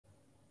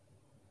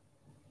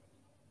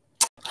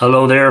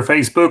Hello there,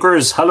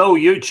 Facebookers. Hello,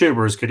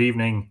 YouTubers. Good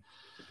evening.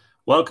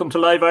 Welcome to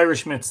Live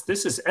Irish Myths.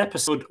 This is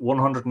episode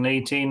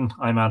 118.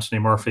 I'm Anthony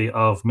Murphy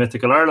of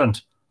Mythical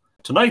Ireland.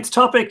 Tonight's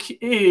topic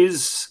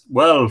is,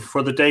 well,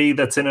 for the day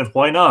that's in it,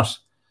 why not?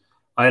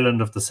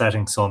 Island of the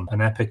Setting Sun, an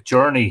epic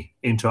journey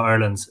into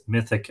Ireland's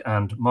mythic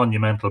and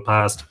monumental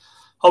past.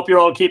 Hope you're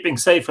all keeping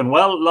safe and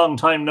well. Long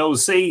time no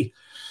see.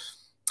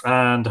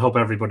 And hope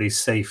everybody's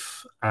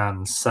safe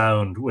and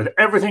sound with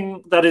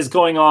everything that is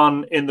going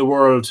on in the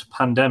world,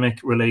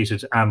 pandemic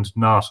related and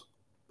not,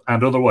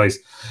 and otherwise.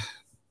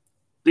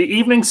 The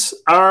evenings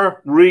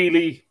are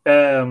really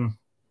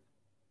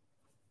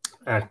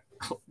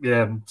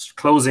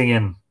closing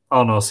in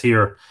on us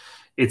here.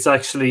 It's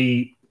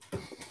actually,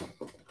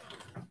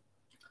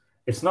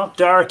 it's not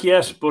dark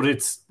yet, but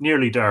it's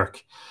nearly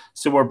dark.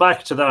 So we're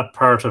back to that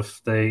part of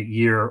the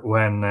year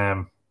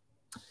when,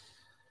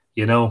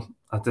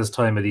 at this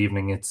time of the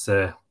evening,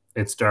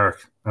 it's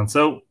dark. And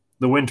so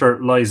the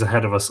winter lies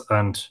ahead of us,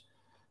 and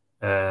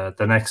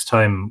the next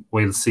time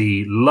we'll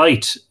see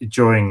light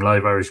during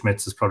Live Irish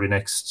Myths is probably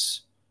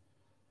next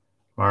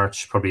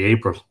March, probably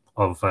April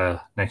of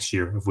next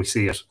year, if we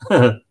see it.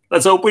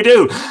 Let's hope we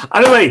do.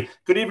 Anyway,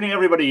 good evening,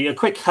 everybody. A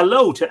quick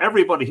hello to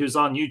everybody who's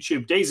on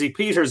YouTube. Daisy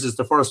Peters is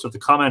the first of the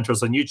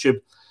commenters on YouTube.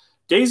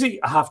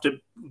 Daisy, I have to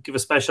give a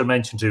special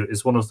mention to,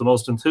 is one of the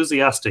most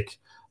enthusiastic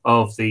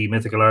of the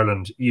Mythical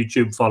Ireland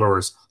YouTube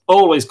followers.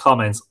 Always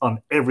comments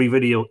on every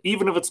video,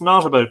 even if it's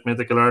not about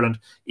Mythical Ireland,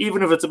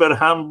 even if it's about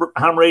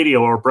ham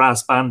radio or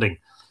brass banding.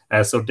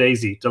 So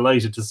Daisy,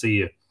 delighted to see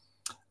you.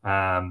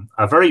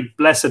 A very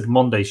blessed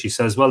Monday, she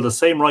says. Well, the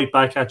same right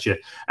back at you.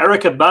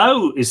 Erica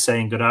Bow is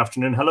saying good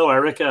afternoon. Hello,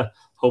 Erica.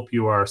 Hope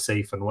you are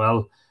safe and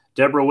well.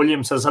 Deborah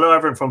Williams says, hello,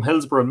 everyone from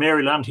Hillsborough,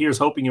 Maryland. Here's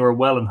hoping you are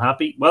well and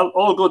happy. Well,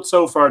 all good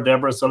so far,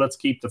 Deborah, so let's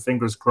keep the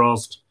fingers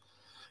crossed.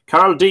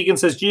 Carl Deegan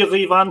says,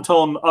 Giri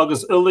Anton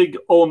August Ulig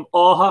on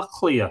Aha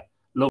Clia.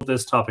 Love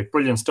this topic.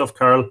 Brilliant stuff,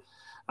 Carl.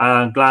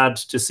 Glad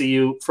to see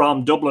you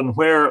from Dublin,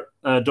 where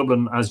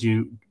Dublin, as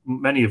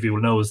many of you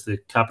will know, is the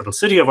capital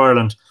city of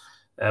Ireland.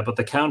 But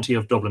the county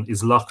of Dublin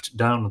is locked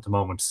down at the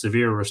moment.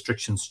 Severe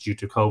restrictions due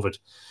to COVID.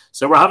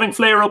 So we're having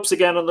flare-ups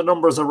again, and the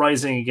numbers are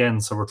rising again.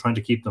 So we're trying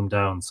to keep them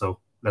down. So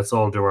let's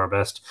all do our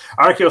best.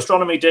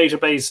 Archaeoastronomy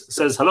Database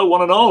says, hello,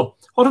 one and all.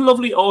 What a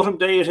lovely autumn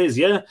day it is,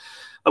 yeah?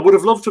 I would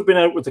have loved to have been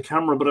out with the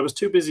camera, but I was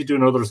too busy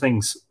doing other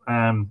things.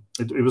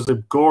 It was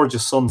a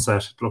gorgeous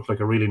sunset. It looked like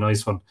a really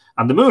nice one.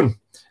 And the moon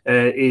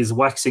is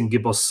waxing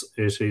gibbous.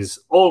 It is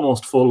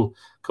almost full.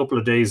 A couple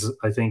of days,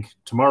 I think,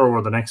 tomorrow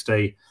or the next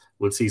day,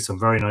 we'll see some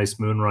very nice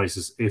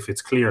moonrises if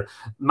it's clear.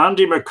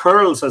 Mandy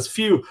McCurl says,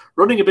 phew,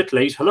 running a bit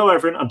late. Hello,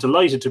 everyone. I'm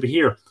delighted to be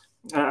here.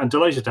 And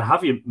delighted to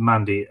have you,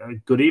 Mandy.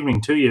 Good evening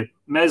to you.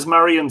 Mez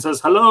Marion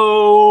says,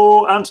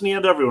 hello, Anthony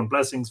and everyone.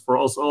 Blessings for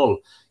us all.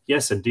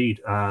 Yes,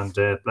 indeed. And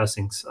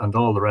blessings and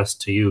all the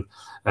rest to you,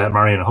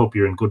 Marion. I hope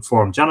you're in good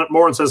form. Janet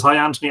Moran says, hi,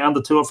 Anthony and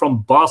the two are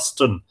from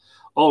Boston.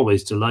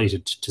 Always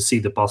delighted to see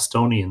the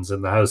Bostonians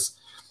in the house.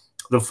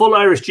 The full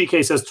Irish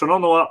GK says,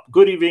 Trononoa,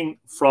 good evening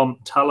from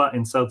Tala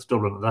in South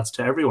Dublin. That's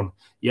to everyone.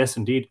 Yes,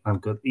 indeed.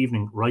 And good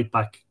evening right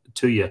back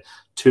to you,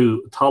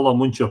 to Tala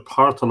Muncha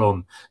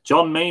Parthalone.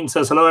 John Main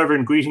says, hello,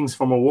 everyone. Greetings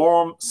from a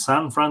warm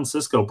San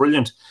Francisco.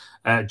 Brilliant,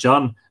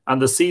 John. And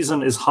the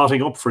season is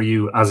hotting up for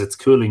you as it's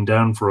cooling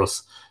down for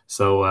us.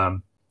 So,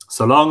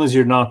 so long as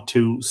you're not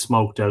too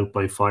smoked out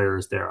by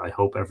fires there, I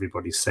hope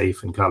everybody's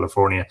safe in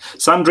California.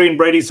 Sandrine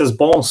Brady says,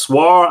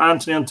 bonsoir,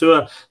 Anthony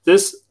Antua.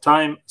 This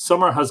time,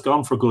 summer has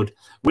gone for good.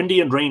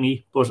 Windy and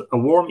rainy, but a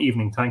warm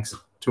evening, thanks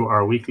to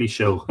our weekly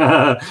show.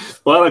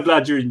 Well, I'm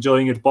glad you're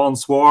enjoying it.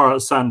 Bonsoir,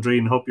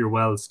 Sandrine. Hope you're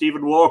well.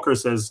 Stephen Walker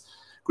says,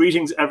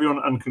 greetings,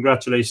 everyone, and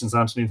congratulations,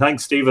 Anthony.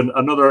 Thanks, Stephen.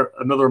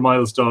 Another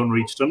milestone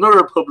reached.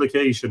 Another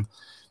publication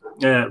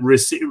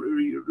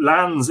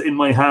lands in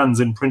my hands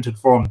in printed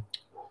form.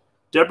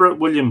 Deborah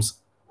Williams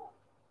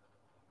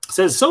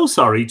says, so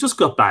sorry, just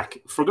got back.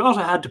 Forgot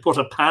I had to put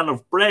a pan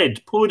of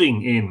bread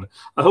pudding in.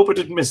 I hope I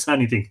didn't miss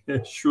anything.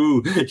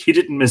 Shoo, you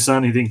didn't miss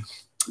anything.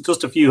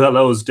 Just a few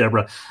hellos,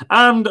 Deborah.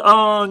 And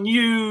on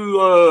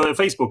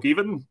Facebook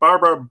even,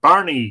 Barbara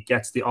Barney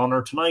gets the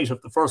honour tonight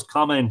of the first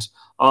comment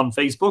on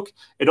Facebook.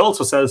 It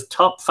also says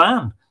top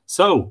fan.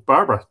 So,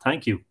 Barbara,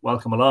 thank you.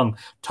 Welcome along.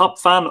 Top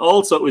fan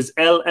also is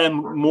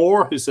L.M.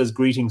 Moore, who says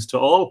greetings to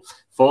all.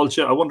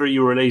 Falcha, I wonder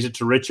you were related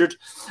to Richard.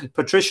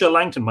 Patricia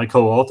Langton, my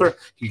co-author.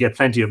 You'll get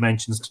plenty of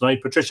mentions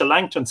tonight. Patricia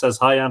Langton says,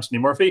 hi, Anthony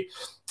Murphy.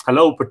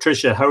 Hello,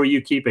 Patricia. How are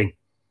you keeping?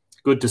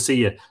 Good to see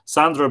you.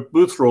 Sandra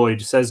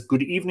Boothroyd says,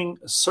 good evening,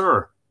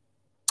 sir.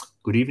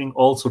 Good evening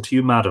also to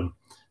you, madam.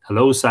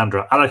 Hello,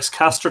 Sandra. Alex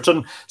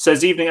Casterton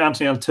says, evening,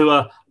 Anthony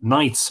Altua.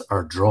 Nights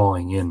are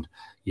drawing in.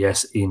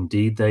 Yes,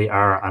 indeed they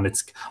are. And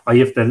I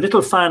have the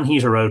little fan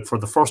heater out for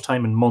the first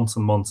time in months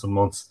and months and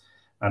months.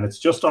 And it's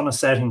just on a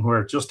setting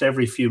where just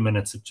every few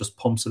minutes it just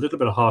pumps a little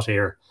bit of hot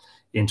air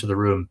into the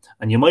room.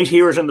 And you might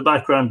hear it in the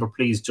background, but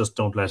please just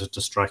don't let it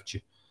distract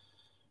you.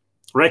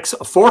 Rex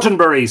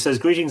Fortenberry says,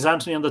 greetings,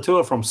 Anthony and the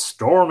two from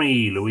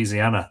stormy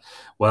Louisiana.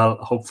 Well,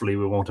 hopefully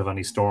we won't have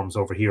any storms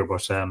over here,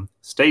 but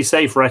stay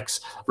safe,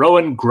 Rex.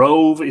 Rowan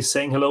Grove is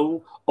saying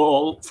hello,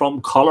 all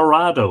from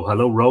Colorado.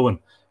 Hello, Rowan.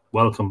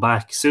 Welcome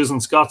back. Susan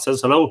Scott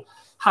says hello.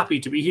 Happy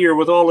to be here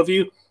with all of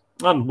you.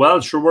 And, well,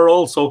 sure, we're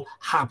also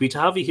happy to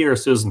have you here,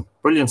 Susan.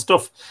 Brilliant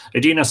stuff.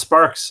 Edina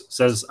Sparks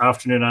says,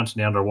 afternoon,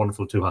 Anthony, and our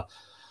wonderful Tuha.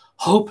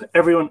 Hope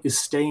everyone is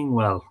staying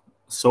well.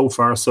 So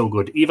far, so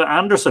good. Eva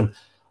Anderson.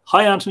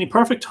 Hi, Anthony.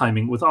 Perfect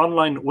timing. With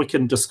online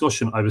Wiccan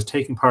discussion I was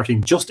taking part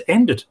in just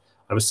ended.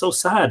 I was so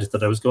sad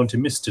that I was going to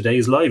miss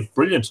today's live.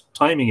 Brilliant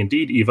timing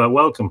indeed, Eva.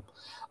 Welcome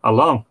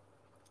along.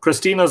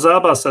 Christina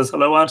Zaba says,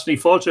 hello, Anthony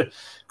Fulcher.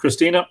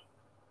 Christina,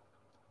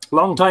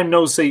 long time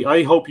no see.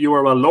 I hope you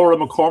are well. Laura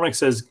McCormick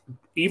says,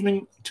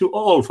 evening to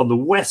all from the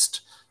west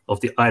of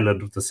the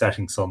island of the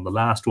setting sun, the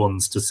last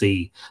ones to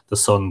see the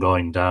sun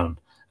going down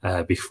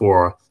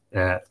before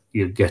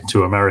you get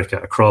to America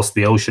across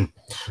the ocean.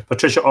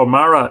 Patricia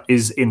O'Mara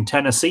is in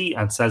Tennessee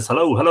and says,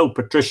 hello. Hello,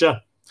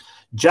 Patricia.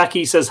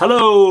 Jackie says,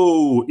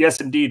 hello.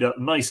 Yes, indeed. A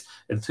nice,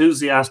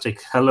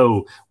 enthusiastic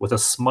hello with a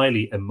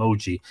smiley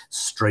emoji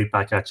straight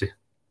back at you.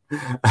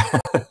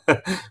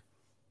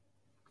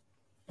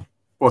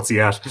 What's he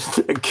at?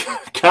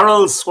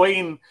 Carol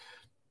Swain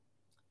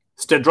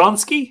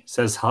Stedronsky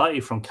says hi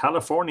from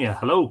California.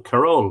 Hello,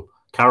 Carol.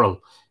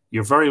 Carol,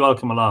 you're very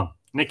welcome along.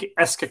 Nick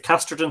Eska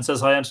Casterton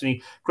says, hi,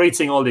 Anthony. Great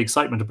seeing all the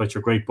excitement about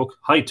your great book.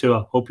 Hi,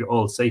 Tua. Hope you're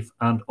all safe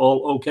and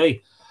all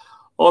okay.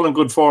 All in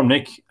good form,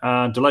 Nick.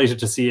 Delighted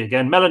to see you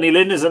again. Melanie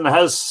Lynn is in the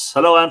house.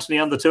 Hello, Anthony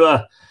on the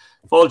Tua.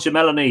 Fulgia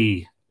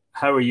Melanie.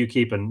 How are you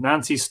keeping?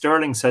 Nancy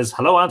Sterling says,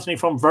 hello, Anthony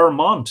from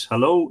Vermont.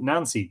 Hello,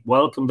 Nancy.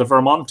 Welcome the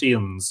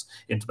Vermontians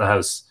into the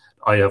house.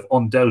 I have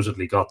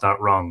undoubtedly got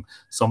that wrong.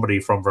 Somebody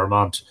from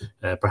Vermont,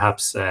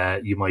 perhaps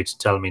you might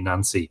tell me,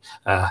 Nancy,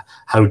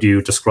 how do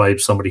you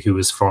describe somebody who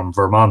is from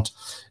Vermont?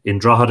 In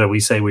Drogheda, we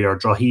say we are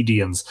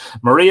Droghedians.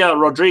 Maria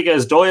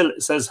Rodriguez Doyle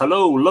says,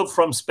 hello, love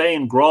from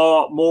Spain,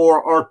 Gra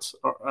more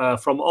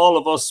earth from all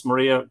of us.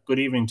 Maria, good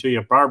evening to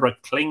you. Barbara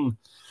Kling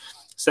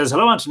says,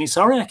 hello, Anthony.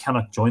 Sorry I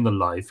cannot join the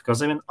live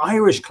because I'm in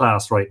Irish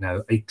class right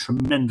now. A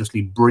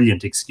tremendously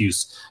brilliant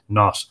excuse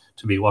not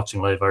to be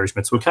watching live Irish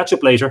Myths. We'll catch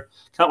up later.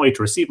 Can't wait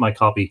to receive my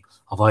copy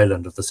of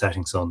Island of the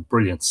Setting Sun.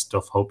 Brilliant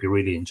stuff. Hope you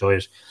really enjoy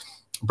it.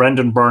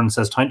 Brendan Byrne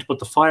says, time to put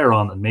the fire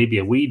on and maybe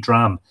a wee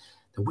dram.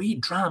 The wee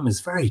dram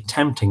is very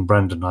tempting,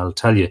 Brendan, I'll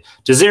tell you.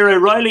 Desiree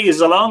Riley is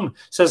along.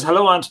 Says,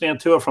 hello, Anthony and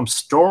Tua from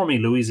stormy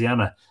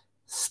Louisiana.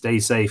 Stay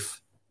safe.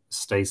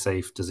 Stay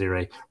safe,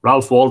 Desiree.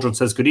 Ralph Waldron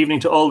says, good evening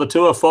to all the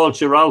Tua.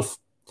 Fault you, Ralph.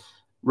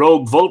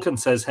 Rogue Vulcan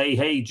says, hey,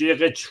 hey,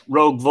 G-Rich,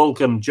 Rogue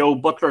Vulcan. Joe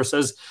Butler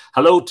says,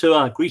 hello,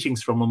 Tua.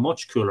 Greetings from a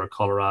much cooler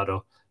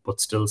Colorado, but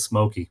still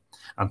smoky.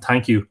 And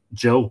thank you,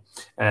 Joe,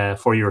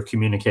 for your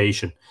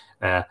communication.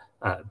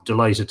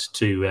 Delighted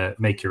to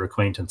make your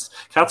acquaintance.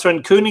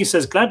 Catherine Cooney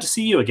says, glad to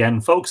see you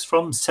again, folks,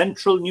 from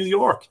Central New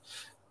York.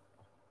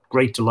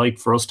 Great delight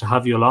for us to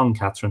have you along,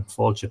 Catherine.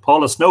 Fault you.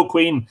 Paula Snow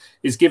Queen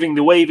is giving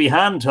the wavy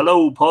hand.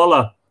 Hello,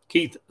 Paula.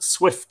 Keith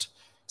Swift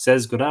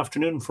says, good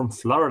afternoon from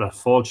Florida.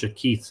 Fault you,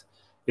 Keith.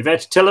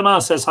 Yvette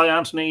Tillema says, hi,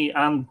 Anthony,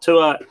 and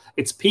Tua.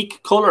 It's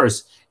peak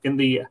colours in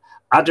the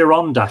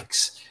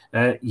Adirondacks.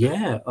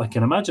 Yeah, I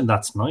can imagine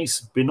that's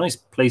nice. Be a nice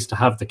place to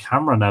have the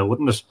camera now,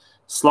 wouldn't it?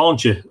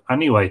 Slant you.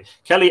 Anyway,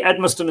 Kelly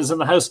Edmiston is in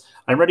the house.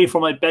 I'm ready for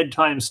my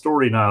bedtime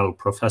story now,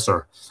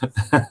 Professor.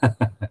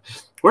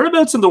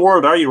 Whereabouts in the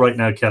world are you right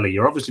now, Kelly?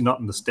 You're obviously not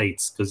in the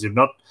States because you're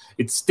not.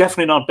 It's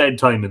definitely not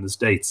bedtime in the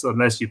States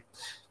unless you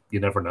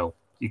never know.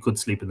 You could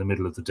sleep in the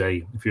middle of the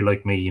day. If you're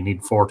like me, you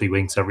need 40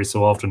 winks every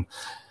so often.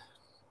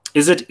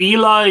 Is it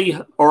Eli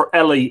or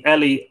Ellie?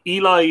 Ellie.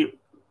 Eli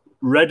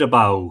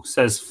Redabow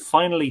says,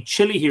 finally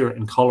chilly here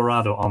in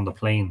Colorado on the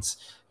plains.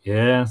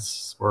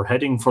 Yes, we're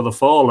heading for the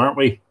fall, aren't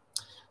we?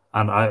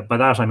 And by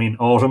that, I mean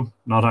autumn,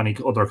 not any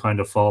other kind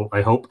of fall,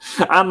 I hope.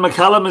 Anne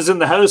McCallum is in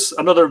the house,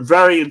 another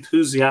very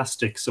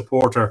enthusiastic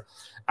supporter.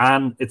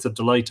 And it's a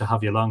delight to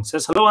have you along.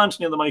 Says, hello,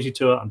 Anthony and the Mighty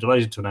Tua. I'm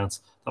delighted to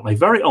announce that my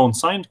very own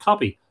signed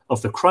copy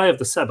of The Cry of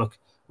the Sebok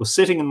was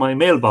sitting in my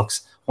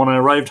mailbox when I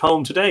arrived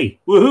home today.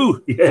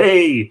 Woohoo!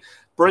 Yay!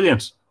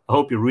 Brilliant. I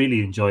hope you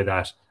really enjoy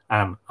that.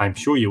 And I'm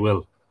sure you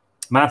will.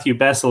 Matthew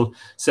Bessel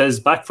says,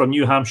 back from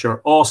New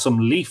Hampshire, awesome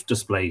leaf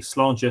display.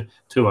 Sláinte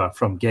Tua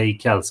from Gay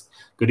Kells.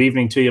 Good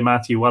evening to you,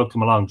 Matthew.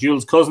 Welcome along.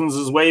 Jules Cousins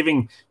is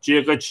waving.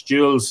 Giagach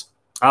Jules.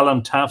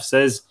 Alan Taff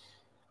says,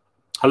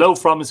 hello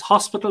from his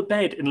hospital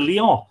bed in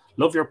Lyon.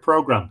 Love your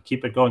program.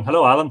 Keep it going.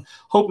 Hello, Alan.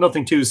 Hope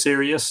nothing too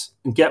serious.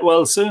 And get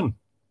well soon.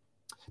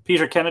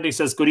 Peter Kennedy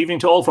says, good evening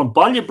to all from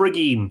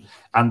Ballybrigeen.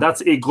 And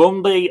that's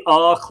Igrunde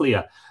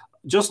Achlia.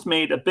 Just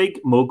made a big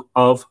mug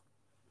of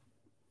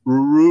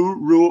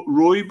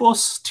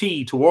rooibos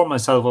tea to warm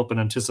myself up in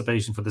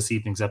anticipation for this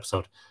evening's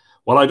episode.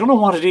 Well, I don't know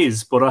what it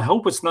is, but I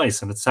hope it's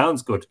nice and it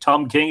sounds good.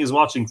 Tom King is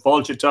watching.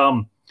 Fault you,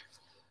 Tom.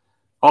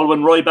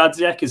 Alwyn Roy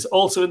Badziak is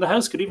also in the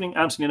house. Good evening,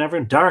 Anthony and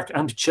everyone. Dark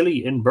and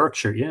chilly in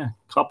Berkshire. Yeah,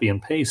 copy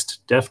and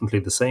paste. Definitely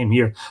the same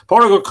here.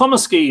 Porgo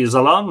Comiskey is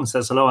along.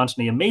 Says, hello,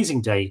 Anthony.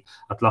 Amazing day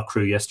at Lough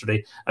Crew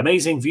yesterday.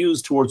 Amazing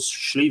views towards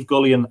Slieve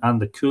Gullion and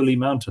the Cooley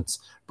Mountains.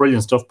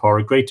 Brilliant stuff,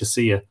 Paura. Great to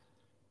see you.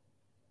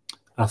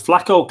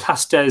 Flaco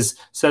Castes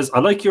says,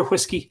 I like your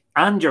whiskey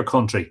and your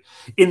country.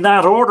 In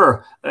that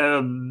order.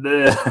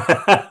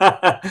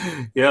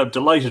 Yeah, I'm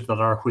delighted that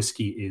our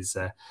whiskey is...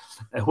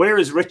 where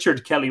is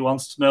Richard, Kelly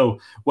wants to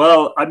know.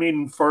 Well, I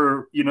mean,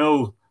 for,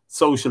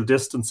 social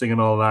distancing and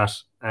all that,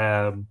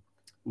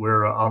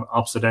 we're on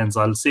opposite ends.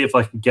 I'll see if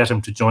I can get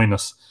him to join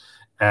us,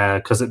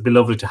 because it'd be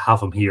lovely to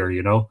have him here,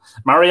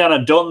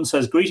 Mariana Dunn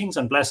says, greetings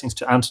and blessings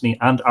to Anthony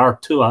and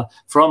Artua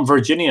from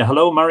Virginia.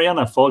 Hello,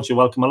 Mariana. Fulcher,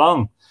 welcome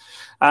along.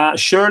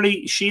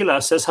 Shirley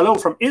Sheila says, hello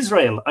from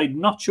Israel. I'm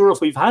not sure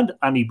if we've had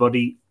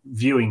anybody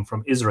viewing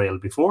from Israel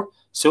before.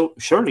 So,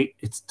 Shirley,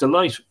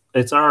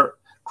 it's our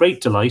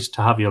great delight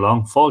to have you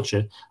along,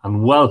 Fulcher,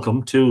 and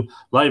welcome to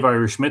Live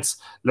Irish Myths.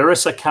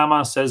 Larissa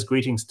Kama says,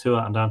 greetings to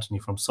and Anthony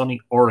from sunny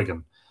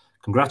Oregon.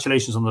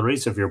 Congratulations on the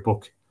release of your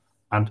book.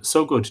 And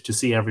so good to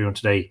see everyone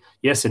today.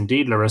 Yes,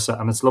 indeed, Larissa,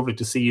 and it's lovely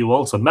to see you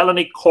also.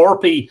 Melanie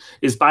Corpy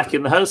is back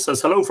in the house,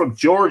 says, hello from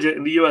Georgia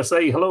in the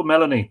USA. Hello,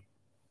 Melanie.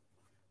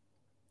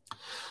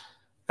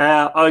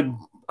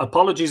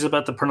 Apologies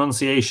about the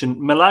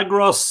pronunciation.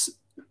 Milagros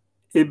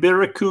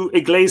Ibiricu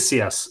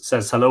Iglesias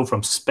says hello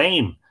from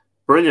Spain.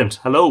 Brilliant.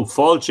 Hello,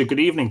 Fulcher. Good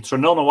evening.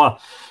 Trinonawa.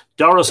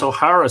 Doris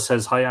O'Hara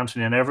says, hi,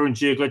 Anthony and everyone.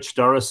 Giaglich,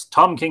 Doris.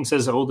 Tom King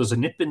says, oh, there's a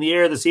nip in the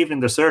air this evening.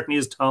 There certainly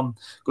is, Tom.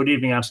 Good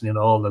evening, Anthony, and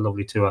all the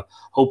lovely Tua.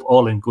 Hope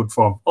all in good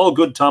form. All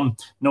good, Tom.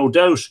 No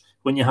doubt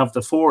when you have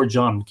the forge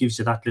on, it gives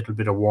you that little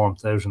bit of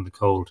warmth out in the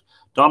cold.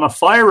 Donna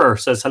Firer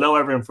says, hello,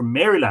 everyone from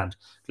Maryland.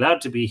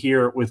 Glad to be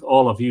here with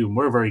all of you.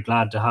 We're very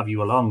glad to have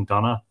you along,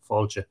 Donna.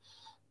 Fulcher.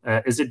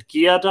 Is it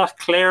Giada?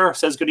 Claire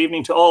says, good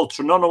evening to all.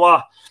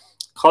 Trinonawa.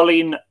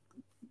 Colleen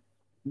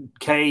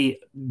K.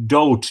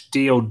 Dote,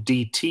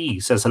 D-O-D-T,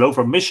 says hello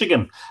from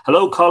Michigan.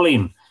 Hello,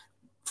 Colleen.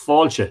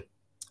 Fulcher.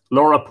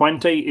 Laura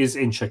Puente is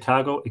in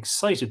Chicago.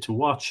 Excited to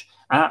watch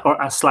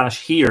or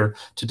hear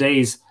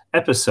today's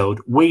episode.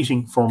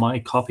 Waiting for my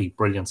copy.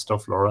 Brilliant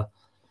stuff, Laura.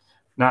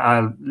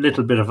 Now, a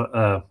little bit of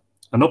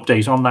an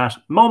update on that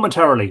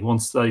momentarily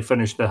once I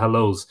finish the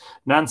hellos.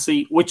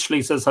 Nancy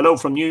Witchley says, hello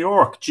from New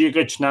York.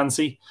 Giagich,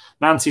 Nancy.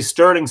 Nancy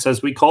Sterling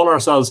says, we call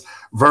ourselves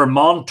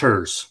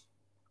Vermonters.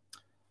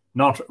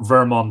 Not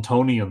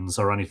Vermontonians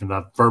or anything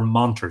like that.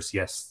 Vermonters,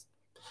 yes.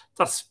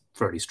 That's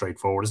fairly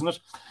straightforward, isn't it?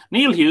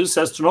 Neil Hughes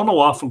says, to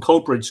Nunawa from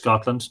Coatbridge,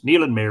 Scotland.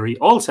 Neil and Mary,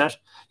 all set.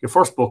 Your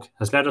first book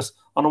has led us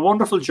on a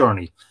wonderful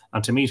journey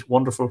and to meet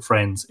wonderful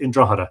friends in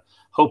Drogheda.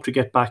 Hope to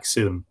get back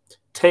soon.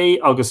 Tay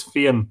August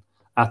Fian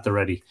at the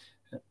ready.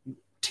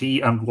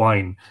 Tea and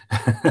wine.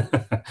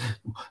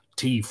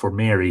 Tea for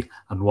Mary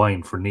and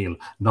wine for Neil.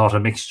 Not a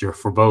mixture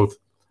for both.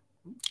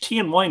 Tea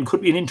and wine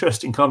could be an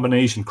interesting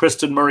combination.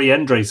 Kristen Murray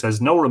Endre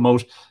says, no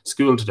remote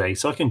school today,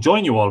 so I can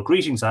join you all.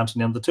 Greetings,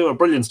 Anthony, and the two.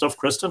 Brilliant stuff,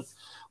 Kristen.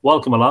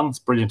 Welcome along. It's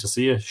brilliant to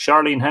see you.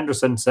 Charlene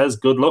Henderson says,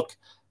 good luck.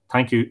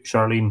 Thank you,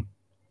 Charlene.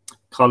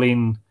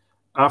 Colleen,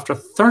 after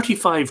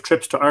 35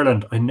 trips to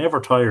Ireland, I never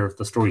tire of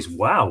the stories.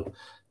 Wow.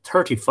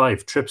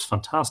 35 trips.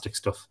 Fantastic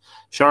stuff.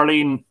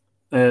 Charlene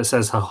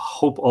says, I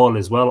hope all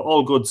is well.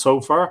 All good so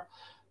far.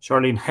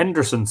 Charlene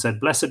Henderson said,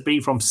 blessed be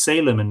from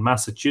Salem in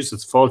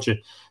Massachusetts. Fulcher.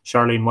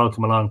 Charlene,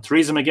 welcome along.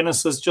 Teresa McGuinness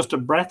says, just a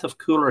breath of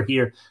cooler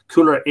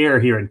air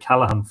here in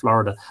Callahan,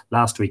 Florida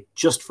last week,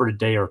 just for a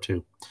day or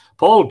two.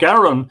 Paul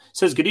Garon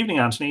says, good evening,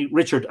 Anthony,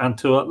 Richard, and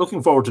Tua.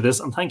 Looking forward to this,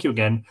 and thank you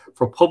again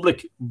for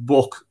public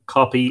book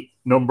copy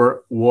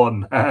number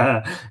 1.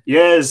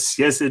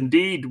 Yes,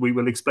 indeed. We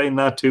will explain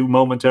that too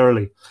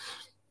momentarily.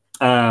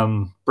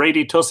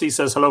 Brady Tussey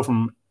says, hello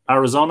from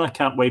Arizona.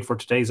 Can't wait for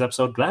today's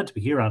episode. Glad to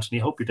be here, Anthony.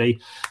 Hope your day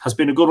has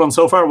been a good one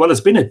so far. Well,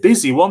 it's been a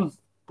busy one,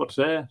 but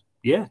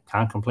yeah,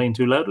 can't complain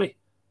too loudly.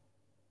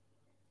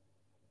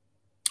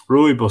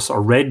 Rooibos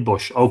or Red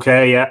Bush.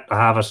 Okay, yeah, I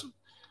have it.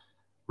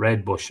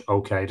 Red Bush.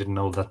 Okay, I didn't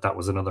know that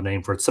was another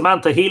name for it.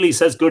 Samantha Healy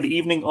says, good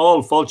evening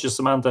all. Fulcher,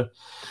 Samantha.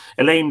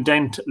 Elaine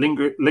Dent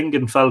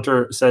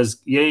Lingenfelter says,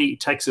 yay,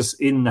 Texas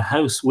in the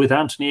house with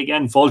Anthony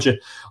again. Fulcher,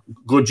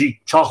 good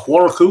choch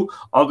worku.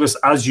 August,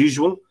 as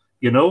usual,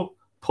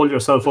 pull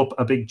yourself up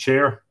a big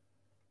chair.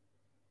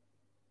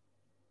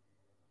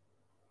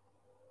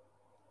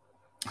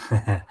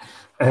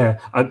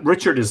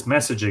 Richard is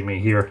messaging me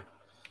here.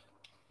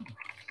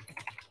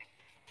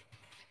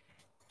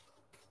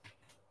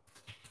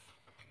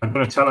 I'm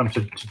going to tell him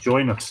to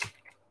join us.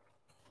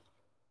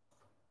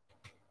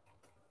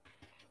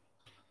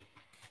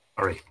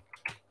 Sorry.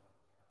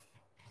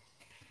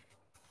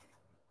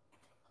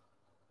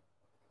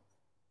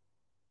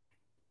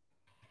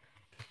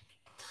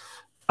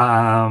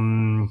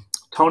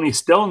 Tony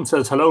Stone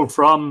says, hello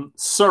from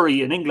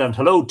Surrey in England.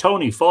 Hello,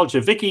 Tony. Fulcher.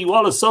 Vicky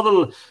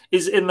Wallace-Southall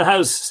is in the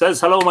house. Says,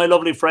 hello, my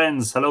lovely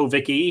friends. Hello,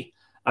 Vicky.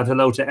 And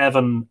hello to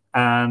Evan.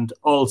 And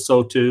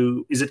also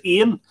to, is it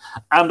Ian?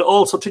 And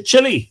also to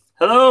Chile.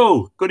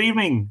 Hello. Good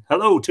evening.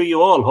 Hello to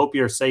you all. Hope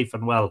you're safe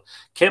and well.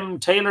 Kim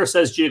Taylor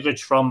says,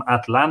 Giagich from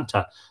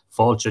Atlanta.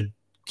 Fulcher.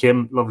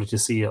 Kim, lovely to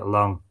see you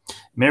along.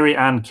 Mary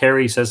Ann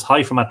Carey says,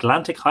 hi from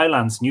Atlantic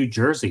Highlands, New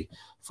Jersey.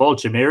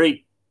 Fulcher.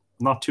 Mary,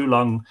 not too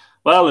long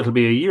Well, it'll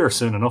be a year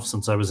soon enough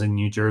since I was in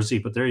New Jersey,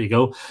 but there you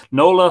go.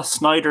 Nola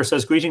Snyder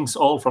says, greetings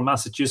all from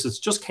Massachusetts.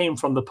 Just came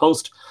from the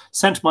post.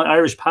 Sent my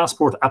Irish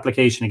passport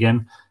application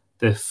again.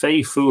 The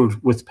Fae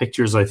fooled with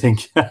pictures, I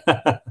think.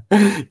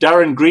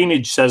 Darren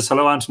Greenidge says,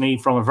 hello, Anthony,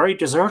 from a very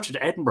deserted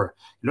Edinburgh.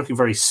 You're looking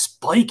very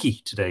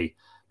spiky today.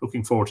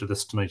 Looking forward to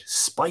this tonight.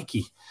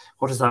 Spiky.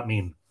 What does that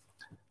mean?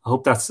 I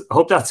hope that's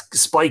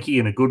spiky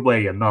in a good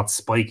way and not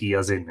spiky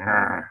as in...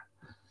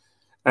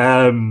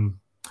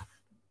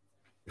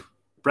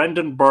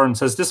 Brendan Byrne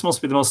says, this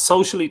must be the most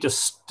socially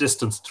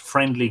distanced,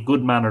 friendly,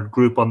 good-mannered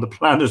group on the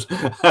planet.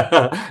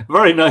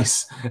 Very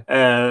nice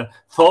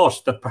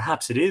thought that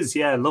perhaps it is.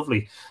 Yeah,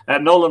 lovely.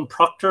 Nolan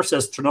Proctor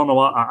says,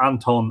 Trinonoa a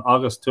Anton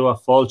August Tua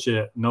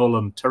Falche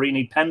Nolan.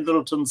 Tarini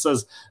Pendleton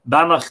says,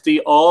 Bannacht the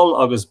all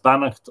August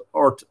Bannacht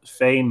Ort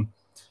Fame.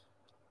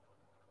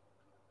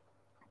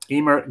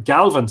 Emer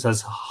Galvin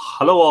says,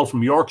 hello all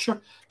from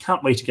Yorkshire.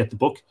 Can't wait to get the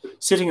book.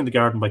 Sitting in the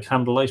garden by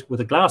candlelight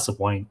with a glass of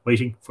wine,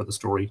 waiting for the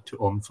story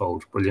to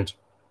unfold. Brilliant.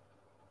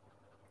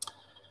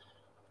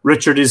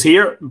 Richard is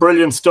here.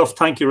 Brilliant stuff.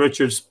 Thank you,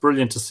 Richard. It's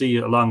brilliant to see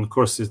you along. Of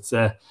course, it's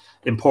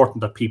important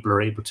that people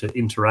are able to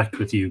interact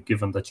with you,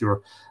 given that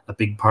you're a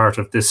big part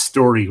of this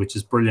story, which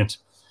is brilliant.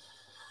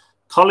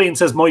 Colleen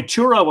says,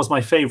 Moitura was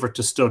my favourite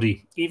to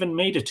study. Even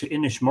made it to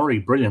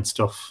Inishmurray. Brilliant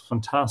stuff.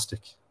 Fantastic.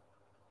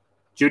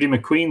 Judy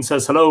McQueen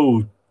says,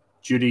 hello,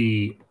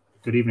 Judy.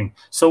 Good evening.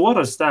 So what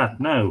is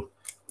that now?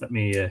 Let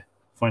me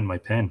find my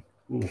pen.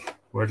 Ooh,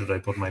 where did I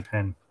put my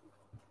pen?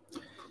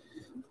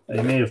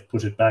 I may have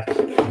put it back.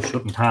 I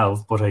shouldn't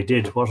have, but I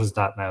did. What is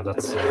that now?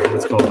 That's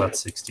let's call that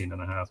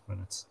 16.5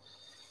 minutes.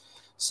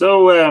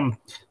 So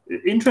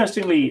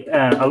interestingly,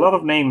 a lot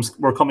of names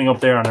were coming up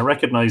there, and I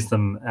recognized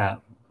them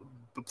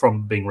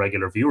from being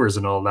regular viewers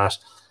and all that.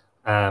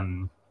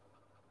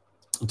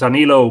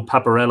 Danilo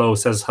Paparello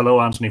says, hello,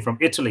 Anthony, from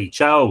Italy.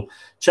 Ciao.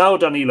 Ciao,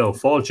 Danilo.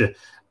 Falce.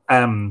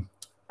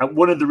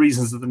 One of the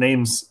reasons that the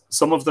names,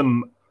 some of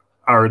them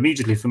are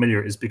immediately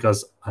familiar, is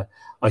because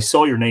I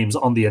saw your names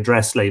on the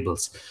address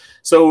labels.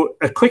 So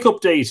a quick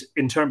update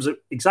in terms of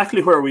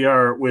exactly where we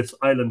are with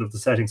Island of the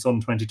Setting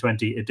Sun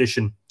 2020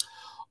 edition.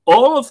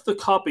 All of the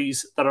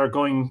copies that are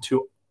going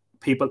to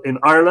people in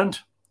Ireland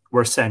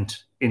were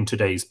sent in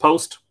today's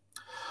post.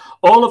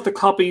 All of the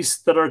copies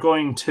that are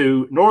going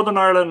to Northern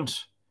Ireland,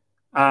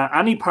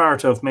 any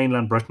part of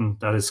mainland Britain,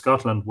 that is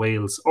Scotland,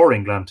 Wales, or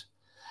England,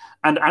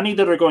 and any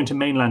that are going to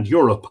mainland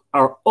Europe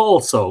are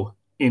also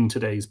in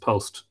today's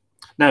post.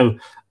 Now,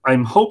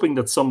 I'm hoping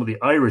that some of the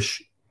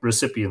Irish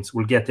recipients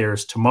will get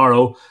theirs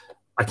tomorrow.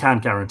 I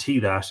can't guarantee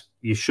that.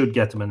 You should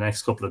get them in the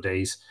next couple of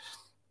days.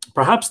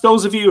 Perhaps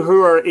those of you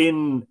who are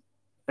in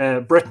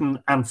Britain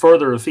and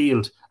further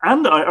afield,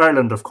 and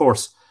Ireland, of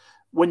course,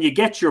 when you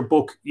get your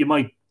book, you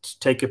might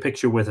take a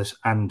picture with it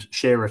and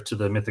share it to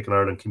the Mythical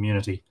Ireland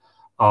community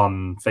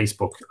on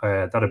Facebook.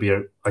 That'd be,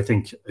 I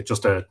think,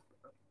 just a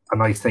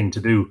nice thing to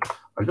do.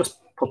 I'll just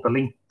put the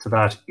link to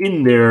that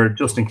in there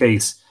just in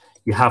case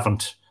you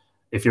haven't,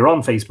 if you're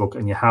on Facebook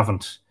and you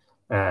haven't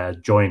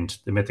joined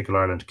the Mythical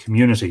Ireland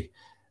community.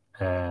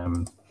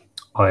 I'll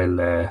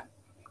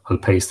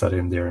paste that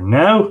in there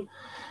now.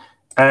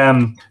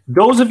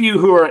 Those of you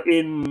who are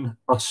in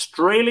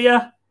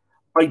Australia,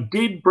 I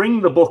did bring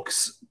the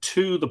books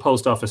to the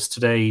post office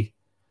today,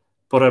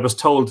 but I was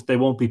told they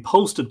won't be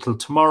posted till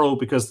tomorrow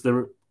because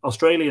the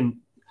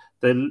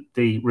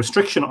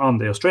restriction on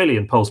the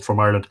Australian post from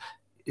Ireland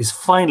is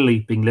finally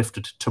being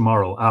lifted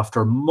tomorrow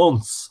after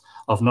months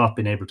of not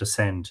being able to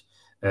send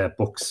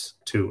books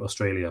to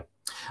Australia.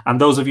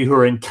 And those of you who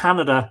are in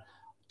Canada,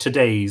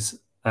 today's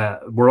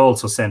were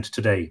also sent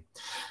today.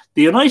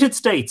 The United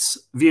States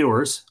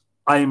viewers,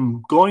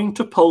 I'm going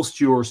to post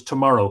yours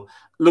tomorrow.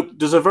 Look,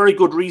 there's a very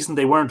good reason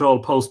they weren't all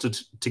posted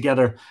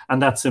together,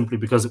 and that's simply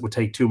because it would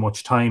take too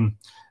much time.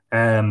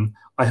 I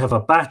have a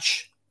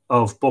batch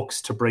of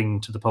books to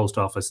bring to the post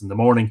office in the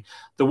morning.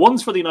 The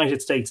ones for the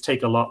United States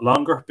take a lot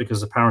longer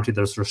because apparently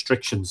there's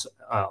restrictions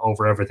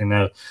over everything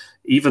now.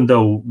 Even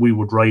though we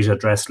would write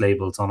address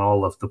labels on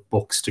all of the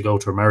books to go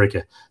to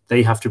America,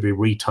 they have to be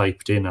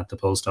retyped in at the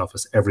post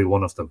office, every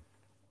one of them.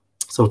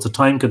 So it's a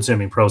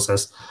time-consuming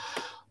process.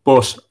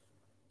 But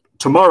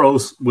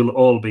tomorrow's will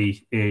all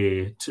be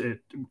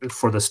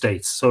for the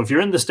States. So if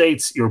you're in the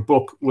States, your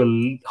book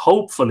will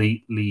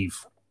hopefully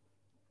leave.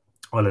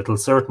 Well, it'll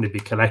certainly be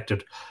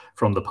collected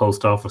from the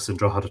post office in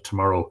Drogheda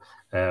tomorrow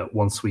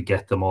once we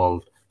get them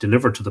all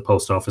delivered to the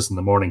post office in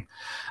the morning.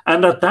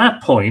 And at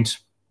that point,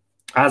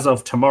 as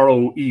of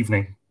tomorrow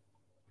evening,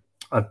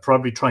 I'd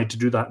probably try to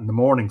do that in the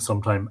morning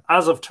sometime.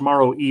 As of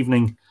tomorrow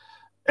evening,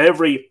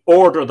 every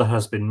order that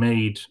has been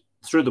made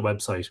through the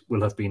website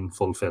will have been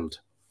fulfilled.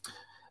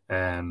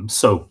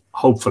 So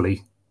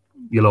hopefully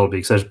you'll all be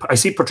excited. I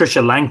see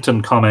Patricia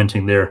Langton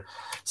commenting there.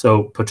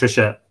 So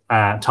Patricia,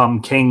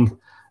 Tom King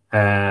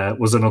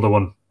was another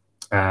one.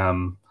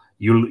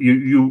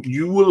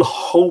 You will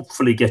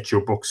hopefully get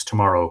your books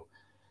tomorrow.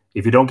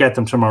 If you don't get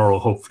them tomorrow,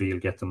 hopefully you'll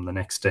get them the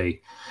next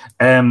day.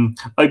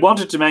 I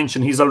wanted to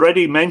mention, he's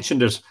already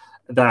mentioned it,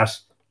 that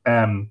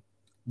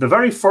the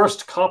very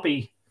first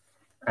copy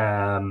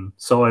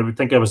So I would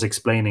think I was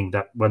explaining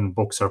that when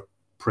books are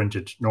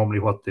printed, normally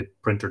what the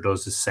printer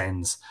does is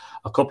sends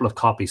a couple of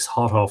copies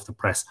hot off the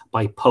press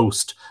by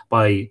post,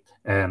 by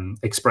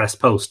express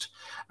post.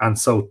 And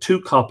so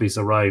 2 copies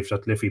arrived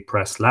at Liffey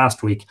Press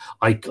last week.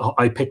 I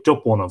picked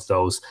up one of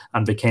those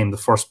and became the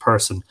first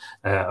person,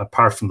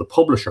 apart from the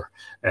publisher,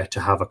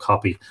 to have a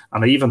copy.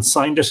 And I even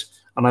signed it.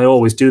 And I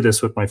always do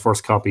this with my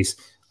first copies.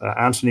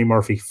 Anthony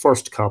Murphy,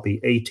 first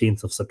copy,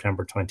 18th of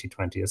September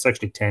 2020. It's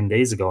actually 10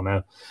 days ago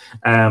now.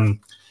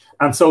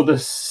 And so the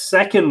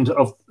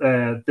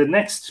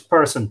next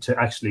person to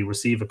actually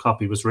receive a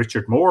copy was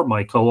Richard Moore,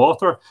 my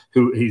co-author,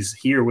 who is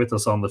here with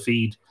us on the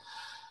feed.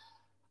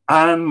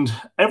 And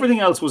everything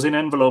else was in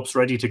envelopes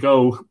ready to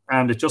go.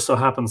 And it just so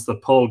happens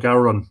that Paul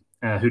Gowron,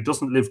 who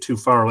doesn't live too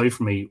far away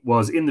from me,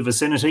 was in the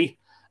vicinity,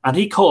 and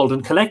he called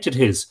and collected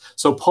his.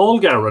 So Paul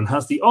Gowron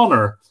has the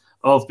honor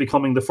of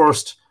becoming the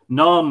first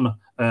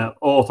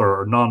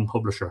non-author or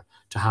non-publisher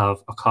to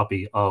have a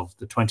copy of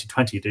the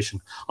 2020 edition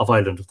of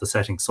Island of the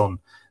Setting Sun.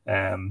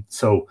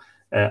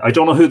 I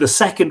don't know who the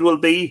second will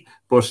be,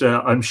 but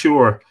I'm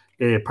sure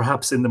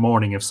perhaps in the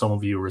morning, if some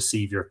of you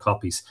receive your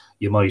copies,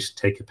 you might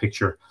take a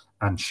picture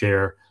and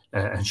share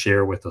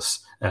with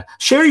us.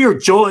 Share your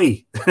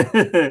joy.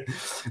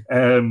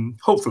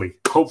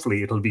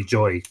 Hopefully it'll be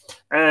joy.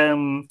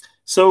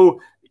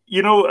 So,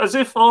 you know, as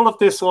if all of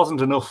this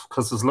wasn't enough,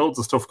 because there's loads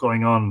of stuff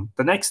going on.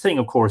 The next thing,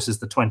 of course, is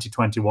the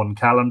 2021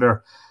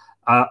 calendar.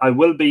 I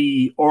will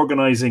be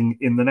organizing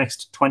in the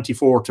next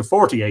 24 to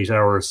 48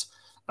 hours.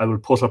 I will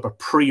put up a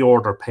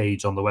pre-order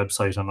page on the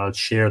website, and I'll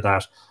share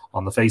that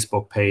on the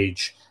Facebook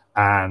page,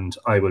 and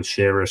I will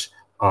share it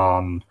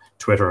on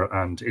Twitter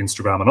and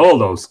Instagram and all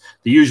those,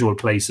 the usual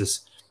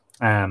places.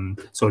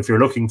 So if you're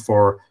looking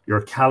for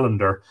your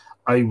calendar,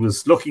 I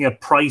was looking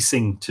at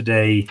pricing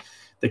today.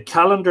 The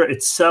calendar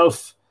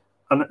itself,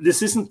 and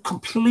this isn't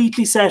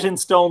completely set in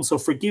stone, so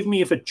forgive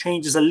me if it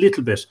changes a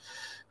little bit,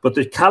 but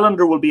the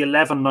calendar will be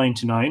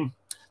 $11.99.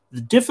 The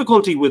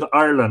difficulty with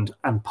Ireland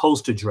and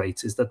postage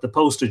rates is that the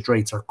postage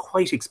rates are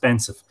quite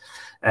expensive.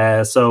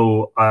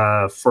 So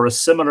for a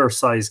similar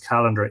size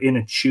calendar in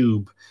a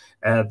tube,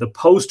 the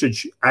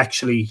postage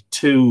actually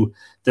to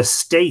the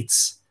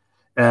States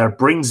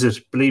brings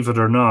it, believe it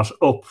or not,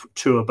 up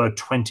to about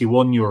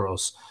 21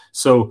 euros.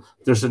 So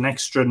there's an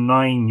extra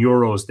 9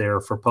 euros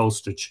there for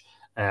postage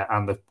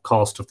and the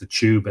cost of the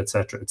tube,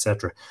 etc.,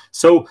 etc.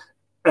 So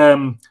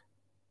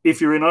if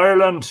you're in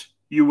Ireland,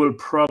 you will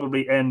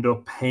probably end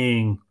up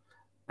paying,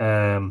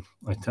 I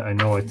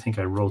think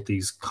I wrote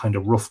these kind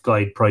of rough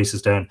guide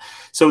prices down.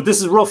 So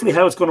this is roughly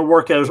how it's going to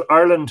work out.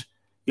 Ireland,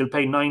 you'll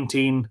pay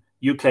 19,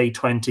 UK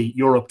 20,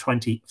 Europe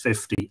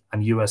 20.50,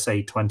 and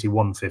USA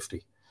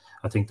 21.50.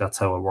 I think that's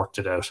how I worked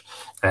it out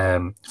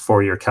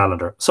for your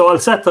calendar. So I'll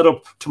set that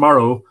up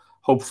tomorrow,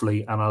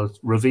 hopefully, and I'll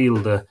reveal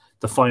the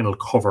final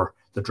cover,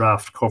 the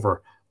draft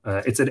cover.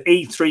 It's an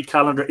A3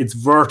 calendar. It's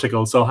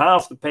vertical, so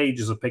half the page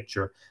is a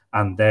picture,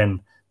 and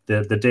then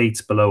the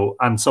dates below.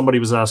 And somebody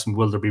was asking,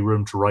 will there be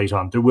room to write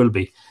on? There will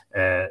be.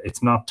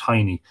 It's not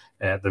tiny.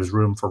 There's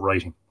room for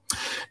writing.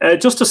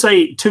 Just to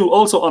say, too,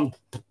 also on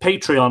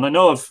Patreon, I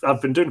know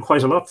I've been doing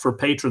quite a lot for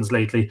patrons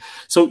lately.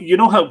 So you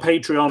know how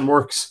Patreon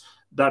works,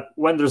 that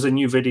when there's a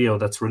new video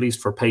that's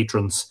released for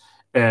patrons,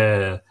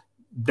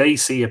 they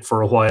see it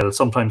for a while,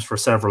 sometimes for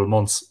several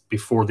months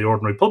before the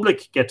ordinary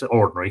public get to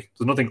ordinary.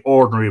 There's nothing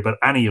ordinary about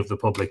any of the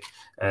public.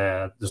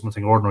 There's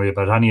nothing ordinary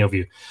about any of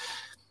you.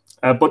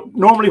 But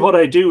normally what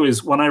I do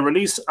is when I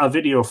release a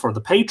video for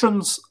the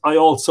patrons, I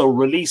also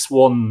release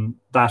one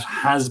that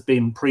has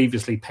been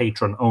previously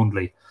patron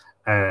only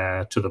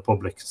to the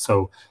public.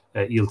 So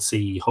you'll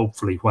see,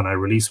 hopefully, when I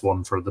release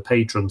one for the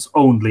patrons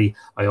only,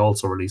 I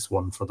also release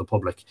one for the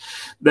public.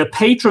 The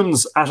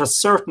patrons at a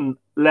certain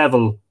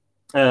level,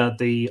 I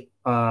think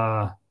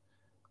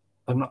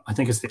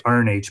it's the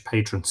Iron Age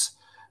patrons,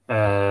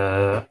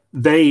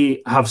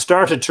 they have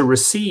started to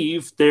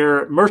receive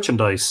their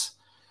merchandise.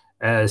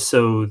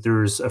 So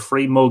there's a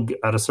free mug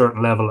at a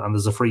certain level, and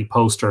there's a free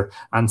poster,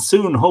 and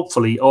soon,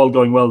 hopefully, all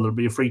going well, there'll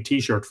be a free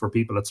t-shirt for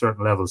people at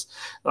certain levels.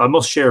 I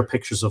must share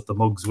pictures of the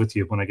mugs with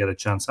you when I get a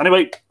chance.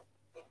 Anyway,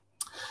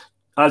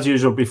 as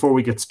usual, before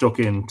we get stuck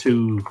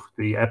into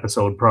the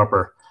episode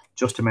proper,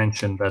 just to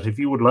mention that if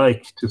you would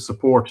like to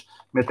support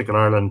Mythical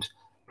Ireland,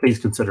 please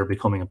consider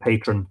becoming a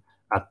patron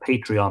at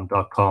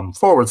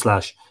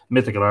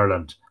patreon.com/Mythical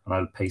Ireland, and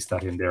I'll paste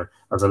that in there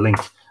as a link,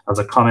 as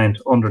a comment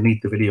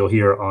underneath the video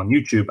here on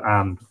YouTube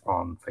and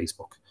on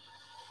Facebook.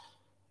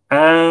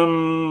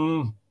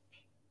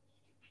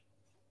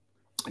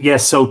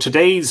 Yes, so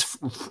today's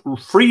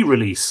free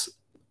release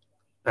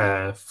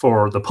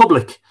for the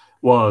public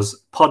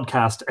was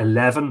podcast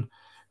 11,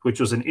 which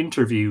was an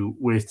interview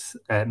with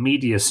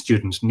media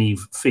student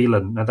Niamh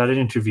Phelan. Now, that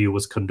interview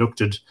was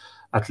conducted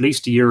at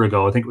least a year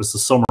ago. I think it was the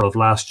summer of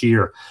last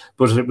year,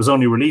 but it was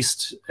only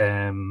released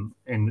in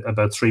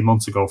about 3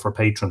 months ago for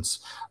patrons.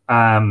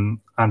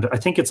 And I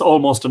think it's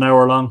almost an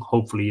hour long.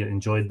 Hopefully you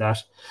enjoyed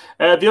that.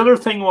 The other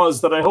thing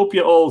was that I hope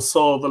you all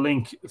saw the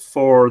link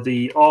for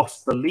the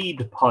Off the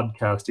Lead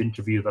podcast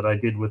interview that I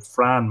did with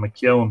Fran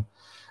McKeown.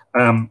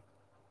 Um,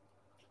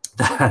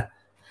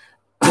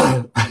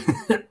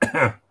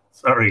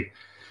 sorry,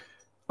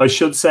 I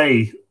should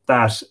say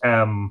that.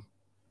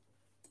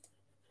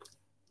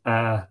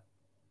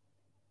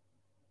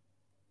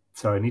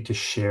 Sorry, I need to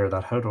share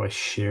that. How do I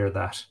share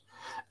that?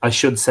 I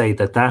should say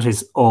that that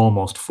is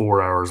almost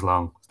 4 hours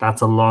long.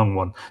 That's a long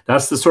one.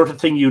 That's the sort of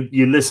thing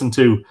you listen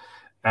to,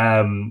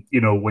 when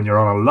you're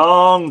on a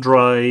long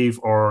drive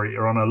or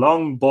you're on a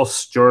long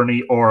bus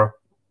journey, or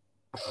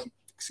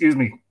excuse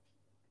me,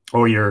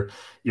 or you're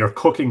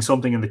cooking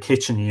something in the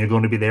kitchen and you're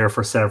going to be there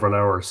for several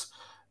hours.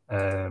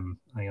 Hang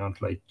on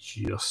till I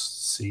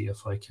just see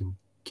if I can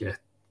get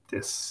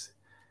this.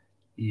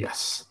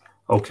 Yes.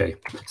 Okay,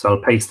 so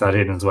I'll paste that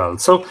in as well.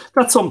 So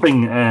that's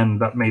something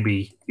that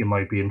maybe you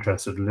might be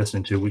interested in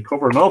listening to. We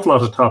cover an awful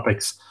lot of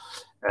topics,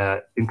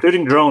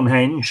 including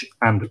Dronehenge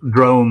and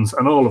drones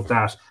and all of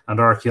that, and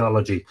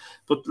archaeology,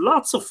 but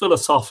lots of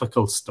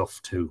philosophical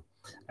stuff too,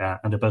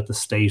 and about the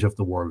state of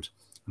the world.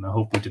 And I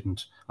hope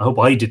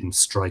I didn't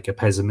strike a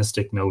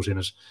pessimistic note in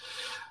it.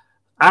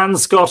 Anne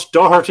Scott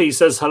Doherty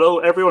says, hello,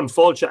 everyone.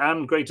 Fáilte,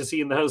 Anne, great to see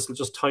you in the house. We'll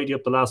just tidy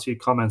up the last few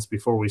comments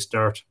before we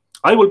start.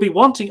 I will be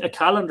wanting a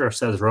calendar,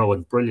 says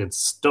Rowan. Brilliant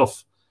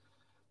stuff.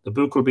 The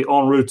book will be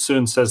en route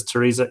soon, says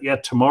Teresa. Yeah,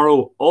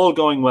 tomorrow, all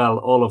going well.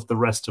 All of the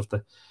rest of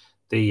the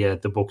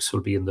books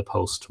will be in the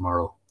post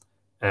tomorrow.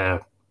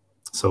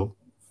 So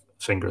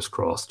fingers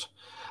crossed.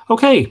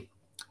 Okay.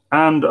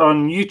 And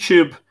on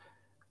YouTube,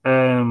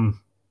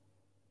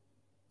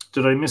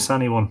 did I miss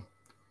anyone?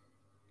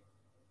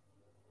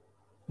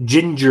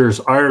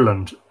 Gingers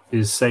Ireland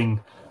is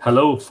saying,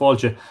 hello,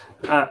 Fáilte.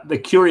 The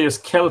Curious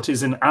Celt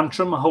is in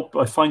Antrim. I hope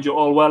I find you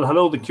all well.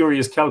 Hello, the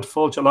Curious Celt,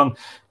 Fáilte along.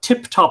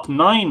 Tip Top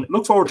 9.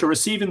 Look forward to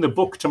receiving the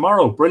book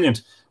tomorrow.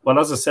 Brilliant. Well,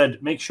 as I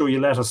said, make sure you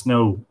let us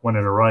know when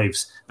it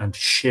arrives and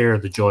share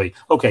the joy.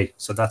 Okay,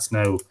 so that's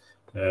now,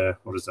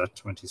 what is that,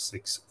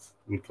 26?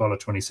 We'll call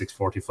it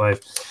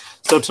 26:45.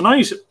 So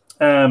tonight,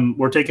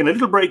 we're taking a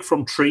little break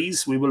from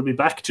trees. We will be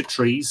back to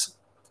trees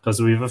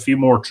because we have a few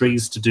more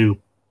trees to do,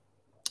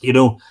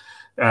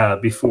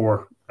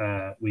 before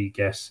we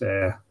get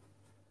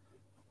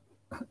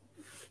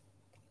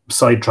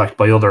sidetracked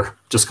by other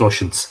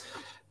discussions,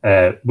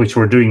 which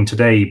we're doing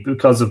today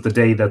because of the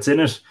day that's in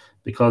it,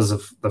 because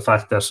of the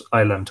fact that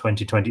Ireland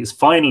 2020 is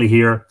finally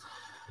here.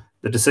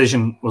 The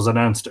decision was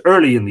announced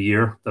early in the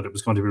year that it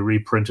was going to be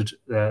reprinted.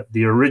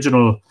 The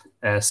original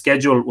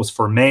schedule was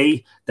for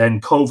May,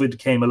 then COVID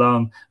came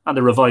along, and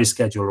the revised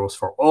schedule was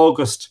for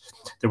August.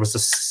 There was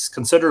a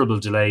considerable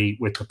delay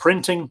with the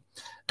printing.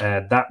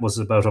 That was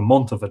about a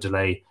month of a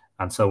delay,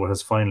 and so it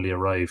has finally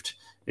arrived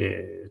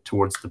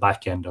towards the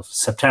back end of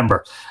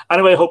September.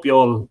 Anyway, I hope you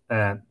all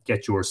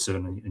get yours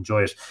soon and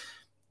enjoy it.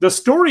 The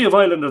story of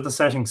Island of the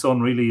Setting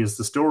Sun really is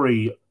the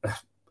story.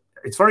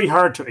 It's very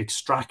hard to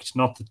extract,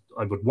 not that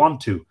I would want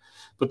to,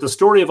 but the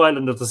story of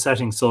Island of the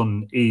Setting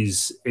Sun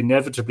is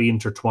inevitably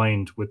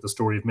intertwined with the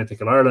story of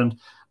Mythical Ireland,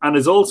 and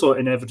is also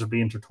inevitably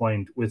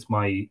intertwined with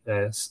my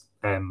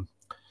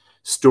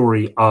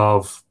story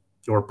of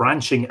You're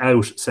Branching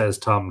Out, says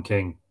Tom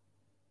King.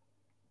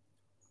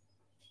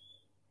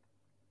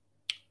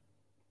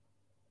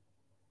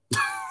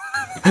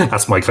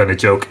 That's my kind of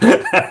joke.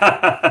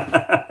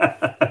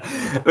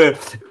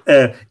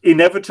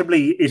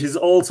 Inevitably, it is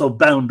also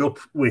bound up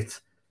with,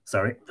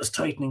 sorry, just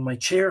tightening my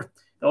chair,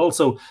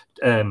 also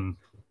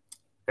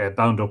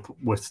bound up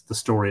with the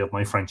story of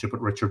my friendship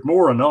with Richard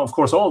Moore. And of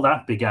course, all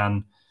that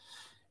began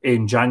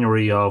in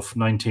January of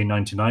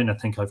 1999. I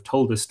think I've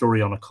told this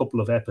story on a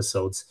couple of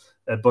episodes.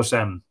 But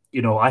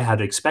I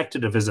had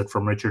expected a visit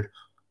from Richard.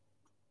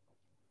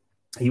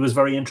 He was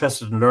very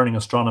interested in learning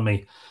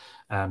astronomy,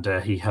 and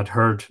he had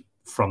heard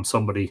from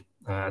somebody,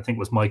 I think it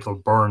was Michael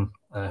Byrne,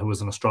 who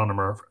was an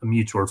astronomer, a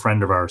mutual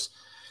friend of ours,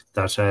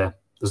 that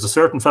there's a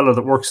certain fellow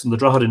that works in the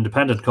Drogheda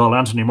Independent called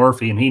Anthony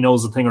Murphy, and he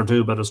knows a thing or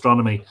two about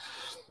astronomy.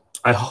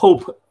 I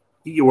hope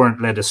you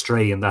weren't led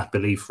astray in that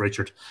belief,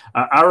 Richard.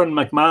 Aaron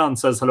McMahon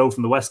says hello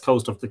from the west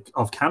coast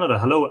of Canada.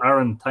 Hello,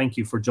 Aaron. Thank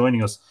you for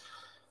joining us.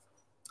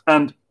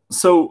 And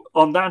so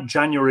on that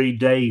January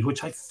day,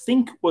 which I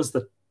think was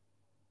the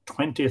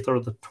 20th or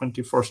the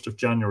 21st of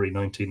January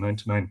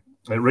 1999,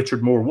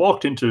 Richard Moore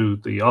walked into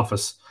the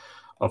office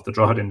of the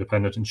Drogheda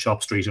Independent in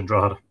Shop Street in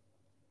Drogheda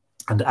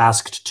and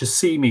asked to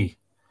see me.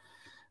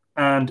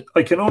 And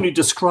I can only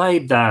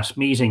describe that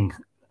meeting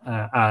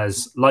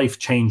as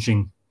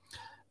life-changing,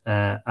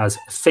 as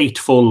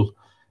fateful,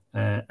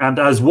 and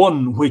as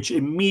one which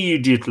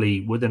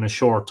immediately, within a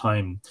short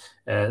time,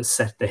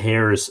 set the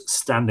hairs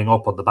standing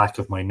up on the back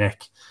of my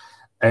neck.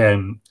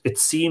 It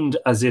seemed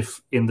as if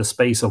in the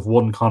space of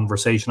one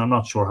conversation, I'm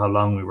not sure how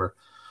long we were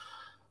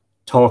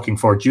talking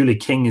for. Julie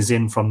King is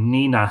in from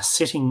Nina,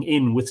 sitting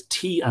in with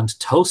tea and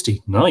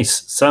toasty.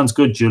 Nice. Sounds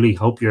good, Julie.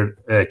 Hope you're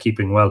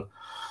keeping well.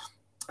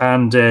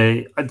 And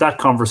that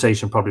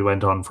conversation probably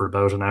went on for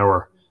about an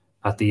hour,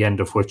 at the end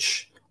of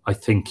which I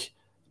think,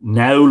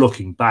 now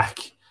looking back,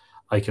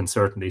 I can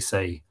certainly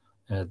say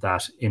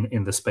that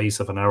in the space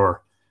of an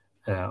hour,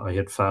 I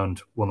had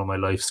found one of my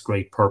life's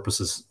great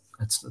purposes.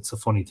 It's a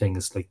funny thing.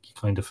 It's like you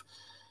kind of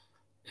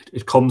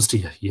it comes to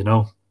you, you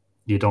know.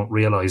 You don't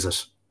realize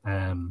it,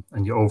 and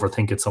you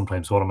overthink it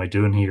sometimes. What am I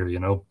doing here, you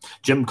know?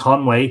 Jim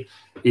Conway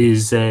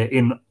is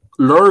in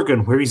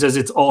Lurgan, where he says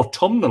it's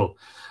autumnal.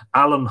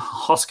 Alan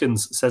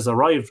Hoskins says,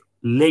 arrived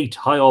late.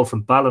 Hi all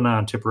from Ballina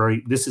and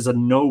Tipperary. This is a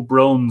no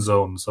brown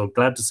zone, so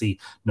glad to see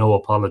no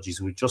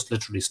apologies. We just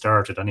literally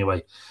started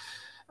anyway.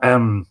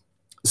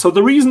 So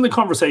the reason the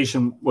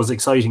conversation was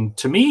exciting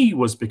to me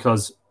was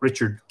because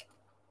Richard,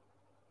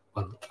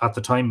 well, at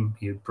the time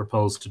he had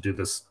proposed to do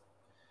this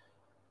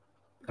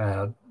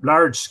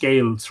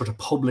large-scale sort of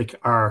public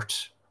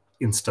art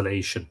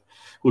installation,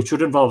 which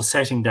would involve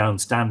setting down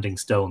standing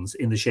stones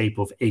in the shape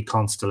of a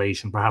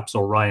constellation, perhaps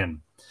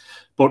Orion,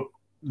 but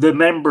the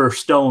member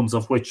stones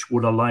of which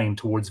would align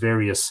towards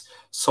various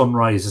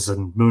sunrises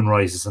and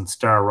moonrises and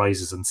star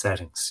rises and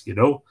settings, you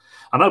know?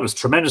 And I was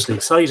tremendously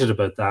excited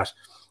about that.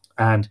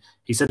 And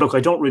he said, look, I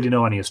don't really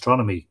know any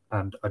astronomy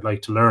and I'd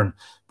like to learn.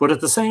 But at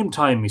the same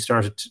time, he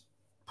started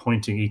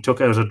pointing, he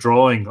took out a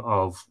drawing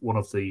of one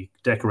of the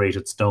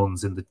decorated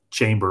stones in the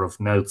chamber of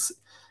Naut's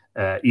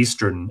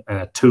eastern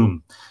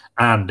tomb,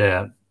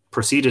 and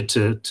proceeded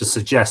to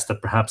suggest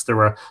that perhaps there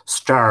were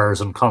stars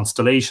and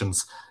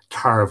constellations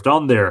carved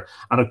on there.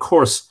 And of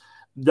course,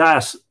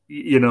 that,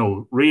 you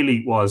know,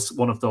 really was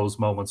one of those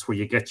moments where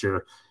you get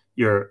your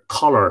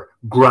collar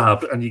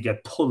grabbed and you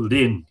get pulled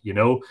in, you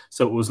know.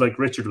 So it was like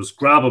Richard was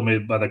grabbing me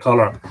by the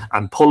collar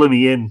and pulling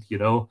me in, you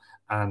know,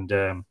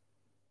 and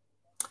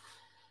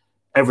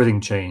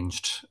everything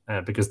changed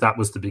because that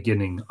was the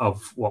beginning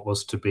of what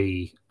was to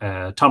be.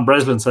 Tom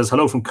Breslin says,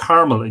 hello from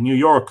Carmel in New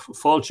York.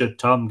 Fáilte,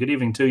 Tom, good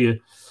evening to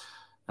you.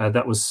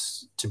 That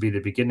was to be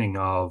the beginning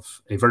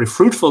of a very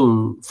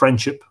fruitful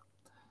friendship,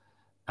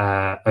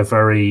 a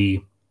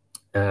very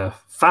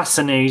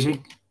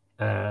fascinating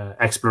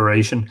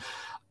exploration.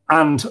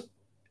 And,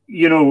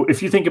 you know,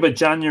 if you think about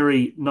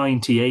January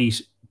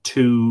 98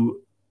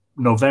 to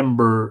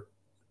November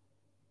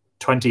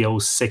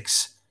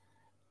 2006,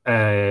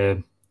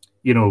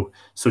 you know,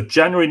 so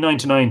January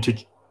 99 to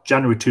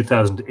January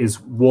 2000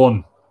 is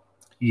 1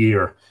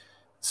 year.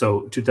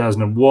 So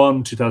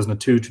 2001,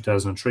 2002,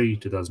 2003,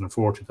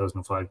 2004,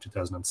 2005,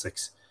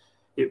 2006.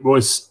 It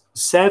was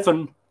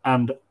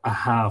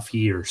 7.5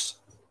 years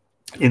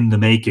in the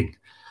making.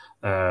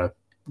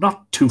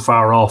 Not too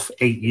far off,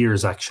 8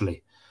 years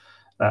actually.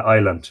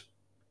 Island.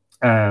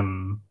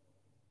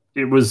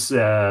 It was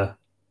a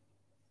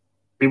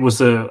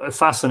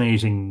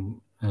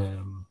fascinating,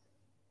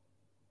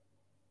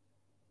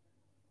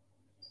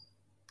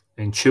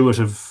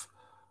 intuitive,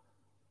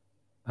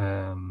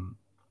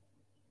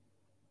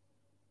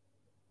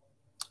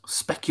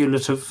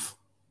 speculative,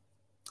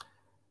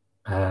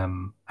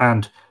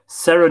 and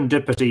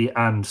serendipity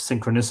and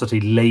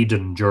synchronicity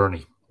laden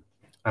journey.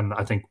 And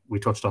I think we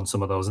touched on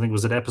some of those. I think it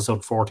was at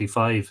episode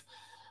 45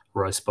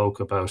 where I spoke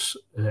about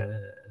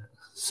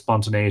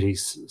spontaneity,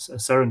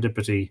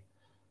 serendipity,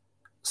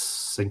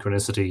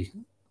 synchronicity,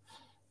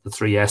 the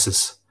 3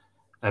 S's.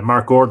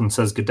 Mark Gordon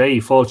says, good day,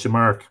 Fáilte,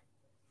 Mark.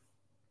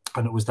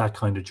 And it was that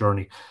kind of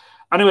journey.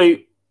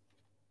 Anyway,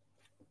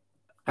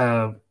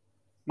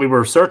 we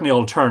were certainly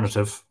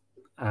alternative.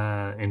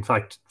 In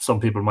fact, some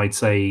people might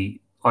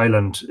say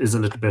Ireland is a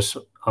little bit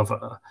of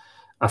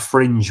a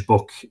fringe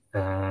book.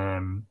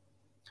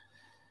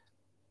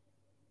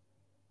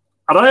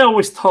 And I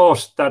always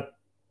thought that,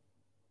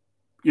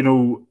 you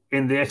know,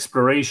 in the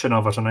exploration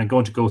of it, and I'm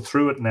going to go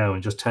through it now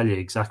and just tell you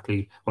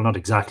exactly, well, not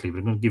exactly, but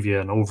I'm going to give you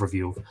an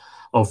overview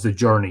of the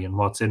journey and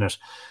what's in it.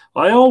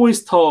 I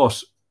always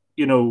thought,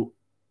 you know,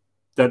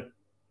 that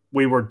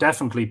we were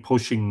definitely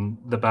pushing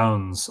the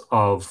bounds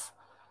of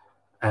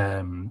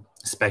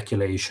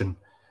speculation.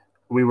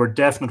 We were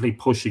definitely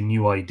pushing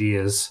new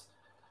ideas.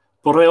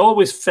 But I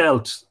always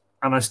felt,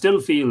 and I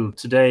still feel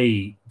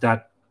today,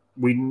 that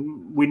we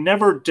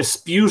never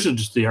disputed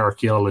the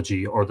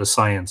archaeology or the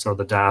science or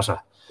the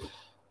data.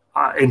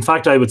 In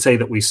fact, I would say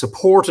that we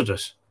supported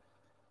it.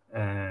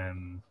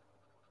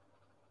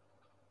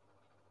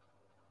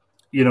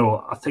 You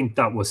know, I think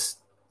that was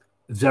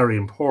very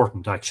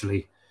important,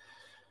 actually.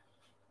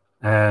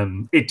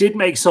 It did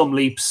make some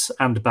leaps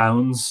and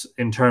bounds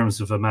in terms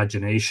of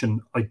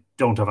imagination. I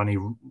don't have any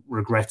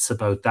regrets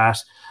about that.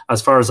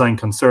 As far as I'm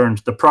concerned,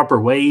 the proper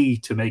way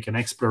to make an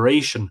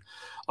exploration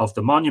of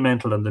the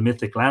monumental and the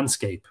mythic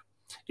landscape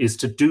is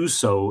to do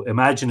so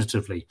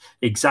imaginatively,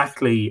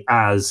 exactly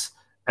as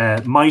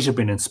might have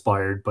been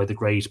inspired by the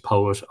great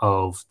poet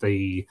of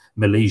the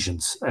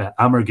Milesians,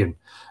 Amergin,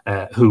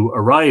 who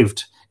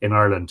arrived in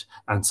Ireland.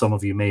 And some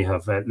of you may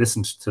have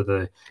listened to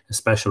the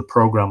special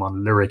program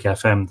on Lyric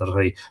FM that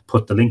I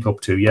put the link up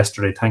to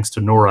yesterday, thanks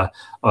to Nora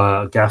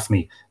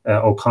Gaffney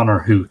O'Connor,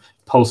 who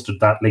posted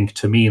that link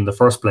to me in the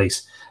first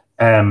place.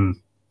 You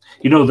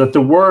know, that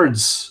the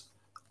words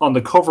on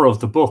the cover of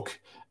the book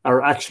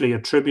are actually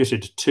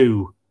attributed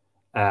to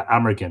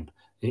Amergin.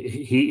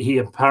 He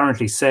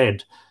apparently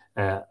said,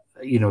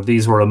 you know,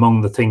 these were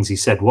among the things he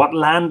said: what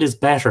land is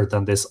better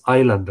than this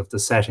island of the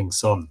setting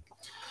sun?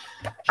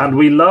 And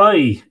we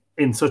lie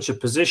in such a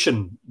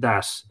position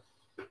that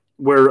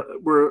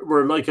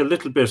we're like a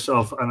little bit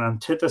of an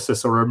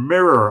antithesis or a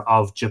mirror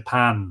of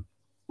Japan,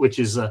 which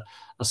is a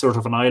sort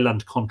of an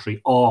island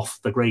country off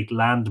the great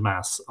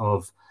landmass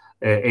of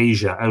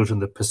Asia out in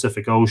the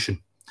Pacific Ocean.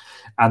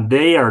 And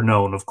they are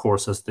known, of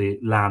course, as the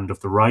land of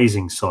the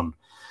rising sun.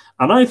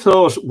 And I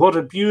thought, what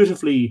a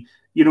beautifully,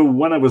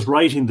 when I was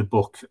writing the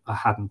book, I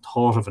hadn't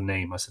thought of a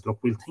name. I said, look,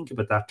 we'll think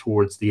about that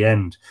towards the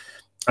end.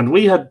 And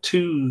we had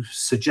two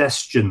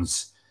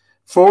suggestions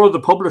for the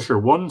publisher.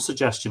 One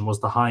suggestion was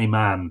the High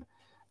Man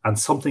and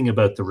something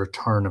about the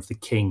return of the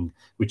king,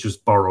 which was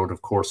borrowed,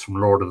 of course, from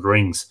Lord of the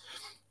Rings.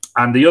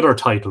 And the other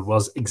title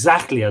was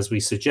exactly as we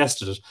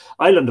suggested it,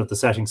 Island of the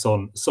Setting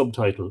Sun,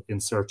 subtitle,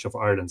 In Search of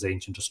Ireland's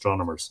Ancient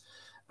Astronomers.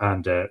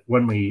 And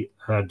when we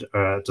had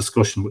a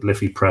discussion with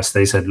Liffey Press,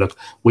 they said, look,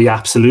 we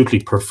absolutely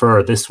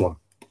prefer this one.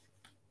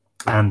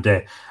 And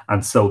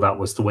so that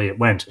was the way it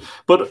went.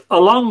 But a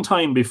long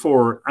time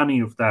before any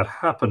of that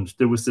happened,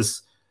 there was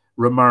this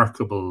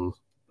remarkable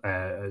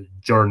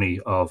journey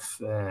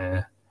of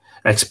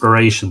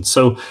exploration.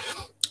 So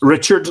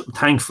Richard,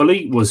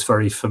 thankfully, was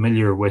very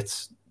familiar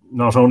with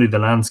not only the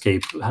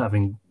landscape,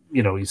 having,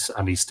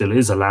 he still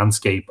is a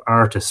landscape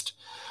artist,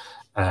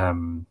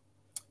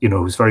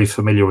 who's very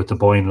familiar with the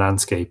Boyne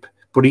landscape,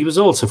 but he was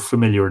also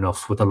familiar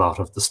enough with a lot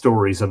of the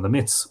stories and the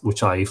myths,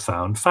 which I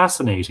found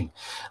fascinating.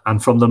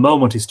 And from the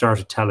moment he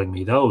started telling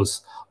me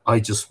those, I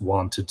just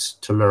wanted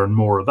to learn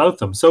more about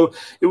them. So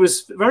it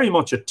was very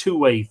much a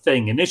two-way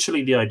thing.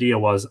 Initially, the idea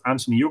was,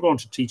 Anthony, you're going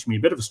to teach me a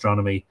bit of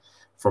astronomy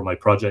for my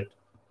project.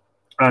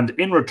 And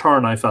in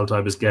return, I felt I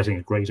was getting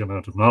a great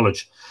amount of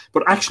knowledge.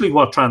 But actually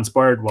what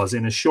transpired was,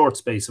 in a short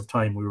space of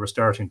time, we were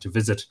starting to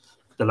visit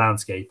the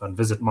landscape and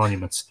visit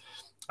monuments.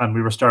 And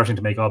we were starting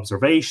to make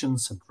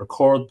observations and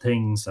record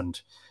things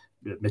and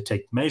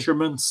take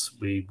measurements.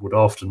 We would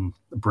often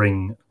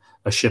bring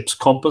a ship's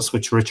compass,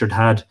 which Richard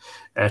had,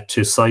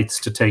 to sites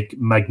to take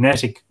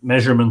magnetic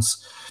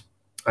measurements.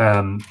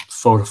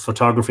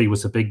 Photography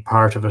was a big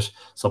part of it.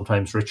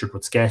 Sometimes Richard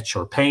would sketch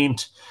or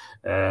paint.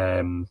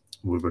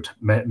 We would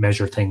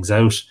measure things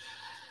out.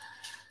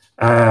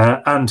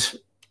 And,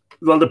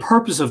 well, the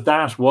purpose of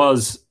that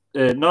was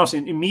not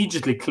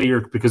immediately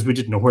clear, because we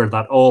didn't know where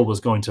that all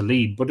was going to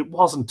lead. But it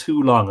wasn't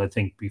too long, I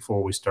think,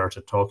 before we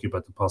started talking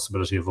about the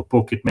possibility of a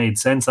book. It made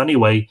sense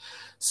anyway,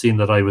 seeing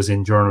that I was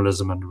in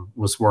journalism and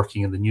was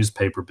working in the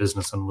newspaper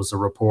business and was a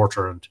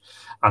reporter and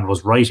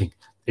was writing.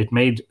 It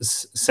made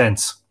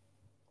sense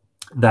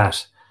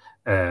that,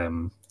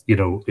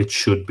 it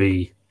should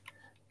be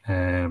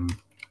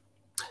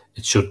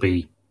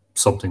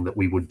something that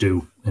we would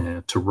do,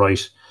 to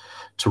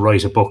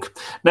write a book.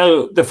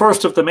 Now, the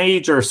first of the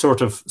major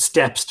sort of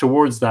steps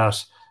towards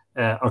that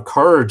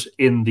occurred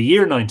in the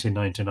year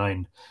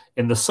 1999.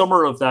 In the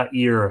summer of that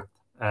year,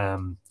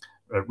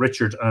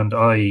 Richard and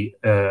I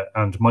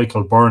and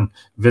Michael Byrne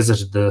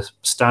visited the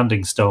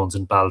Standing Stones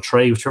in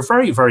Baltray, which are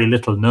very, very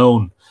little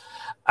known.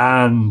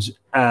 And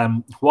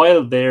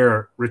while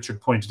there,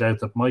 Richard pointed out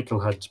that Michael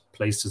had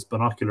placed his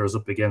binoculars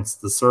up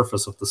against the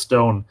surface of the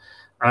stone,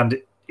 and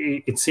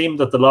it seemed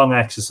that the long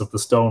axis of the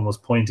stone was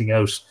pointing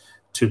out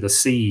to the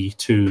sea,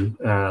 to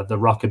the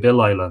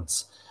Rockabill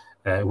Islands,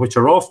 which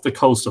are off the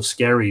coast of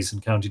Skerries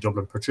in County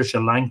Dublin. Patricia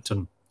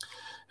Langton,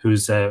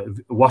 who's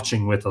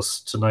watching with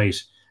us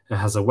tonight,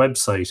 has a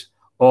website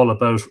all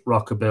about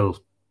Rockabill.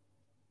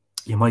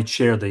 You might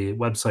share the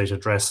website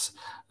address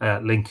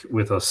link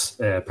with us,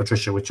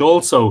 Patricia, which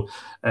also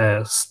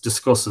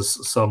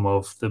discusses some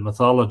of the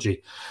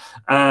mythology.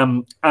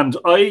 And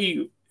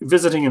I,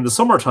 visiting in the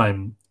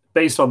summertime,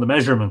 based on the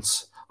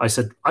measurements, I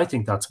said, I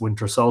think that's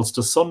winter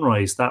solstice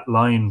sunrise, that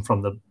line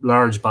from the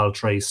large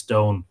Baltray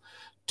stone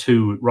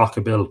to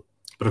Rockabill.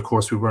 But of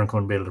course, we weren't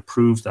going to be able to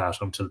prove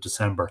that until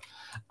December.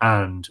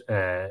 And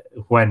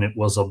when it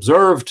was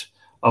observed,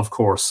 of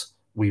course,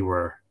 we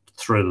were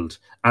thrilled.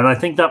 And I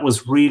think that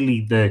was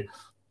really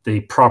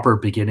the proper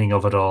beginning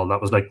of it all.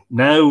 That was like,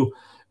 now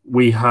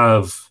we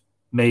have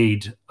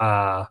made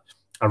a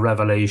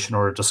revelation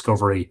or a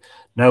discovery.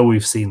 Now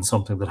we've seen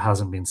something that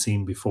hasn't been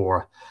seen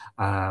before.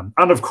 And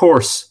of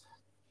course,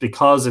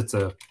 because it's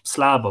a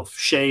slab of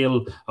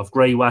shale, of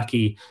grey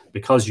wacky,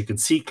 because you can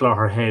see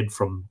Clogherhead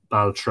from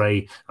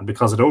Baltray, and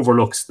because it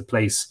overlooks the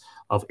place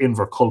of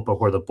Inverculpa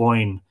where the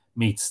Boyne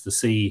meets the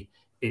sea,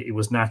 it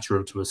was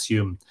natural to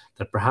assume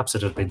that perhaps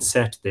it had been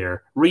set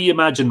there.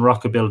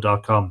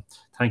 Reimaginerockabill.com.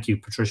 Thank you,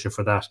 Patricia,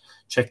 for that.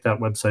 Check that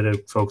website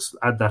out, folks.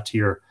 Add that to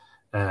your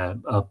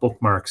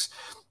bookmarks.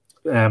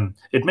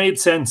 It made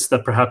sense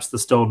that perhaps the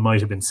stone might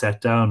have been set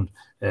down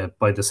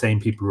by the same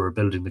people who were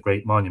building the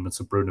great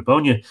monuments of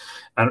Brunabonia.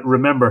 And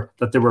remember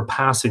that they were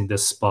passing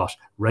this spot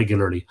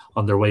regularly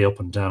on their way up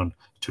and down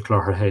to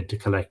Clogherhead to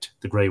collect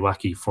the grey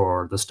wacky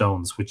for the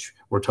stones, which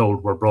we're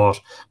told were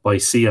brought by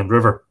sea and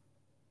river.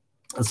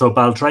 And so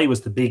Baltray was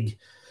the big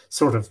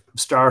sort of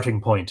starting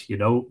point. It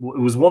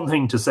was one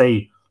thing to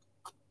say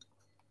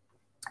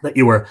that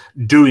you were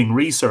doing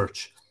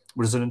research,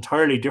 but it was an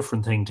entirely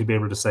different thing to be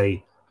able to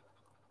say,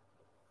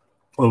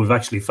 well, we've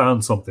actually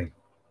found something.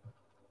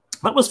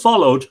 That was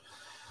followed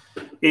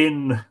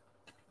in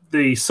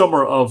the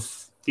summer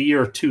of the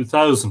year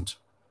 2000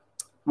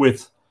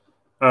 with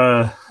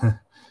I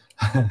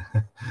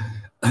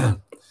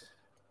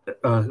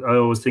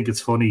always think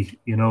it's funny,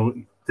 you know,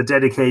 the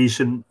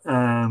dedication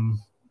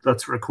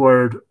that's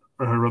required.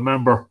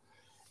 Remember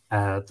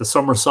the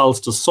summer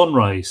solstice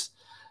sunrise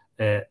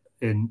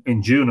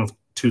in June of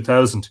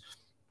 2000.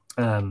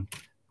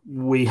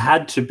 We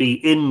had to be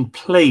in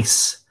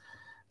place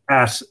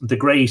at the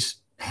Great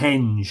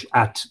Henge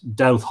at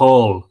Douth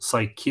Hall,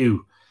 Site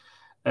Q,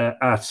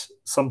 at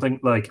something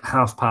like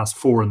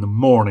 4:30 in the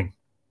morning.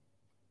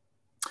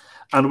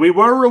 And we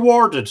were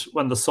rewarded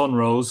when the sun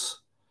rose.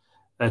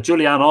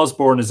 Julianne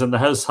Osborne is in the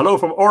house. Hello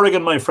from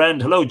Oregon, my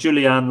friend. Hello,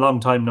 Julianne. Long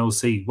time no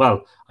see.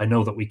 Well, I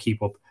know that we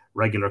keep up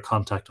regular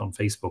contact on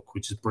Facebook,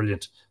 which is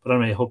brilliant. But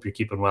anyway, I hope you're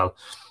keeping well.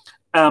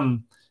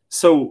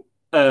 So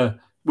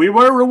we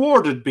were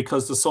rewarded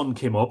because the sun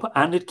came up,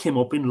 and it came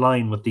up in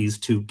line with these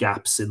two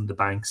gaps in the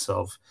banks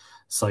of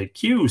Site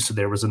Q. So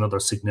there was another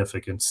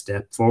significant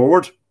step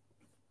forward.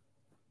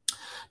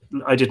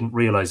 I didn't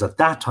realize at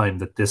that time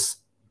that this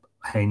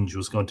henge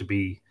was going to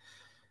be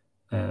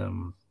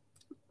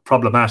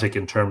problematic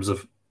in terms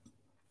of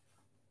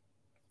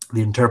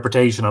the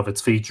interpretation of its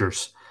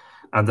features,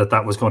 and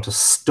that was going to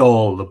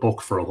stall the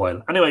book for a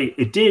while. Anyway,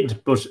 it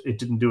did, but it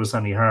didn't do us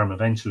any harm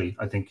eventually.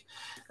 I think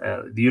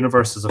the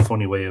universe is a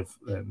funny way of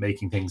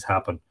making things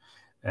happen.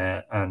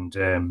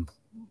 And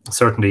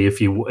certainly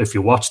if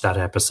you watch that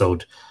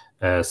episode,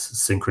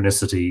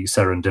 Synchronicity,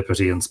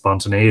 Serendipity and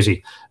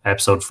Spontaneity,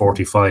 episode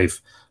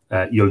 45,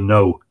 you'll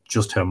know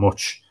just how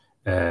much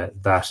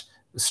that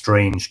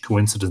strange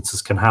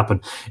coincidences can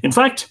happen. In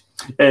fact,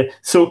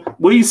 so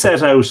we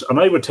set out, and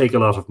I would take a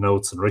lot of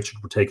notes, and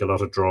Richard would take a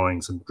lot of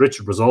drawings, and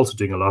Richard was also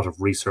doing a lot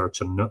of research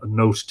and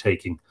note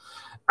taking.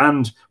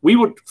 And we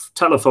would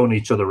telephone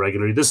each other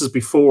regularly. This is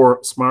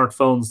before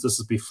smartphones. This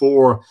is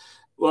before,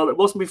 well, it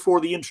wasn't before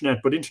the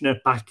internet, but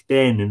internet back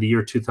then in the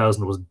year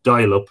 2000 was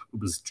dial-up. It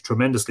was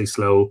tremendously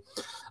slow.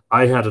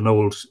 I had an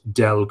old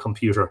Dell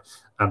computer,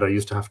 and I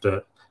used to have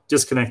to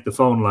disconnect the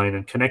phone line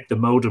and connect the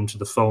modem to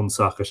the phone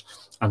socket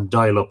and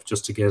dial up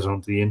just to get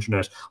onto the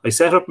internet. I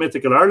set up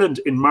Mythical Ireland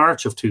in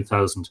March of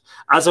 2000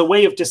 as a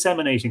way of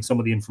disseminating some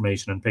of the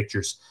information and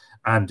pictures.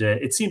 And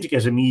it seemed to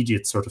get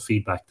immediate sort of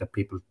feedback that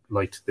people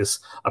liked this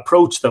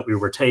approach that we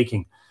were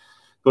taking.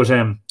 But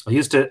I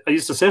used to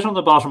sit on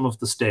the bottom of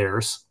the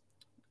stairs,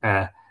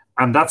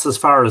 and that's as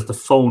far as the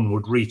phone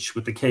would reach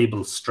with the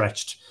cable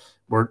stretched.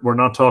 We're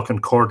not talking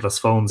cordless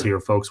phones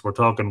here, folks. We're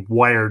talking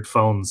wired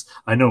phones.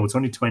 I know it's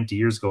only 20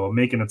 years ago. I'm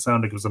making it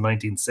sound like it was the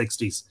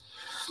 1960s.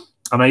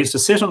 And I used to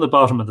sit on the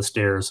bottom of the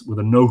stairs with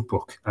a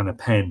notebook and a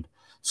pen,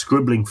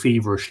 scribbling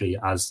feverishly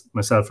as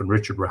myself and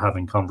Richard were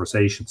having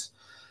conversations.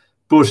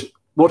 But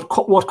what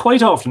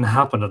quite often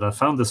happened, and I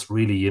found this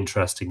really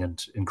interesting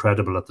and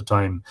incredible at the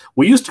time,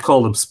 we used to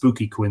call them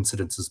spooky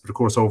coincidences, but of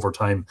course over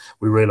time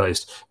we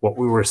realized what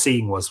we were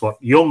seeing was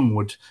what Jung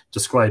would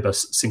describe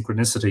as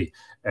synchronicity,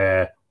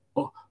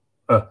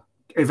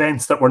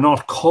 events that were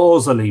not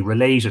causally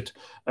related,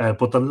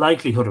 but the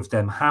likelihood of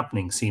them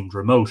happening seemed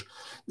remote,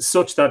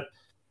 such that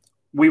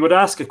we would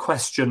ask a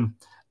question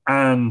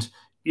and,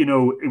 you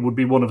know, it would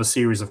be one of a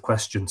series of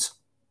questions.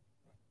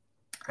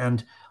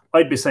 And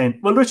I'd be saying,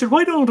 well, Richard,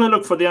 why don't I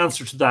look for the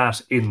answer to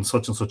that in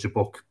such and such a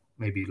book?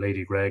 Maybe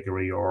Lady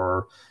Gregory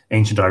or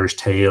Ancient Irish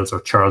Tales or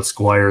Charles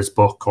Squire's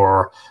book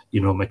or, you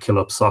know,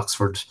 MacKillop's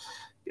Oxford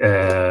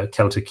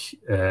Celtic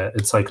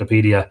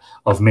Encyclopedia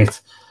of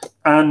Myth.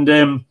 And,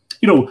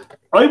 you know,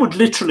 I would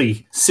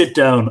literally sit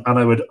down and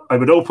I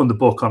would open the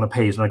book on a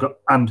page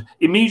and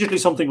immediately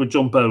something would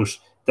jump out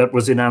that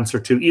was in answer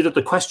to either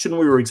the question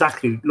we were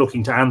exactly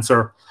looking to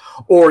answer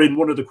or in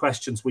one of the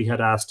questions we had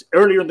asked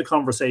earlier in the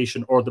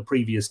conversation or the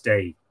previous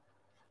day.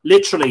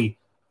 Literally,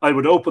 I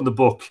would open the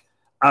book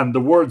and the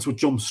words would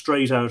jump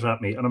straight out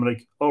at me. And I'm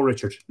like, oh,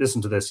 Richard,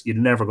 listen to this. You're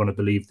never going to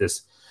believe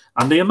this.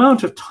 And the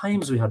amount of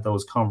times we had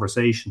those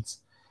conversations,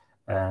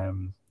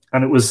 and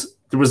there was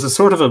a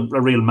sort of a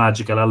real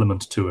magical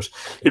element to it.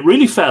 It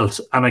really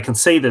felt, and I can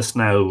say this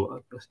now,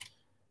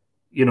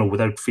 you know,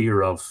 without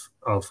fear of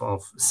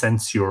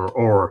censure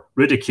or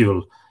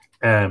ridicule,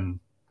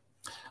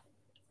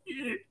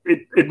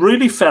 it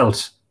really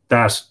felt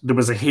that there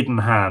was a hidden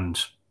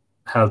hand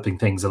helping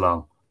things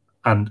along.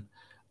 And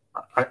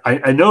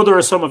I know there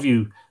are some of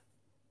you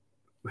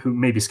who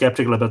may be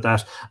skeptical about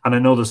that, and I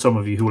know there's some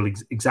of you who will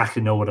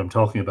exactly know what I'm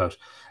talking about.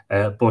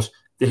 But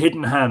the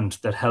hidden hand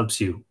that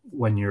helps you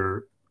when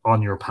you're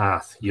on your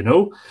path, you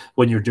know,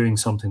 when you're doing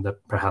something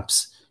that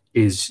perhaps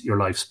is your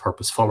life's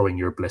purpose, following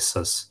your bliss,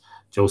 as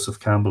Joseph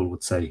Campbell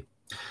would say.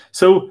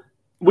 So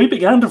we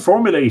began to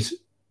formulate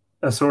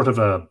a sort of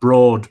a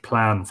broad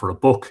plan for a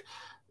book,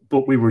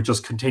 but we were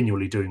just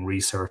continually doing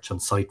research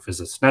and site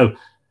visits. Now,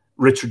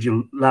 Richard,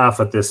 you'll laugh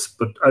at this,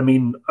 but I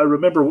mean, I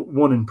remember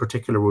one in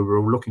particular where we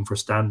were looking for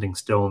standing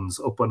stones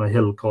up on a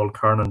hill called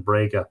Carnan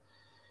Brega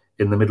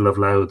in the middle of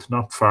Louth,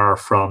 not far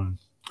from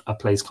a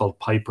place called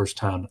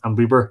Piperstown. And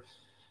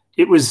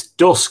it was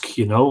dusk,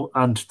 you know,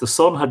 and the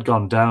sun had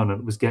gone down and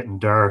it was getting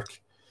dark.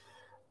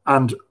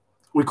 And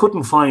we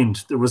couldn't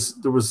find, there were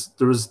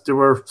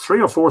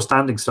 3 or 4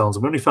 standing stones,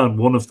 and we only found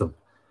one of them.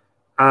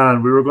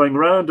 And we were going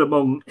around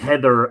among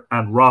heather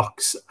and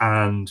rocks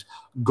and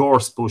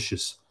gorse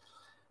bushes.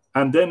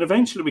 And then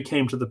eventually we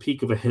came to the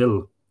peak of a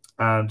hill,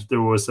 and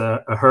there was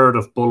a herd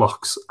of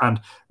bullocks. And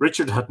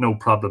Richard had no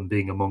problem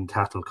being among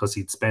cattle because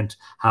he'd spent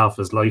half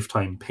his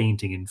lifetime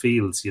painting in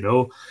fields, you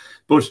know.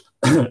 But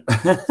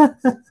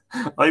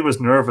I was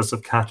nervous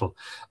of cattle.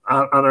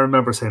 And I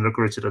remember saying, look,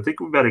 Richard, I think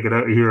we better get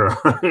out of here.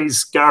 He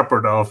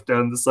scarpered off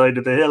down the side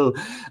of the hill.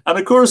 And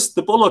of course,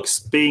 the bullocks,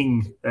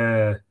 being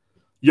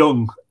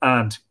young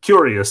and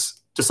curious,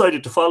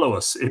 decided to follow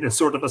us in a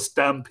sort of a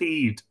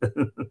stampede.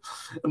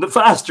 And the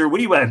faster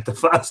we went, the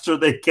faster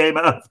they came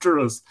after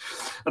us.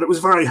 And it was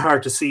very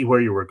hard to see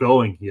where you were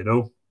going, you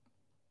know.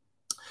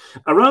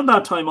 Around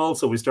that time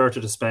also, we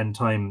started to spend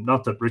time,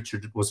 not that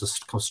Richard was a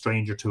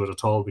stranger to it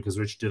at all, because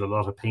Richard did a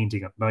lot of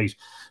painting at night,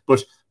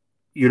 but,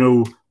 you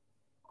know,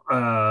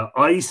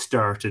 I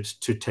started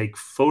to take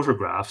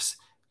photographs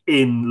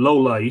in low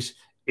light,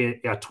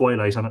 at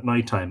twilight and at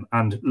nighttime,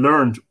 and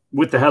learned,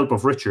 with the help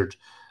of Richard,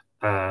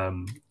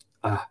 a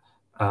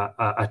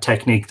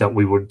technique that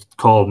we would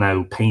call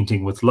now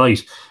painting with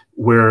light,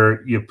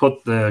 where you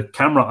put the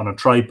camera on a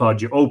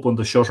tripod, you open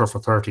the shutter for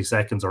 30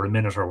 seconds or a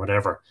minute or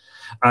whatever,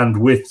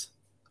 and with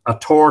a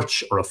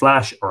torch or a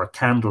flash or a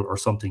candle or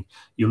something,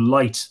 you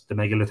light the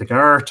megalithic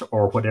art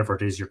or whatever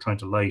it is you're trying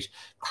to light,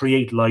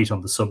 create light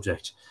on the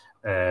subject.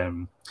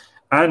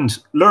 And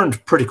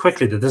learned pretty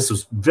quickly that this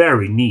was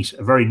very neat,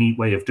 a very neat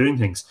way of doing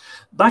things.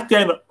 Back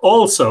then,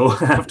 also,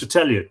 I have to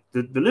tell you,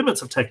 the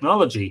limits of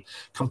technology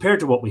compared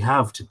to what we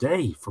have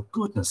today, for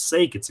goodness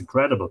sake, it's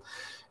incredible.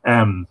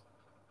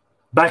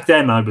 Back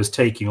then, I was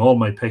taking all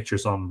my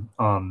pictures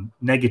on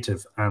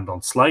negative and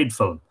on slide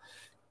film.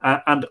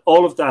 And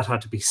all of that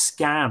had to be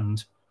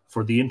scanned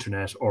for the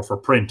internet or for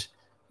print,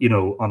 you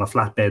know, on a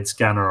flatbed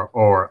scanner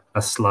or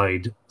a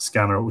slide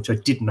scanner, which I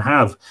didn't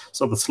have.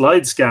 So the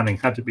slide scanning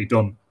had to be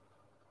done,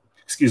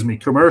 excuse me,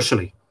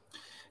 commercially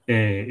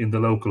in the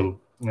local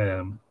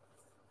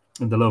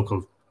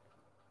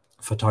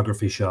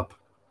photography shop,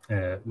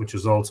 which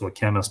is also a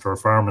chemist or a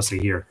pharmacy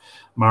here,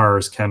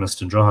 Mars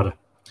Chemist in Drogheda.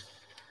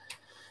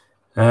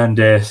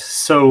 And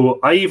so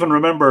I even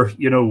remember,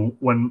 you know,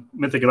 when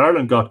Mythical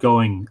Ireland got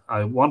going,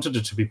 I wanted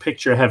it to be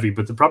picture heavy,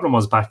 but the problem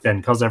was back then,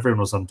 because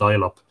everyone was on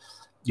dial-up,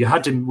 you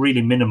had to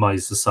really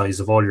minimize the size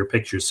of all your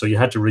pictures. So you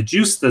had to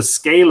reduce the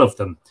scale of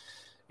them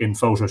in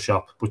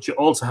Photoshop, but you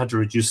also had to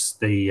reduce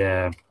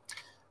the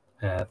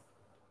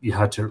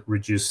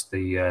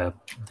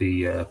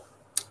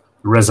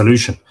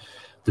resolution,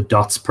 the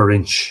dots per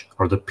inch,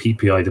 or the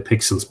PPI, the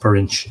pixels per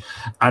inch,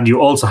 and you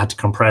also had to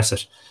compress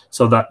it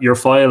so that your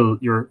file,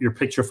 your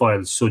picture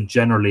files, should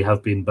generally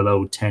have been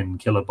below 10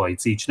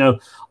 kilobytes each. Now,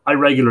 I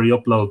regularly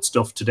upload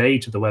stuff today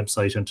to the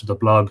website and to the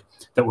blog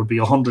that would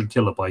be 100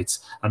 kilobytes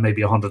and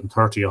maybe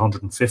 130,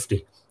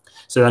 150.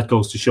 So that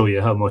goes to show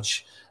you how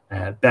much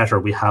better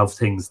we have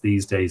things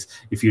these days.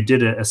 If you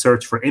did a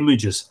search for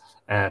images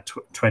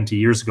 20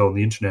 years ago on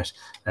the internet,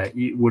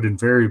 you would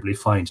invariably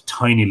find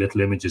tiny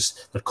little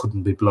images that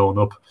couldn't be blown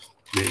up.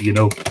 You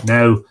know,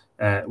 now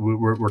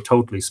we're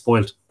totally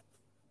spoilt.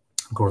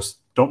 Of course,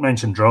 don't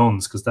mention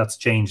drones, because that's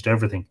changed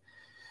everything.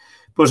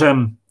 But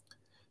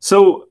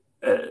so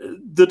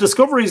the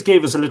discoveries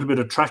gave us a little bit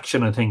of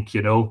traction, I think,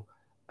 you know.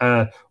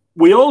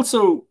 We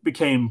also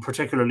became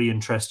particularly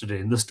interested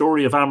in the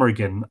story of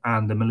Amergin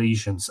and the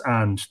Milesians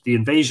and the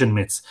invasion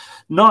myths,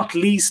 not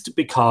least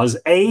because,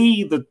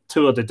 the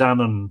two of the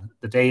Danon,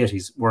 the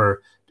deities,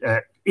 were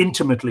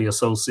intimately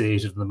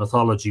associated in the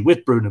mythology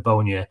with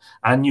Brunabonia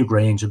and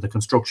Newgrange and the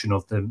construction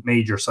of the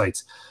major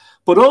sites,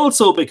 but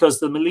also because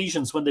the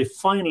Milesians, when they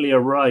finally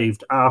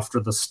arrived after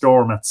the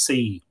storm at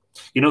sea,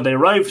 you know, they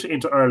arrived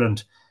into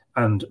Ireland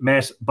and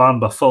met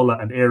Banba,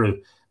 Fola and Eru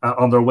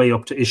on their way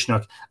up to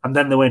Ishnok, and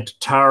then they went to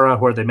Tara,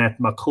 where they met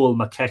Macul,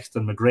 Macecht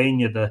and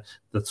Magrania,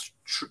 the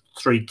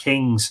three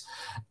kings.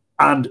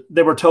 And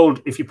they were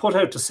told, if you put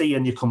out to sea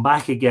and you come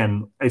back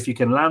again, if you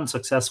can land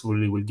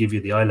successfully, we'll give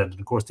you the island. And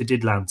of course, they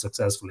did land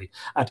successfully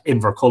at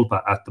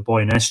Inverculpa at the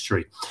Boyne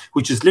Estuary,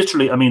 which is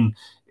literally, I mean,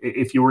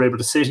 if you were able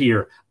to sit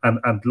here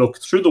and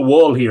look through the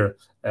wall here,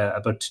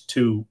 about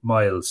 2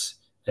 miles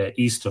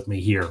east of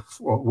me here,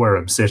 where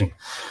I'm sitting.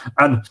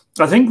 And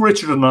I think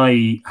Richard and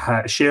I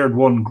shared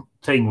one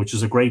thing, which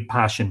is a great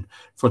passion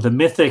for the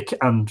mythic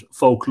and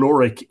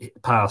folkloric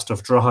past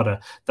of Drogheda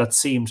that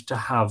seemed to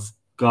have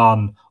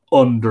gone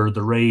under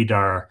the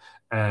radar.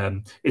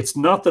 It's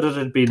not that it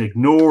had been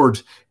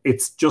ignored,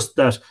 it's just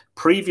that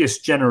previous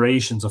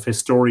generations of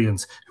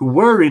historians who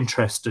were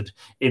interested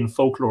in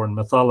folklore and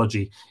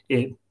mythology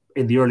in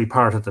the early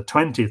part of the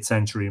 20th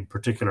century in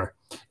particular,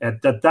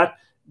 that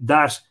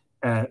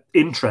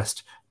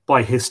interest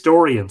by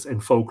historians in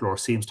folklore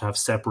seems to have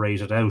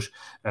separated out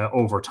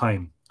over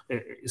time,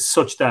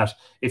 such that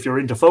if you're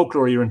into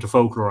folklore, you're into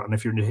folklore, and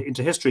if you're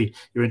into history,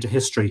 you're into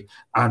history,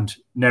 and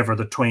never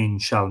the twain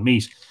shall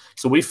meet.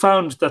 So we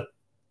found that,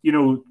 you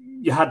know,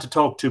 you had to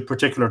talk to a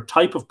particular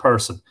type of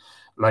person,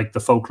 like the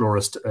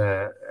folklorist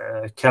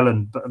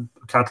Kathleen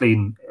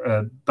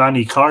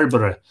Banny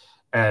Carberry,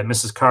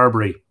 Mrs.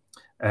 Carberry,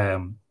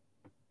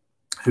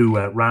 who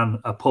ran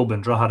a pub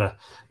in Drogheda,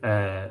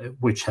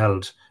 which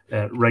held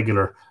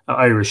regular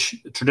Irish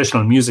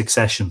traditional music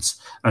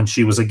sessions, and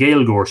she was a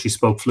Gaeilgeoir. She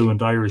spoke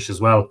fluent Irish as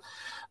well,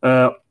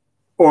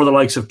 or the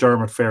likes of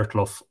Dermot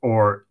Fairclough,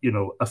 or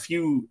a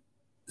few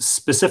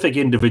specific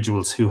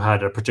individuals who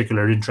had a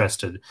particular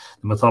interest in the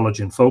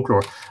mythology and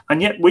folklore.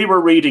 And yet we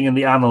were reading in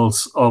the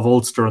annals of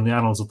Ulster and the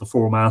annals of the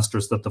Four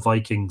Masters that the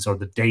Vikings, or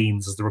the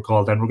Danes as they were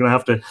called then, we're going to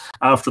have to,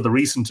 after the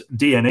recent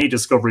DNA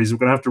discoveries, we're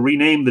going to have to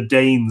rename the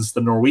Danes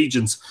the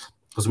Norwegians,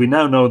 because we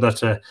now know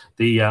that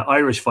the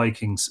Irish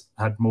Vikings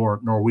had more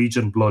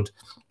Norwegian blood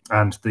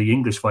and the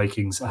English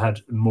Vikings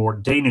had more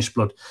Danish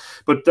blood,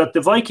 but that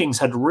the Vikings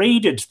had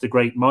raided the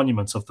great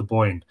monuments of the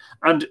Boyne,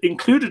 and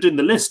included in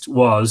the list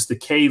was the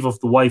cave of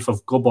the wife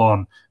of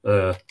Gubban,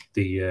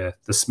 the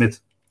smith.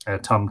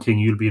 Tom King,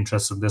 you'll be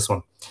interested in this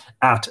one,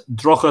 at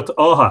Droghad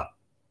Oha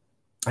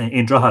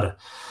in Drogheda.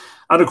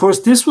 And of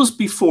course, this was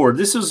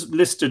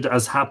listed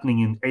as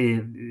happening in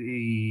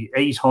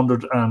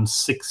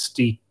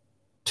 862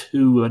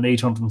 and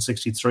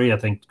 863, I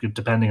think,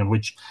 depending on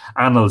which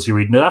annals you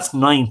read. Now, that's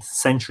 9th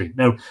century.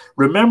 Now,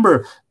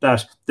 remember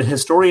that the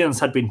historians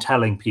had been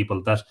telling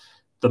people that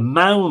the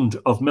mound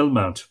of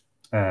Millmount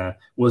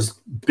was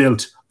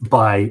built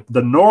by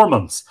the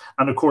Normans.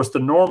 And of course, the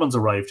Normans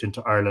arrived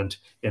into Ireland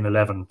in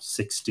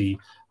 1160.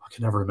 I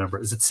can never remember.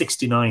 Is it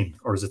 69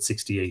 or is it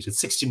 68? It's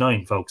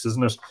 69, folks,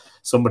 isn't it?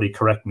 Somebody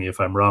correct me if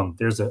I'm wrong.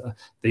 There's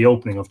the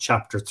opening of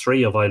chapter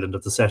 3 of Island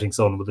of the Setting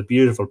Sun with a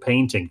beautiful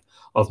painting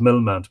of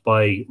Millmount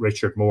by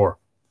Richard Moore.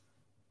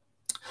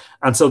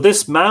 And so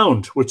this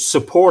mound, which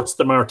supports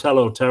the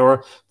Martello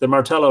Tower, the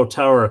Martello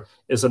Tower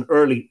is an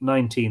early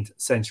 19th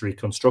century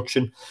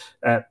construction.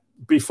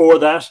 Before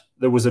that,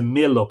 there was a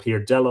mill up here,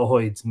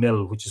 Delahoyde's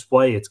Mill, which is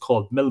why it's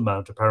called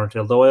Millmount, apparently,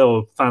 although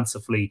I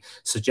fancifully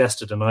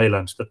suggested in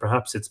Ireland that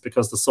perhaps it's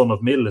because the son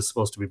of Mill is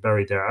supposed to be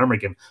buried there,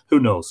 Amergin. Who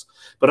knows?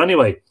 But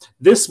anyway,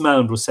 this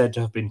mound was said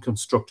to have been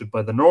constructed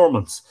by the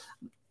Normans,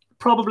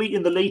 probably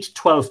in the late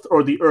 12th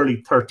or the early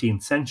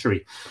 13th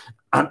century.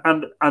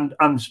 And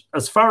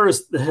as far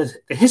as the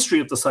history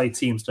of the site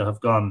seems to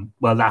have gone,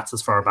 well, that's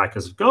as far back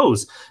as it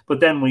goes. But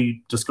then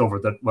we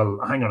discovered that, well,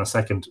 hang on a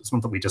second, it's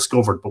not that we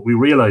discovered, but we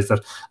realized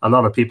that a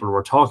lot of people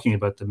were talking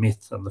about the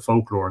myth and the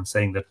folklore and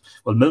saying that,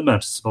 well, Millmount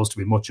is supposed to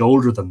be much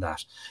older than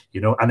that,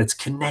 and it's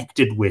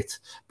connected with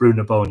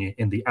Brunabonia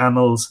in the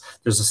annals.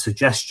 There's a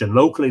suggestion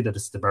locally that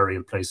it's the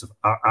burial place of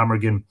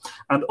Amergin.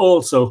 And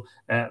also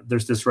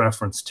there's this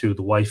reference to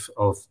the wife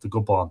of the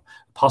Gubban,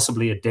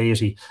 possibly a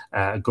deity,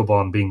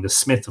 Gubban being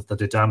the smith of the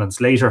Dedannans.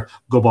 Later,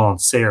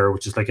 Gubban Sair,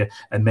 which is like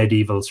a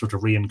medieval sort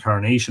of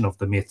reincarnation of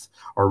the myth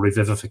or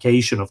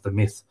revivification of the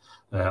myth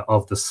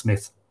of the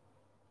smith.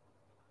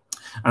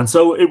 And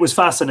so it was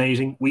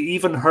fascinating. We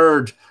even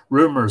heard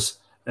rumours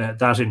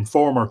that in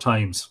former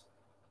times,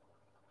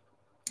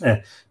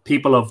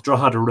 people of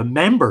Drogheda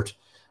remembered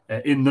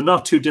in the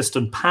not too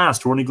distant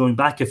past, we're only going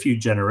back a few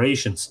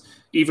generations,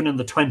 even in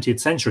the 20th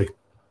century,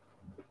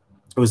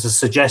 it was a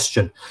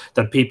suggestion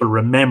that people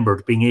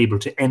remembered being able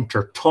to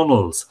enter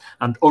tunnels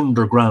and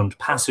underground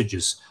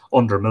passages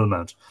under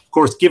Millmount. Of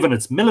course, given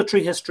its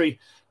military history,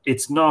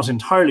 it's not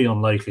entirely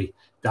unlikely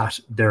that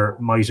there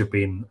might have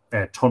been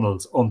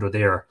tunnels under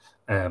there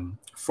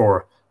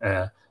for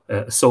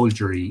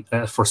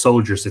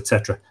soldiers,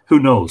 etc. Who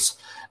knows?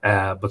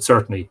 But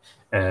certainly,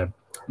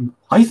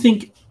 I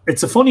think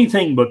it's a funny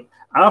thing, but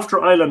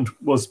after Ireland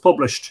was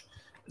published,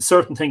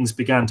 certain things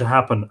began to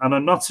happen. And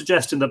I'm not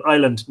suggesting that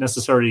Ireland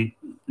necessarily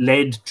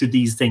led to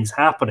these things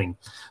happening,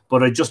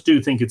 but I just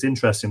do think it's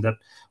interesting that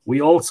we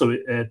also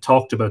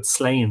talked about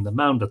Slane, the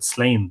mound at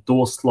Slane,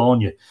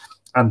 Dósláine.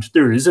 And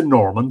there is a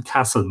Norman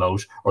castle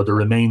moat, or the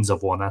remains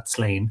of one at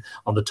Slane,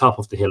 on the top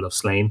of the hill of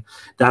Slane,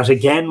 that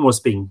again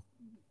was being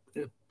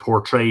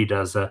portrayed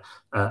as a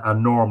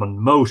Norman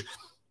moat.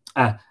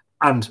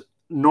 And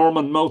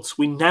Norman moats,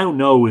 we now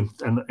know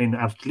in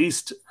at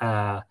least,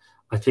 I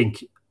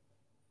think,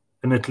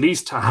 in at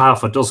least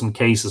half a dozen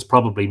cases,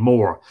 probably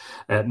more,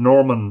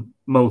 Norman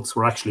moats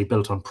were actually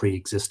built on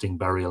pre-existing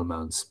burial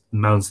mounds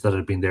that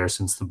had been there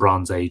since the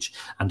Bronze Age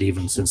and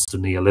even since the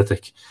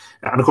Neolithic.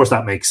 And of course,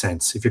 that makes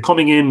sense. If you're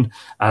coming in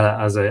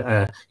as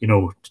to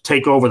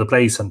take over the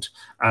place and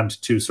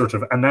to sort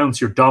of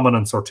announce your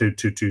dominance, or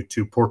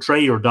to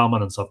portray your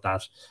dominance of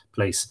that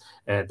place,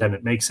 then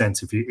it makes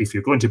sense. If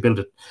you're going to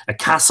build a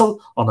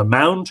castle on a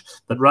mound,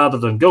 that rather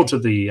than go to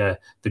the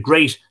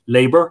great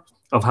labour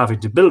of having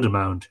to build a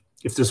mound,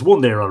 if there's one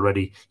there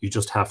already, you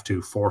just have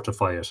to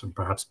fortify it and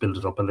perhaps build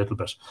it up a little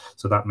bit.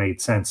 So that made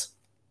sense.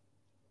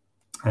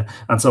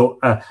 And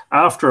so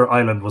after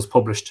Ireland was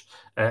published,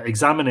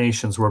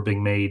 examinations were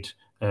being made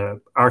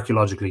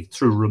archaeologically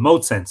through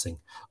remote sensing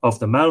of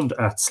the mound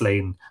at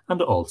Slane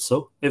and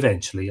also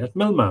eventually at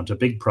Millmount. A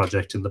big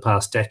project in the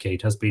past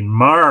decade has been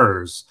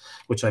Mars,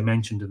 which I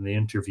mentioned in the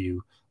interview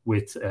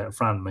with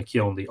Fran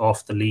McKeown, the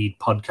Off the Lead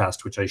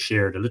podcast, which I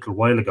shared a little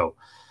while ago.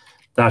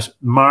 that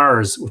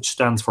MARS, which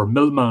stands for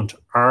Millmount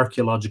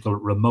Archaeological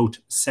Remote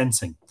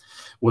Sensing,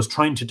 was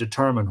trying to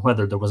determine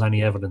whether there was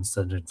any evidence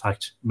that, in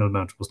fact,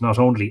 Millmount was not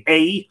only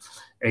a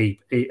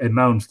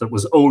mound that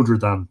was older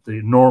than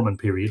the Norman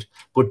period,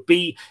 but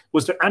B,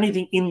 was there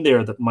anything in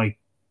there that might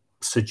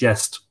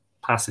suggest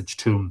passage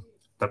tomb,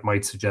 that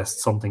might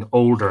suggest something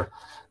older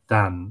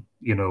than,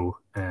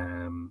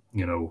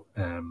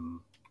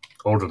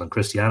 older than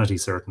Christianity,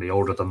 certainly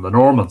older than the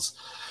Normans.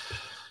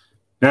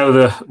 Now,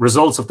 the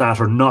results of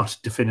that are not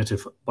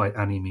definitive by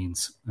any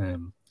means,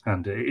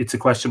 and it's a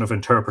question of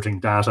interpreting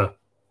data.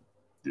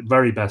 The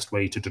very best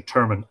way to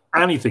determine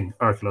anything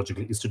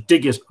archaeologically is to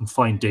dig it and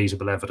find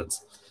datable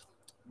evidence.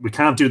 We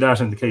can't do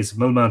that in the case of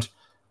Millmount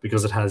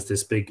because it has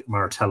this big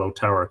Martello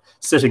tower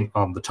sitting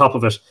on the top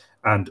of it,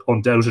 and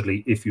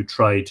undoubtedly, if you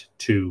tried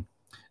to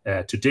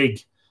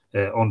dig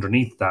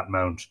underneath that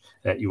mound,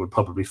 you would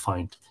probably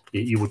find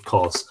you would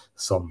cause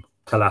some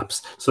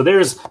collapse. So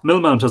there's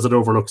Millmount as it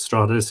overlooks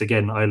Strata. This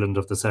again, Island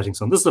of the Setting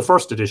Sun. This is the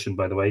first edition,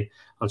 by the way.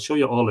 I'll show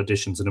you all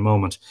editions in a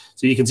moment.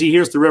 So you can see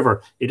here's the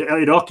river.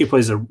 It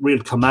occupies a real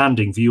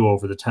commanding view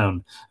over the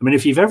town. I mean,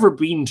 if you've ever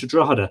been to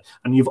Drogheda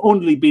and you've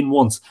only been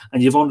once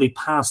and you've only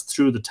passed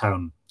through the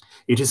town,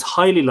 it is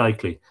highly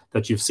likely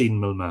that you've seen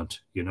Millmount,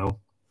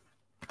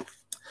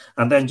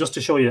 And then just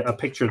to show you a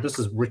picture, this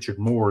is Richard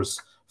Moore's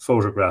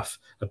photograph,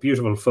 a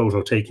beautiful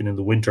photo taken in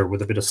the winter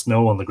with a bit of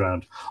snow on the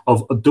ground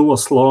of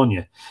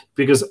Duaslania.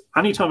 Because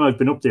anytime I've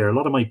been up there, a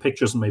lot of my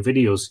pictures and my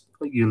videos,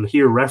 you'll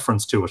hear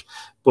reference to it.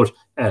 But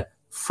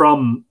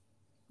from,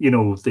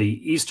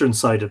 the eastern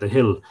side of the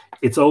hill,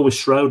 it's always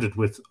shrouded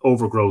with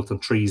overgrowth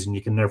and trees and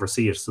you can never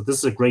see it. So this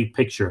is a great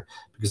picture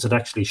because it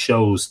actually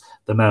shows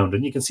the mound.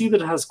 And you can see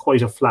that it has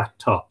quite a flat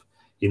top,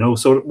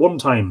 So at one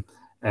time,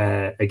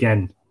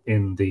 again,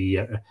 in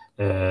the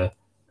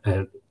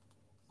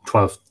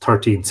 12th,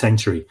 13th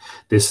century,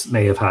 this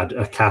may have had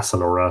a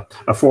castle or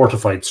a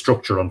fortified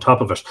structure on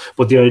top of it.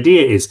 But the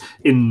idea is,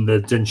 in the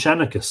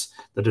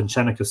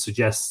Denchanicus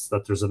suggests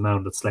that there's a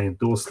mound at Slane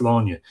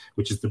Duaslania,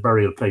 which is the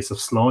burial place of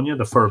Slania,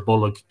 the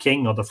Firbolg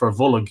king, or the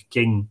Firbolg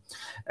king,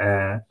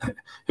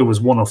 who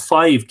was one of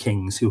 5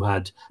 kings who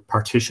had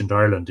partitioned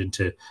Ireland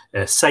into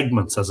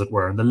segments, as it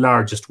were, and the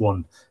largest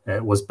one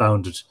was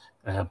bounded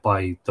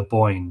by the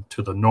Boyne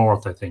to the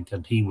north, I think,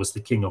 and he was the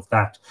king of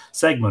that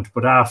segment.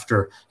 But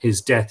after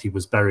his death, he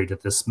was buried at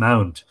this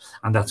mound,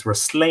 and that's where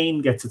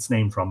Slane gets its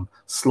name from,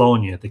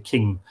 Slania, the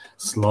king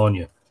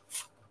Slania.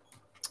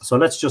 So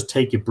let's just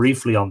take you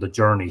briefly on the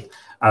journey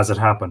as it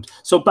happened.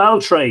 So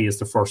Baltray is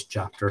the first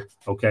chapter,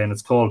 okay, and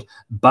it's called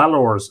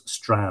Balor's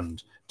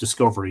Strand,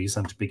 Discoveries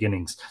and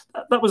Beginnings.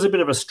 That was a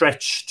bit of a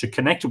stretch to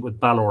connect it with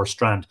Balor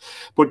Strand,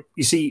 but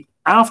you see,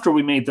 after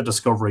we made the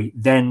discovery,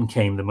 then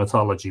came the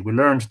mythology. We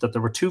learned that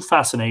there were 2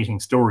 fascinating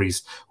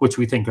stories which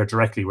we think are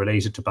directly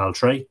related to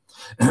Baltray.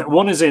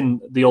 One is in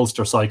the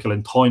Ulster cycle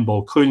in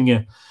Toynbee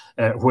Cuilne,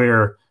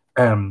 where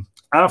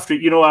after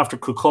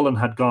Cuchulainn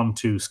had gone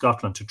to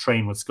Scotland to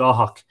train with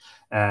Scáthach,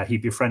 he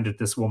befriended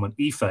this woman,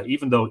 Aoife.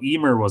 Even though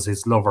Emer was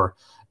his lover,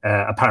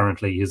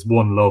 apparently his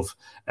one love,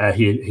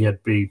 he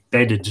had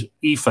bedded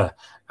Aoife,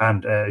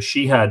 and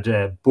she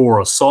had bore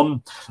a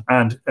son,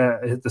 and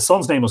the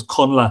son's name was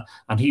Connla,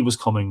 and he was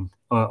coming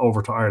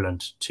over to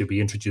Ireland to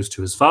be introduced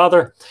to his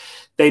father.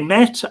 They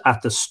met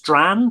at the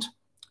Strand,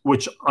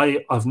 which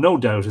I have no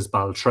doubt is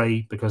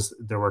Baltray, because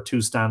there were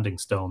 2 standing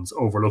stones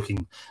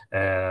overlooking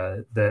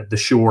the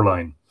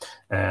shoreline.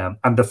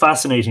 And the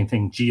fascinating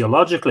thing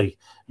geologically,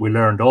 we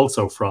learned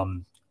also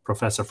from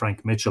Professor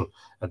Frank Mitchell,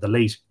 the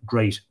late,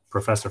 great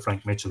Professor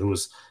Frank Mitchell, who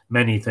was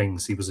many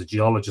things. He was a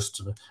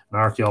geologist, an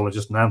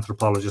archaeologist, an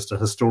anthropologist, a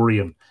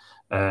historian,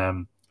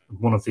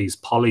 one of these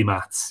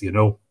polymaths,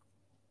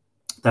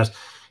 that,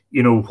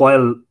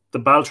 while the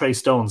Baltray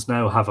stones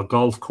now have a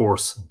golf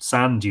course and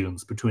sand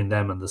dunes between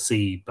them and the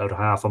sea, about a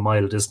half a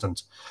mile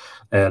distant,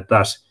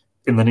 that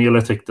in the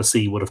Neolithic, the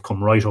sea would have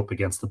come right up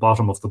against the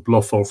bottom of the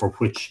bluff over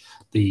which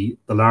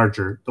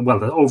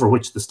over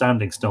which the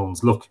standing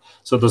stones look.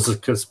 So there's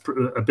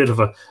a bit of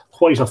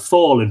quite a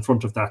fall in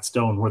front of that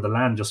stone where the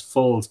land just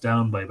falls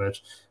down by about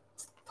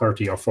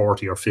 30 or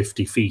 40 or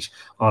 50 feet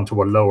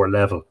onto a lower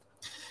level.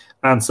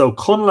 And so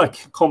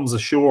Connla comes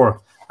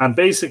ashore, and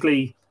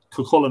basically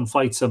Cuchulainn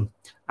fights him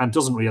and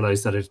doesn't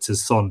realize that it's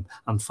his son,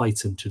 and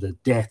fights him to the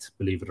death,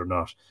 believe it or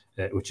not,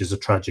 which is a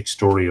tragic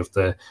story of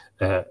the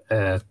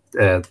Táin,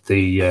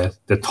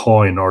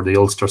 or the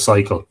Ulster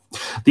cycle.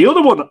 The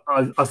other one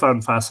I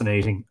found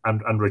fascinating,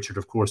 and Richard,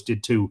 of course,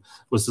 did too,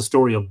 was the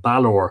story of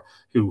Balor,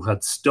 who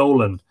had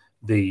stolen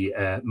the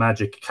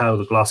magic cow,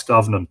 the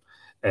Glasgovan,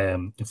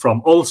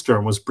 from Ulster,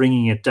 and was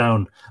bringing it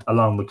down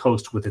along the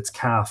coast with its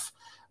calf.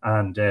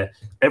 And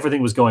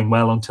everything was going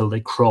well until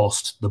they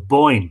crossed the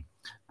Boyne.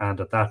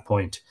 And at that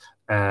point,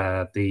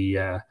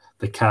 the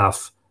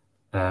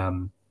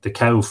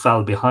cow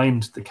fell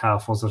behind the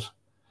calf, was it?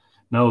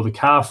 No, the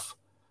calf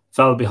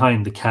fell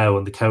behind the cow,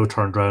 and the cow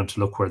turned round to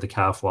look where the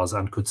calf was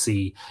and could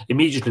see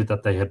immediately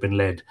that they had been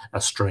led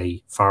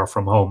astray far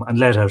from home, and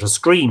let out a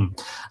scream.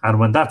 And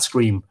when that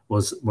scream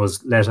was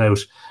let out,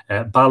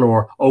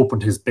 Balor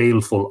opened his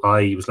baleful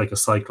eye. He was like a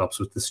cyclops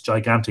with this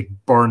gigantic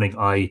burning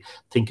eye.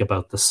 Think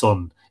about the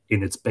sun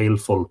in its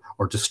baleful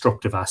or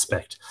destructive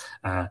aspect.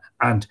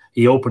 And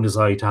he opened his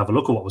eye to have a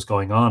look at what was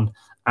going on,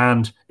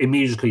 and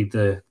immediately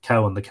the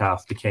cow and the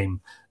calf became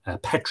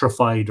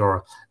petrified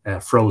or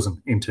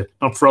frozen into,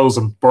 not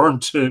frozen,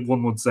 burnt,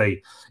 one would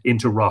say,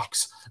 into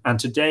rocks. And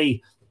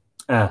today,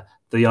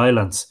 the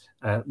islands,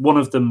 one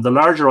of them, the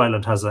larger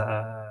island, has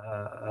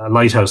a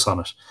lighthouse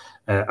on it.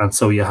 And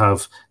so you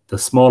have the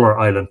smaller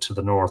island to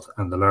the north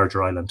and the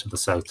larger island to the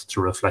south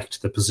to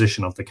reflect the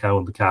position of the cow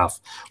and the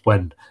calf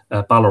when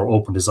Balor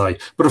opened his eye.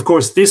 But of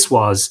course, this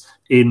was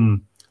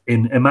in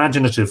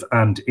imaginative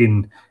and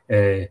in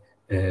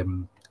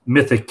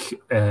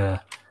mythic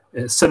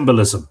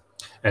symbolism.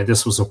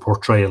 This was a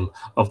portrayal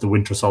of the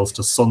winter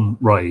solstice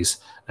sunrise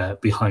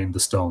behind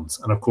the stones.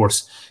 And of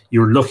course,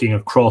 you're looking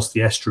across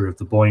the estuary of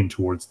the Boyne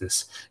towards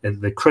this.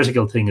 The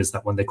critical thing is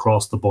that when they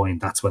cross the Boyne,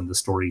 that's when the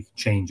story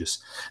changes.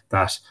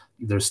 That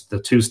there's the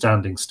two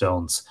standing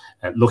stones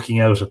looking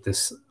out at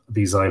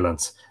these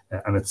islands,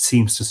 and it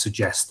seems to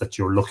suggest that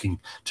you're looking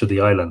to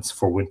the islands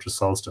for winter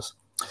solstice.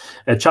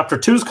 Chapter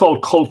 2 is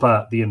called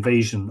Culpa, the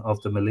invasion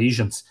of the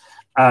Milesians,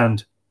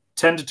 and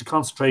tended to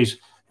concentrate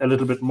a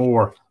little bit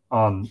more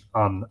on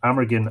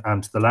Amergin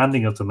and the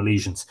landing of the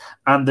Milesians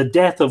and the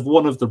death of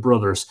one of the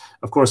brothers.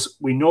 Of course,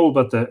 we know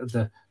about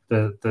the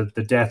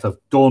death of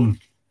Dun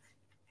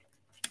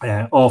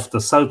off the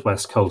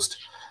southwest coast,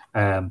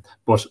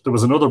 but there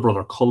was another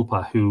brother,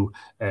 Culpa, who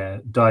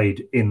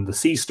died in the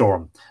sea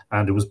storm,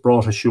 and it was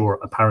brought ashore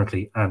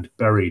apparently and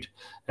buried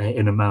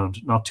in a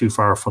mound not too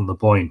far from the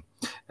Boyne.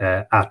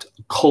 At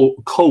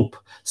Cope,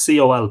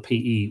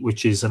 C-O-L-P-E,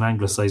 which is an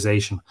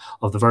anglicisation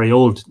of the very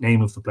old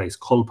name of the place,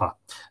 Culpa.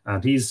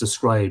 And he's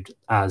described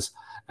as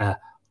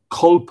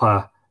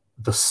Culpa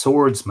the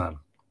swordsman.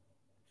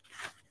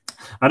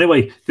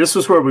 Anyway, this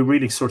was where we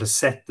really sort of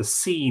set the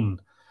scene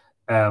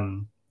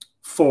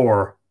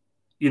for,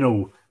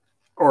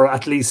 or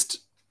at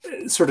least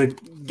sort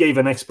of gave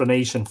an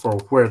explanation for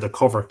where the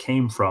cover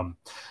came from.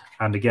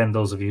 And again,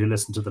 those of you who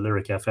listen to the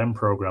Lyric FM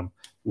program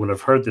will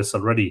have heard this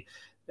already.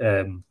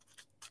 But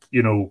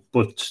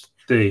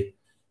the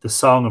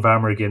song of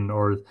Amergin,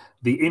 or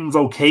the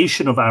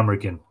invocation of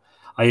Amergin.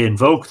 I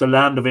invoke the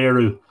land of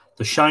Eru,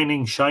 the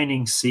shining,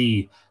 shining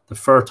sea, the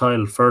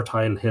fertile,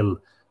 fertile hill,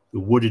 the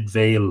wooded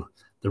vale,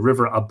 the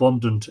river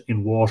abundant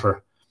in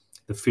water,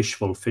 the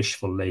fishful,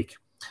 fishful lake.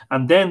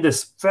 And then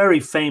this very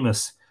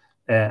famous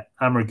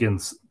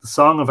Amergin's, the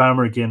song of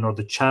Amergin, or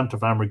the chant of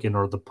Amergin,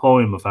 or the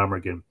poem of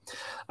Amergin.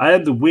 I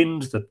am the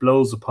wind that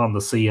blows upon the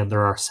sea, and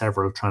there are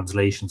several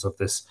translations of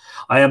this.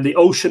 I am the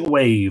ocean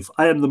wave.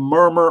 I am the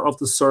murmur of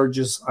the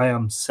surges. I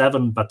am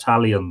 7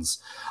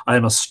 battalions. I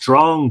am a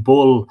strong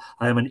bull.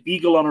 I am an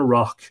eagle on a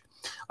rock.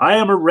 I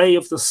am a ray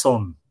of the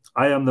sun.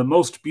 I am the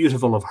most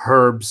beautiful of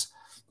herbs.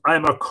 I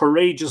am a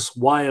courageous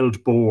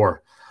wild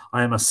boar.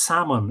 I am a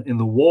salmon in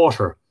the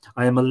water.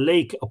 I am a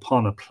lake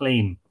upon a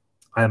plain.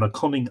 I am a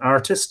cunning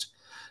artist.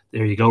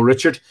 There you go,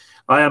 Richard.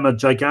 I am a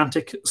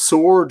gigantic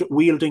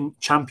sword-wielding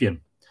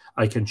champion.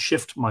 I can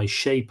shift my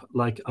shape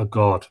like a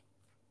god.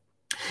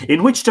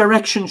 In which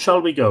direction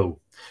shall we go?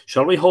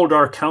 Shall we hold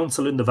our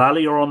council in the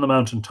valley or on the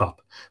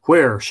mountaintop?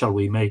 Where shall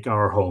we make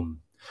our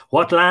home?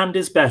 What land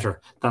is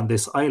better than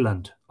this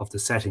island of the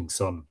setting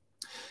sun?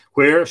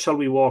 Where shall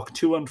we walk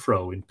to and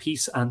fro in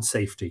peace and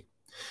safety?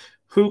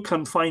 Who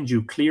can find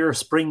you clear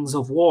springs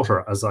of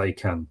water as I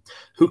can?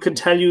 Who can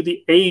tell you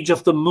the age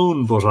of the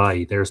moon but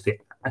I? There's the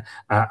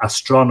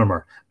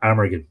astronomer,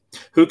 Amergin.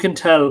 Who can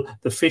tell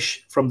the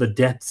fish from the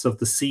depths of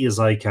the sea as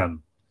I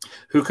can?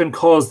 Who can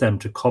cause them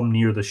to come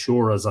near the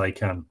shore as I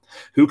can?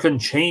 Who can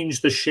change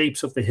the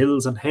shapes of the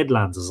hills and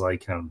headlands as I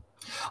can?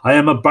 I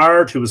am a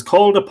bard who is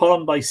called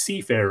upon by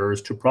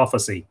seafarers to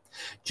prophesy.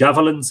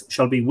 Javelins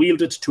shall be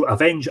wielded to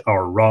avenge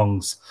our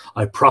wrongs.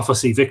 I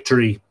prophesy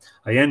victory.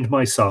 I end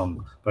my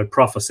song by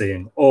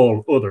prophesying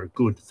all other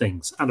good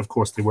things. And of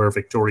course they were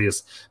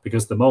victorious,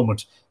 because the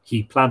moment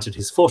he planted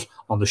his foot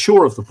on the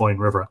shore of the Boyne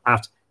River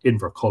at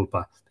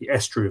Inverculpa, the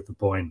estuary of the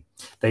Boyne,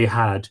 they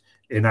had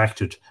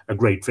enacted a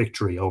great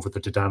victory over the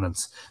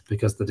Dedanans,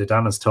 because the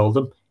Dedanans told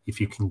them, if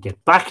you can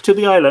get back to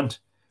the island,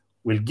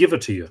 we'll give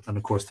it to you. And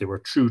of course they were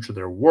true to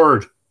their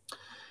word.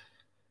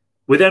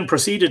 We then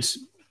proceeded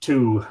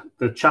to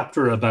the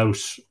chapter about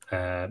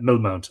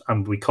Millmount,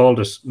 and we called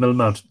it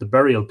Millmount, the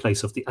burial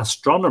place of the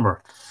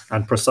astronomer,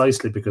 and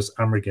precisely because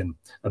Amergin,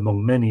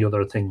 among many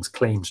other things,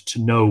 claimed to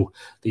know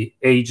the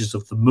ages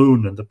of the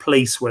moon and the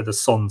place where the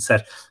sun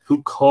set,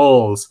 who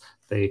calls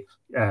the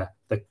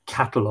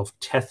cattle of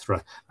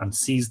Tethra and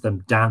sees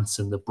them dance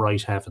in the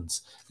bright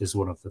heavens, is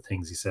one of the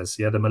things he says.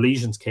 Yeah, the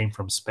Milesians came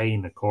from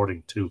Spain,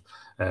 according to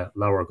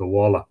Laura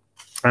Gowalla.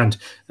 And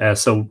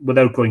so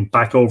without going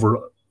back over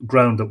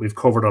ground that we've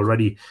covered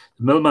already,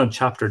 the Millmount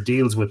chapter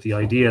deals with the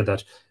idea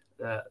that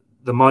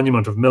the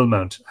monument of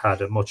Millmount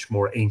had a much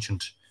more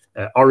ancient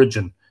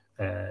origin.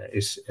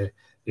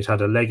 It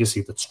had a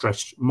legacy that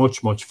stretched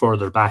much, much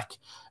further back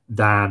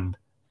than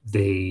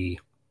the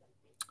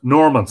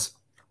Normans.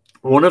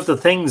 One of the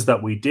things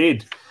that we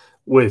did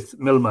with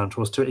Millmount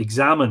was to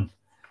examine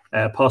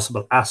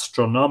possible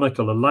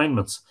astronomical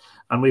alignments.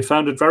 And we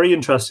found it very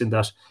interesting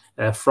that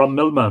from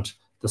Millmount,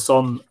 the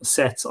sun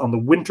sets on the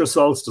winter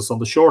solstice on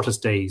the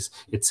shortest days.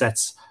 It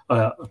sets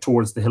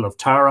towards the hill of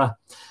Tara.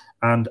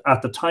 And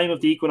at the time of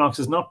the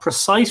equinoxes, not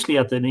precisely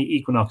at the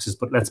equinoxes,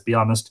 but let's be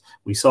honest,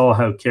 we saw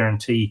how Cairn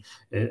T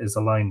is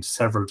aligned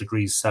several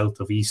degrees south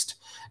of east,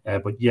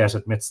 but yet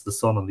admits the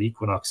sun on the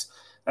equinox.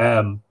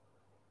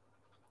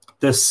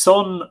 The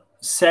sun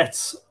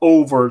sets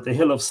over the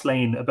hill of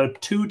Slane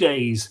about 2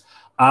 days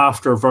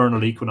after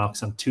vernal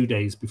equinox and 2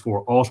 days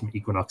before autumn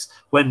equinox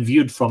when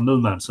viewed from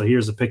Millmount. So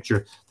here's a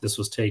picture. This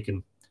was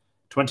taken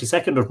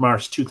 22nd of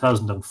March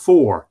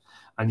 2004.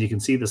 And you can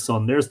see the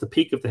sun. There's the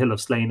peak of the hill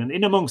of Slane. And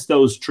in amongst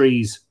those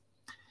trees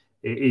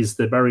is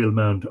the burial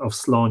mound of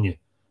Sláine,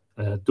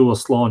 Dua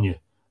Sláine,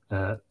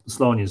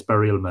 Sláine's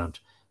burial mound.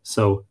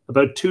 So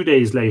about 2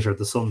 days later,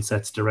 the sun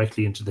sets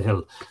directly into the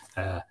hill.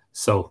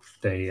 So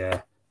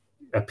they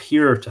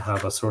appear to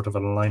have a sort of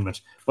an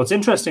alignment. What's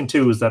interesting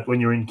too is that when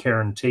you're in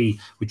Cairn T,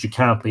 which you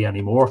can't be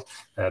anymore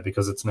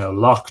because it's now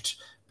locked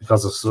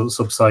because of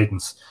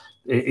subsidence,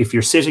 if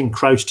you're sitting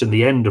crouched in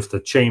the end of the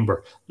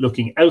chamber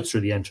looking out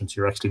through the entrance,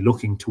 you're actually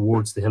looking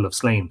towards the hill of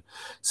Slane.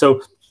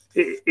 So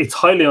it's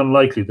highly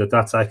unlikely that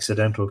that's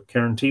accidental.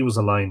 Cairn T was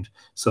aligned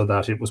so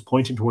that it was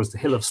pointing towards the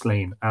hill of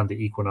Slane and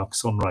the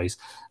equinox sunrise.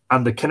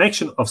 And the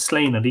connection of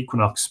Slane and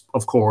equinox,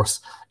 of course,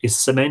 is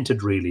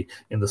cemented really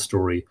in the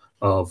story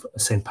of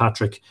St.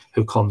 Patrick,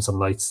 who comes and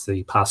lights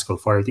the Paschal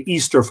fire, the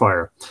Easter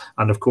fire.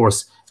 And of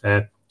course,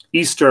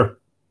 Easter,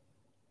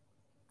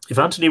 if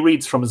Anthony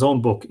reads from his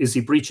own book, is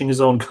he breaching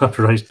his own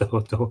copyright?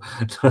 No.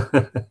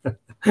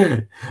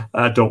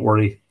 Don't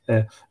worry.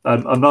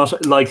 I'm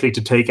not likely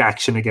to take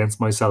action against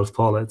myself,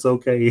 Paula. It's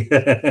okay.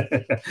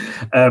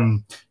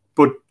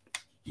 But,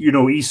 you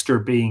know, Easter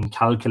being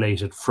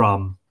calculated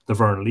from the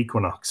vernal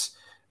equinox,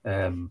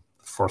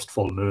 first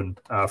full moon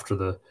after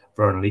the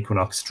vernal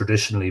equinox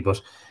traditionally,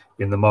 but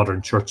in the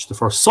modern church, the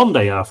first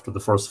Sunday after the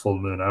first full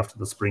moon, after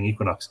the spring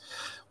equinox.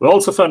 We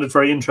also found it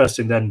very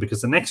interesting then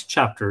because the next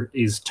chapter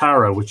is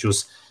Tara, which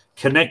was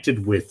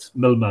connected with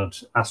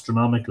Millmount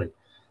astronomically.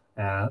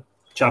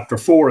 Chapter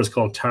 4 is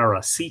called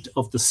Tara, Seat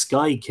of the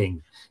Sky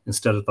King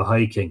instead of the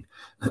High King.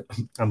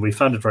 And we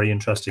found it very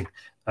interesting.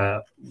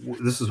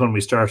 This is when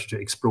we started to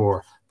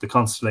explore the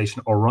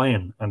constellation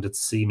Orion and its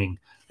seeming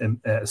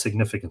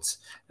significance,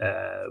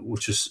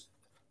 which is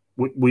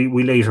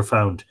we later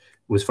found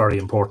was very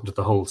important to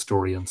the whole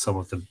story, and some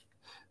of the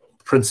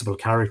principal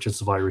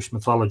characters of Irish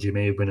mythology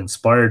may have been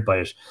inspired by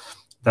it.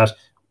 That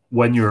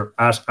when you're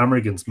at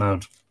Amergan's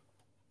Mount,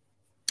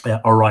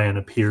 Orion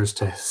appears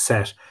to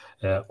set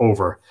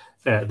over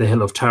the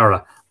hill of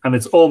Tara, and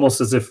it's almost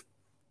as if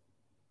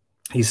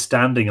he's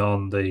standing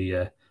on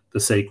the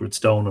sacred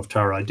stone of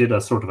Tara. I did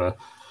a sort of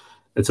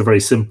it's a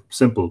very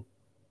simple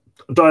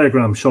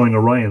diagram showing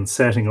Orion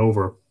setting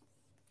over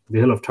the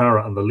hill of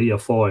Tara and the Lia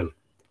Foil,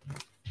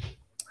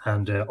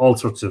 and all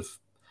sorts of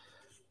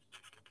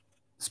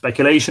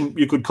speculation,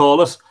 you could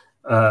call it,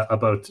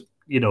 about,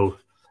 you know,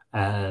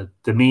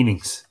 the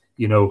meanings,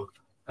 you know,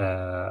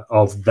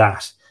 of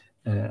that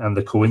and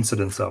the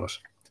coincidence of it.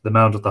 The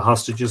Mound of the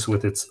Hostages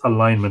with its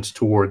alignment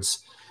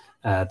towards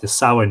the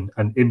Samhain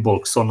and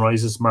Imbolc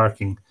sunrises,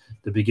 marking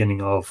the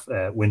beginning of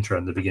winter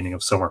and the beginning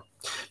of summer.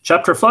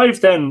 Chapter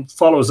 5 then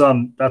follows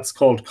on. That's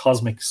called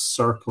Cosmic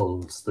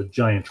Circles, the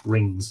giant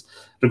rings.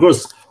 Of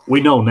course, we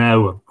know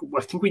now,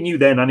 I think we knew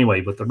then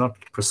anyway, but they're not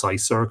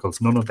precise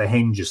circles, none of the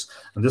henges.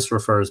 And this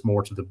refers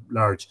more to the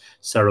large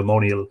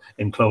ceremonial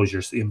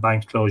enclosures, the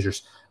embanked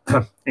closures,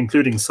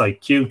 including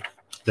Site Q,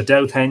 the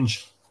Douth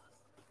Henge,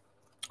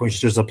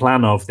 which there's a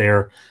plan of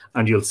there.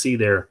 And you'll see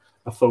there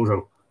a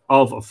photo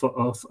of a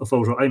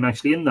photo. I'm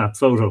actually in that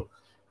photo,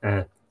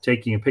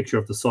 taking a picture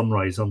of the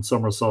sunrise on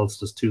summer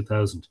solstice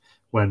 2000,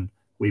 when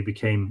we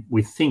became,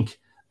 we think,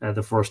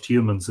 the first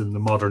humans in the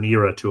modern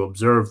era to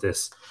observe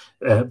this.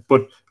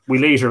 But we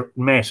later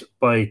met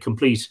by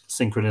complete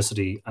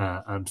synchronicity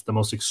and the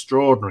most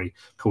extraordinary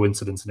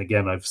coincidence. And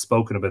again, I've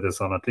spoken about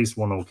this on at least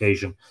one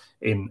occasion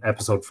in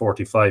episode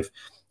 45.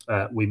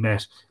 We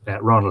met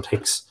Ronald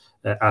Hicks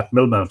at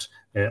Millmount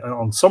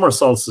on summer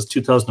solstice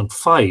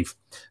 2005,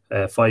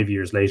 5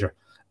 years later.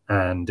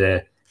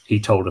 And he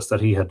told us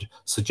that he had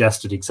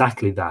suggested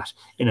exactly that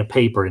in a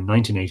paper in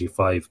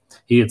 1985.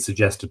 He had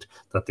suggested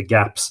that the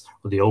gaps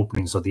or the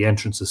openings or the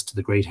entrances to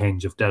the Great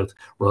Henge of Douth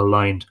were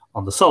aligned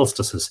on the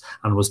solstices,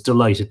 and was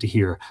delighted to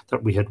hear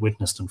that we had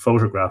witnessed and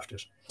photographed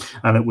it.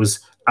 And it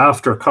was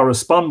after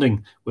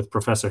corresponding with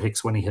Professor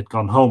Hicks when he had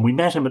gone home. We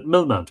met him at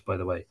Millmount, by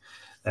the way.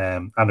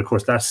 And of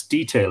course, that's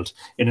detailed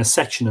in a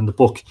section in the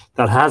book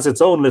that has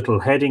its own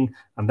little heading,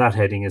 and that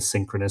heading is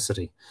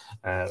synchronicity,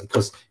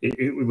 because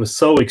it was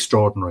so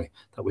extraordinary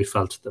that we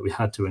felt that we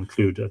had to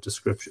include a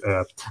description,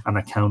 an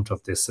account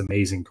of this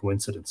amazing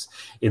coincidence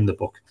in the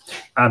book.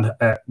 And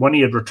when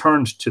he had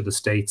returned to the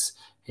States,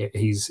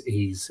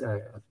 He's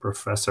a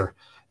professor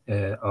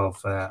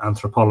of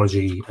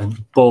anthropology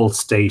at Ball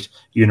State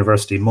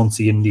University,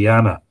 Muncie,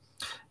 Indiana.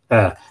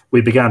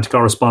 We began to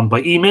correspond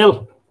by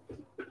email,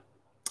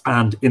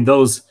 and in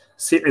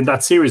that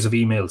series of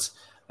emails,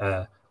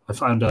 I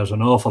found out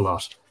an awful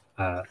lot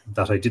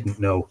that I didn't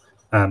know.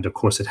 And of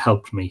course, it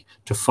helped me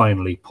to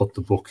finally put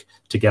the book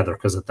together,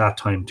 because at that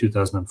time,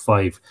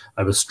 2005,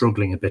 I was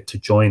struggling a bit to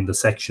join the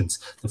sections.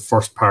 The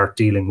first part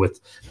dealing with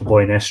the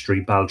Boyne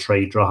Estuary,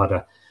 Baltray,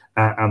 Drogheda,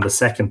 and the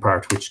second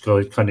part, which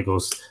kind of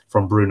goes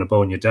from Brú na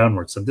Bóinne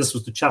downwards. And this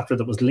was the chapter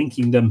that was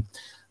linking them,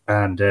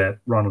 and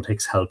Ronald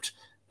Hicks helped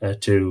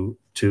to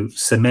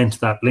cement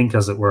that link,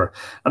 as it were.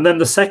 And then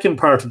the second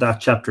part of that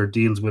chapter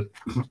deals with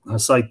a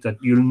site that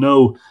you'll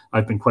know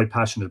I've been quite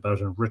passionate about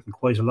and written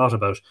quite a lot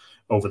about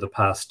over the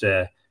past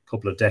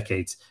couple of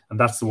decades, and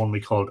that's the one we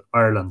called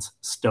Ireland's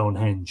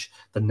Stonehenge,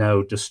 the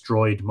now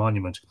destroyed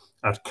monument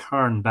at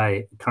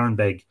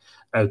Carnbeg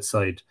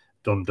outside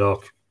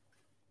Dundalk.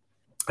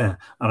 And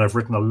I've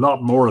written a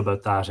lot more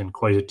about that in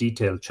quite a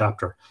detailed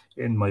chapter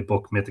in my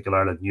book, Mythical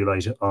Ireland, New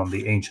Light on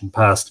the Ancient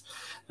Past.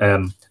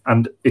 And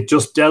it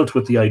just dealt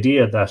with the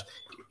idea that,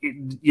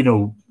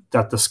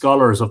 that the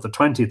scholars of the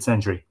 20th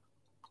century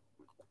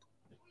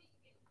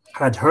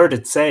had heard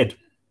it said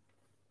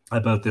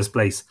about this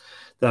place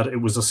that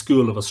it was a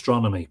school of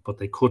astronomy, but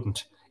they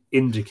couldn't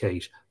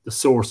indicate the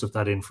source of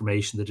that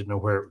information. They didn't know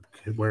where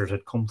it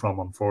had come from,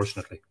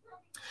 unfortunately.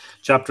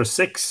 Chapter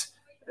 6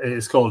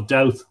 is called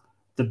Doubt,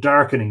 the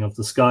Darkening of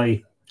the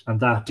Sky, and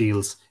that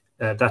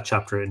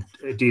chapter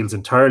deals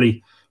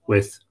entirely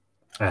with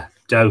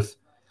Doubt,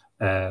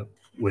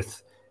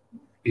 with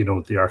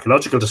the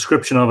archaeological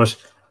description of it,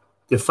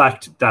 the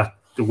fact that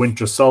the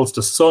winter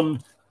solstice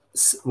sun,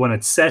 when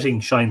it's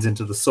setting, shines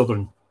into the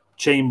southern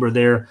chamber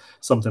there,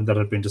 something that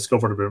had been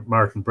discovered by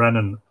Martin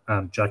Brennan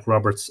and Jack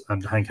Roberts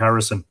and Hank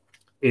Harrison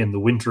in the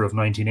winter of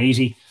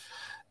 1980,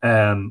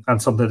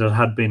 and something that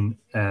had been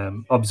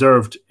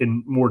observed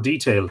in more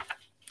detail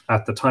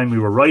at the time we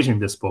were writing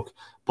this book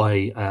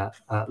by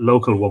a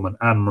local woman,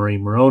 Anne-Marie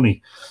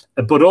Moroney.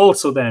 But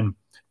also then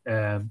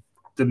the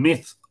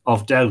myth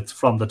of Doubt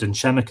from the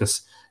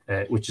Dinshemicus,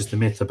 which is the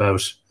myth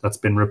that's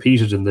been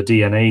repeated in the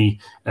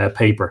DNA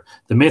paper,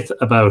 the myth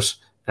about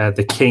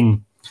the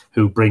king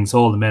who brings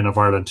all the men of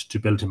Ireland to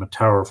build him a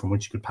tower from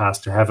which he could pass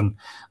to heaven,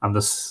 and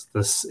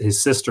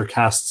his sister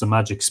casts a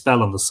magic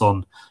spell on the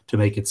sun to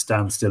make it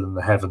stand still in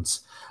the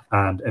heavens,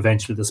 and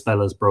eventually the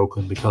spell is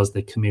broken because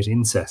they commit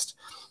incest.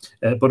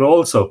 But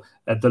also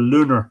the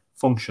lunar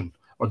function,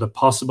 or the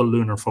possible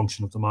lunar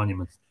function of the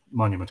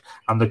monument,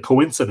 and the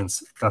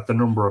coincidence that the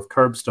number of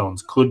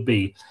curbstones could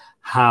be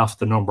half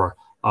the number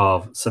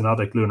of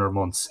synodic lunar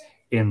months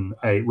in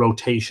a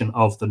rotation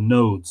of the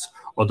nodes,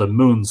 or the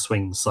moon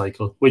swing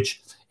cycle,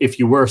 which, if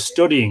you were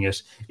studying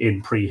it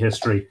in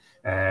prehistory,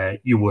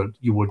 you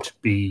would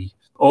be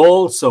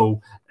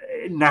also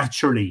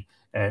naturally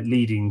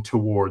leading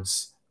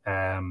towards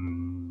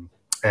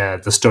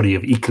the study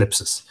of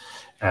eclipses,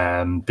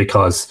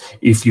 because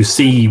if you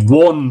see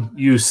one,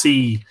 you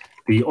see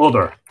the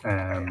other.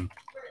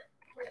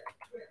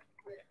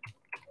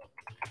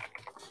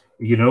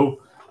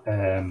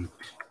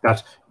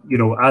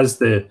 As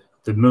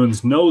the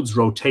moon's nodes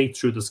rotate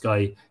through the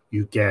sky,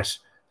 you get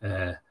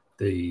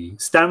the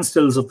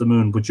standstills of the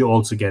moon, but you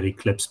also get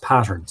eclipse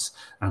patterns.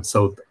 And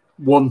so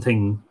one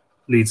thing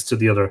leads to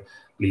the other,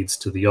 leads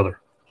to the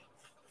other.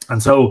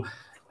 And so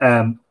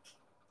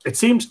it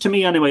seemed to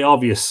me anyway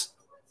obvious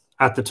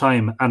at the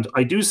time, and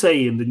I do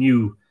say in the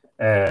new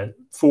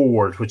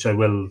foreword, which I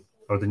will,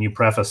 or the new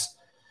preface,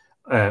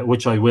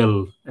 which I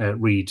will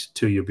read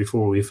to you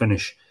before we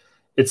finish.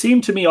 It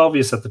seemed to me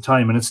obvious at the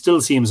time, and it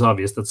still seems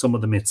obvious, that some of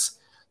the myths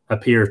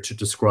appear to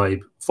describe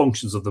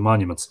functions of the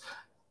monuments.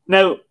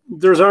 Now,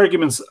 there's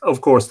arguments,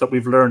 of course, that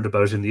we've learned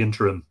about in the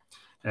interim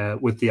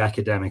with the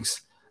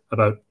academics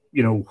about,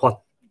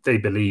 what they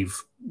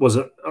believe was,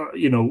 a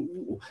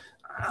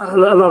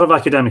lot of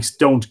academics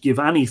don't give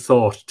any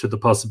thought to the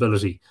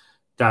possibility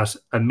that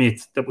a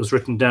myth that was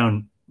written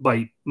down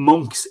by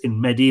monks in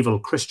medieval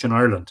Christian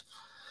Ireland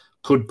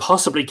could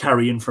possibly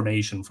carry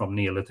information from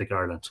Neolithic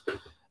Ireland.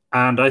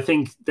 And I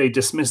think they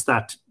dismiss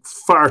that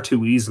far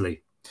too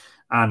easily.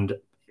 And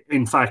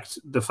in fact,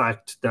 the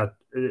fact that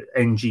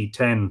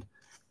NG10,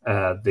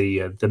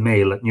 the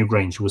male at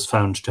Newgrange, was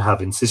found to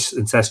have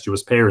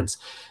incestuous parents,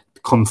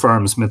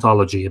 confirms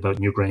mythology about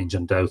Newgrange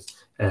and Doubt.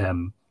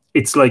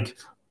 It's like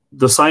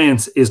the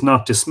science is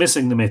not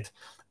dismissing the myth;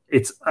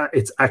 it's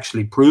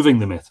actually proving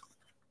the myth.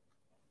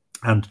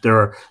 And there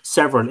are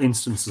several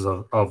instances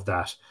of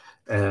that.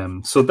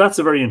 So that's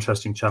a very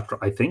interesting chapter,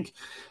 I think.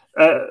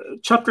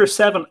 Chapter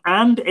 7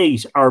 and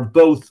 8 are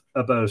both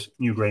about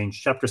Newgrange.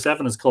 Chapter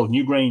 7 is called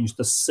Newgrange,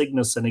 the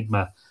Cygnus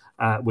Enigma,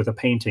 with a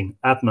painting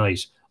at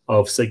night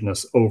of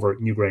Cygnus over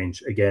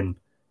Newgrange, again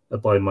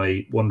by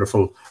my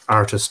wonderful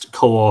artist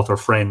co-author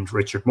friend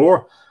Richard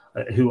Moore,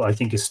 who I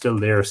think is still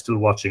there, still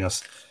watching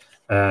us.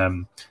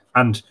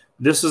 And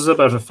this is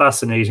about a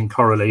fascinating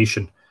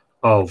correlation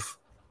of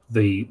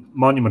the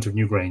monument of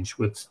Newgrange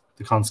with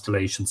the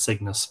constellation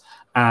Cygnus,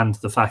 and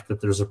the fact that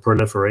there's a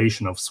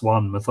proliferation of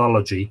swan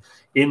mythology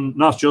in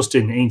not just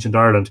in ancient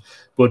Ireland,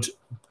 but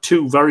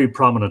two very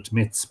prominent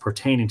myths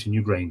pertaining to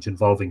Newgrange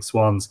involving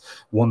swans,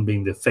 one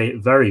being the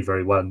very,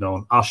 very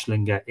well-known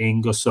Ashlinga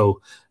Aengus,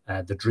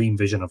 the dream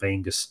vision of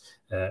Aengus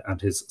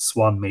and his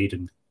swan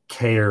maiden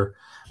Care,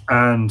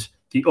 and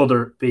the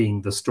other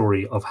being the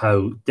story of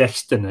how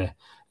Destiny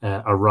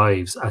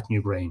arrives at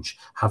Newgrange,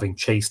 having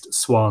chased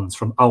swans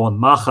from Owen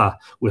Macha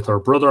with her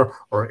brother,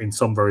 or in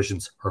some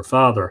versions her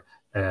father,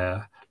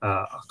 Conor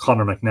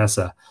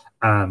MacNessa.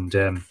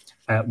 And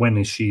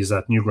when she's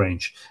at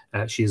Newgrange,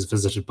 she is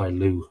visited by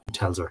Lou, who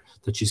tells her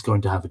that she's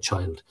going to have a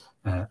child,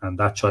 and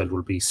that child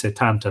will be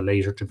Setanta,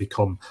 later to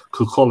become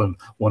Cuchulainn,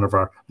 one of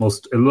our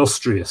most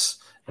illustrious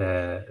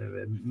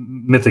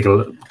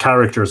mythical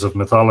characters of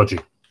mythology.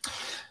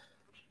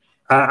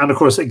 And of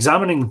course,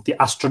 examining the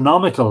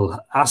astronomical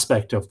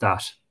aspect of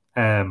that.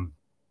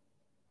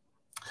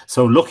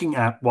 So looking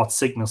at what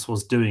Cygnus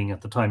was doing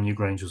at the time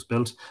Newgrange was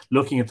built,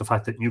 looking at the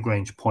fact that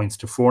Newgrange points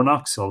to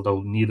Fornox,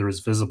 although neither is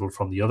visible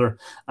from the other,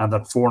 and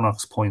that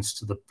Fornox points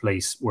to the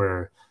place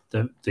where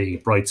the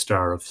bright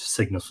star of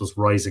Cygnus was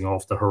rising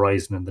off the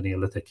horizon in the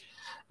Neolithic.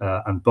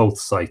 And both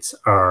sites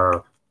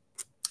are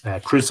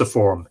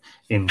cruciform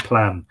in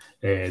plan.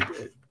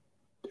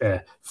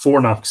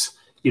 Fornox,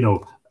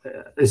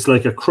 it's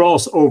like a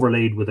cross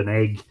overlaid with an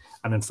egg.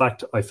 And in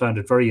fact, I found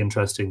it very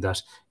interesting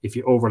that if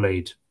you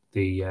overlaid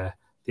the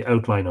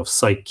outline of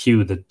Site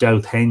Q, the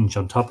Douth Henge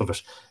on top of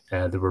it,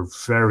 they were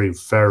very,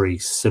 very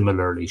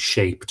similarly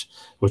shaped,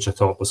 which I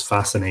thought was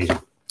fascinating.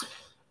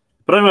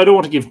 But anyway, I don't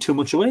want to give too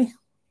much away.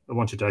 I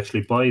want you to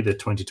actually buy the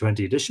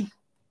 2020 edition,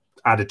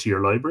 add it to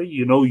your library.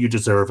 You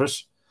deserve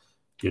it,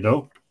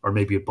 or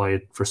maybe you buy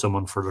it for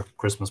someone for a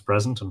Christmas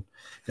present, and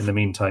in the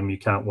meantime you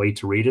can't wait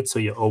to read it, so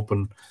you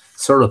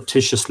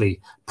surreptitiously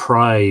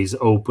prise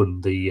open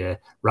the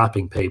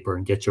wrapping paper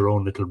and get your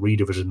own little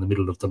read of it in the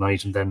middle of the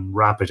night, and then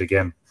wrap it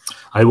again.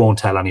 I won't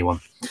tell anyone.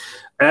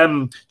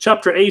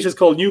 Chapter 8 is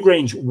called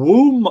Newgrange,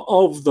 Womb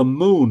of the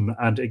Moon,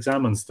 and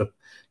examines the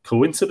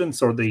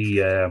coincidence, or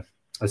the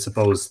I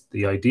suppose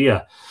the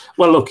idea.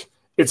 Well, look,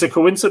 it's a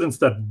coincidence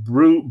that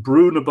Brú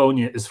na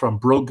Bóinne is from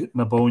Brug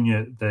na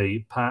Bóinne,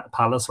 the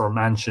palace or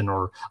mansion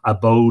or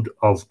abode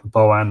of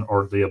Boann,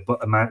 or the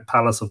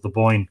palace of the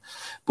Boyne.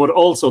 But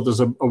also there's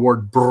a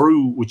word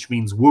Brú, which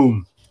means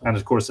womb. And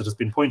of course, it has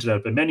been pointed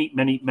out by many,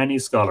 many, many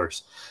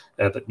scholars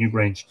that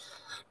Newgrange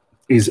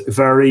is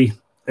very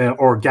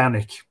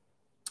organic.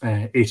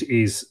 It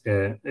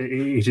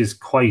is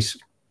quite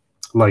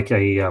like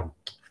a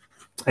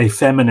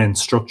feminine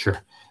structure.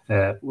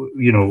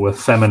 A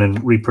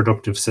feminine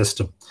reproductive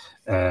system,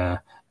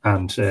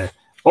 and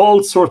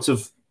all sorts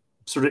of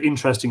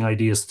interesting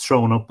ideas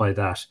thrown up by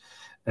that.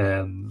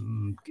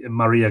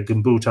 Maria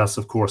Gimbutas,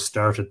 of course,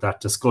 started that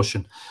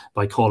discussion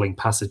by calling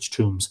passage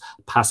tombs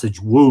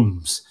passage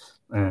wombs,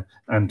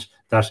 and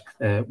that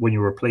when you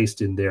were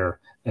placed in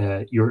there,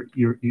 you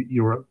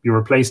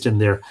were placed in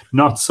there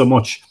not so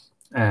much,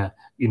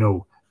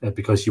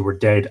 because you were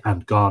dead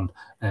and gone,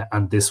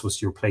 and this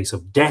was your place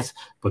of death,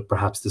 but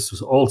perhaps this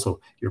was also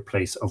your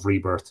place of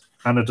rebirth.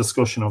 And a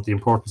discussion of the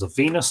importance of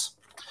Venus,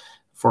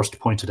 first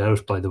pointed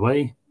out, by the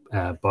way,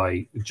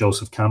 by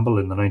Joseph Campbell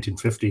in the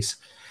 1950s,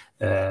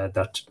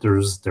 that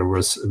there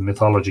was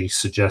mythology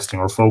suggesting,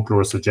 or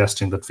folklore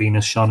suggesting, that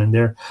Venus shone in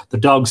there. The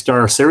dog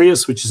star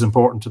Sirius, which is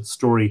important to the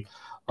story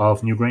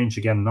of Newgrange,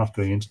 again, not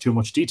going into too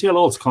much detail,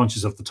 also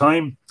conscious of the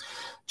time.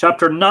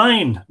 Chapter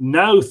 9,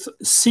 Nouth,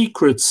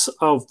 Secrets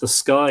of the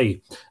Sky.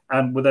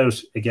 And without,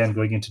 again,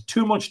 going into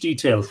too much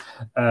detail,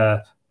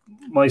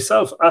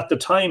 myself, at the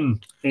time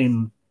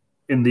in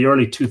the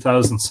early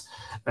 2000s,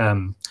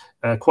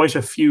 quite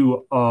a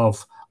few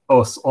of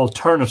us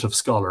alternative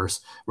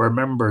scholars were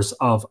members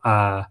of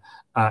a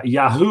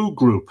Yahoo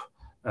group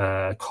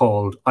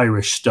called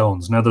Irish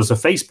Stones. Now, there's a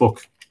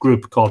Facebook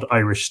group called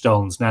Irish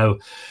Stones now,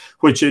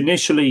 which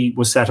initially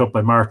was set up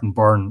by Martin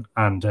Byrne,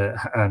 and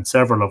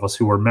several of us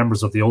who were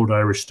members of the old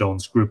Irish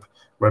Stones group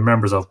were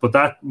members of. But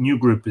that new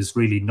group is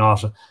really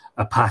not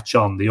a patch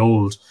on the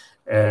old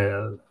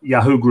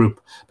Yahoo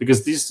group,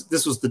 because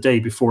this was the day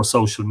before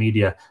social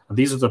media, and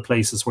these are the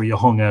places where you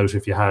hung out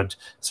if you had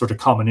sort of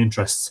common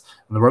interests.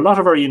 And there were a lot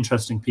of very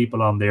interesting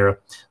people on there,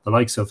 the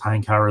likes of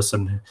Hank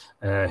Harrison,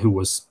 who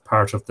was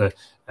part of the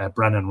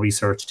Brennan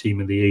research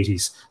team in the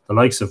 80s, the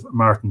likes of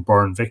Martin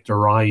Byrne, Victor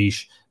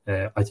Reich,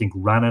 I think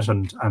ran it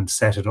and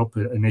set it up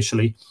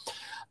initially.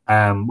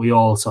 We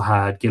also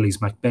had Gillies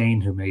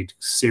McBain, who made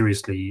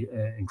seriously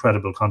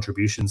incredible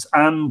contributions,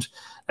 and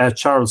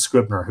Charles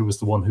Scribner, who was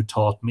the one who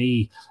taught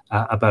me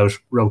about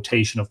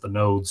rotation of the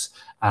nodes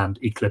and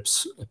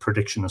eclipse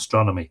prediction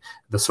astronomy,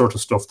 the sort of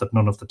stuff that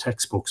none of the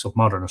textbooks of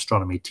modern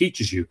astronomy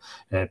teaches you,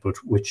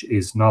 but which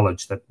is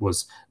knowledge that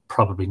was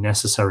probably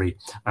necessary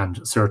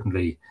and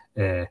certainly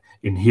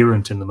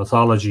inherent in the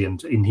mythology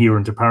and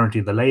inherent apparently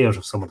in the layout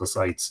of some of the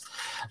sites.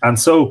 And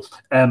so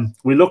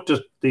we looked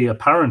at the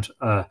apparent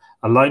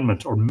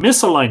alignment or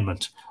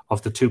misalignment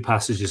of the two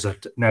passages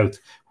at Knowth,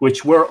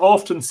 which were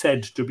often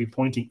said to be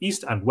pointing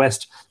east and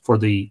west for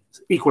the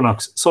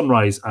equinox,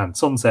 sunrise and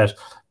sunset,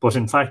 but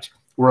in fact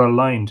were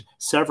aligned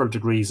several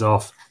degrees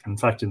off. In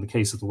fact, in the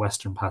case of the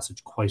Western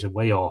Passage, quite a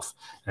way off,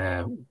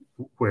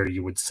 where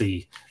you would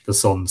see the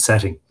sun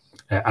setting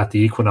at the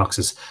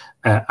equinoxes.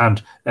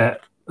 And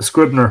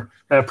Scribner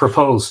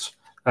proposed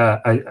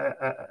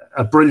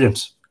a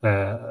brilliant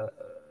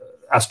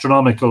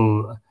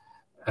astronomical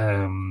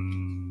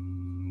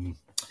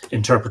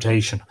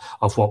interpretation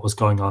of what was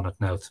going on at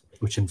Knowth,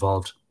 which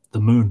involved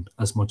the moon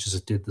as much as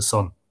it did the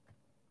sun.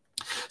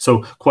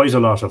 So quite a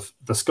lot of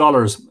the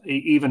scholars,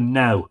 even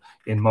now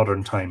in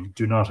modern time,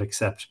 do not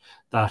accept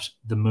that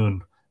the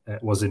moon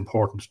was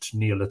important to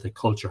Neolithic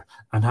culture,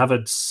 and have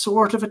a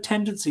sort of a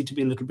tendency to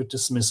be a little bit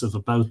dismissive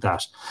about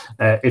that.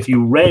 If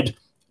you read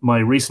my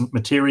recent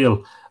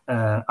material,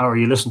 or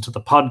you listened to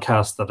the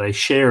podcast that I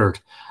shared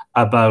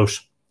about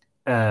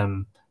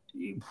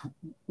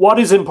what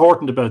is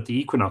important about the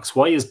equinox,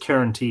 why is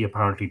Cairn T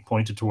apparently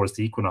pointed towards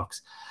the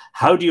equinox?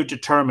 How do you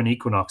determine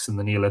equinox in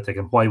the Neolithic,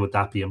 and why would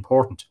that be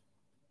important?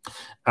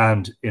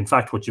 And in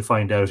fact, what you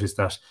find out is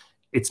that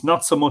it's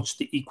not so much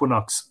the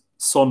equinox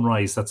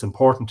sunrise that's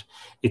important,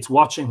 it's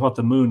watching what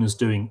the moon is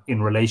doing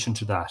in relation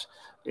to that,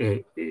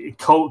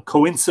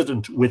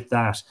 coincident with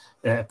that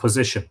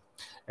position.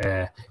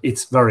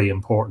 It's very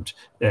important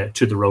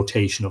to the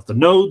rotation of the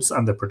nodes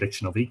and the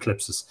prediction of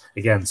eclipses.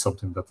 Again,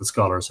 something that the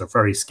scholars are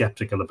very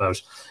skeptical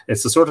about.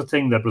 It's the sort of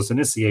thing that was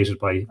initiated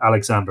by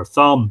Alexander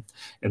Thom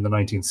in the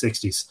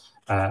 1960s.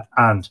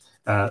 And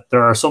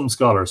there are some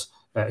scholars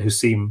who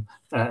seem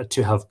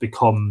to have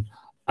become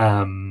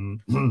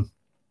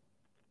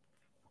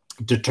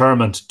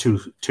determined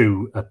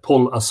to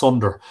pull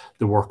asunder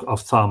the work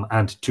of Thom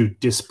and to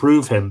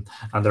disprove him.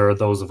 And there are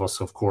those of us,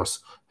 of course,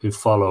 who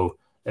follow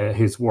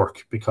his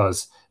work,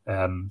 because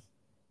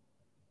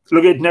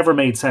look, it never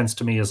made sense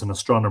to me as an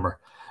astronomer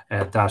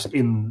that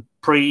in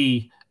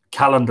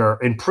pre-calendar,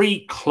 in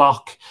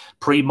pre-clock,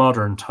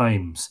 pre-modern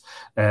times,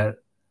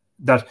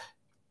 that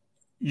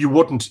you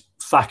wouldn't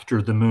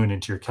factor the moon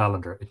into your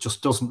calendar. It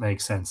just doesn't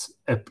make sense.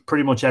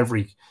 Pretty much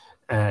every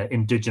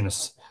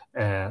indigenous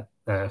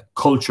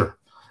culture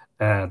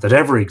that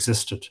ever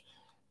existed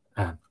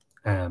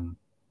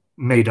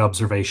made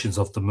observations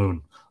of the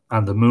moon,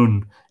 and the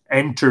moon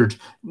entered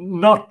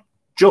not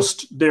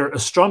just their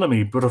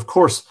astronomy, but of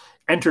course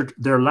entered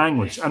their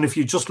language. And if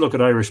you just look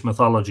at Irish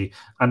mythology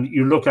and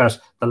you look at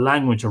the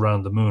language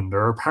around the moon, there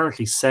are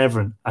apparently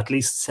at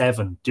least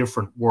seven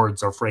different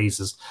words or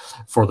phrases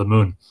for the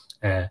moon.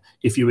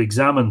 If you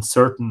examine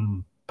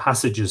certain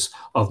passages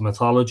of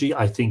mythology,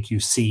 I think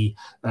you see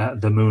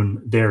the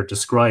moon there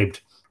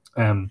described.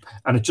 And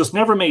it just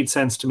never made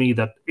sense to me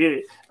that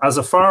as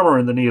a farmer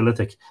in the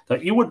Neolithic,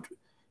 that you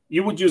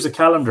would use a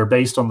calendar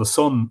based on the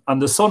sun,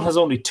 and the sun has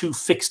only two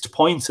fixed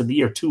points in the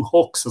year, two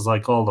hooks, as I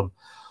call them,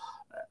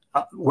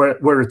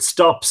 where it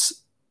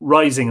stops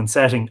rising and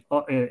setting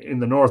in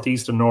the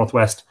northeast and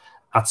northwest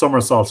at summer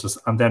solstice,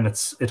 and then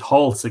it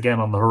halts again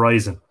on the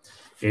horizon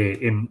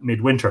in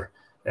midwinter.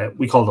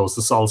 We call those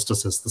the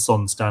solstices, the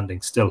sun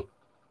standing still.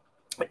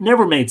 It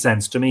never made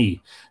sense to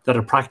me that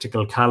a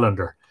practical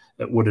calendar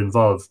would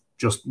involve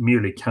just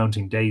merely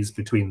counting days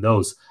between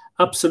those.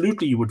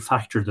 Absolutely, you would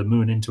factor the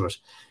moon into it.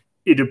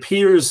 It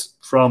appears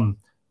from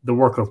the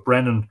work of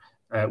Brennan,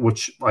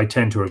 which I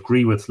tend to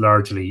agree with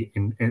largely,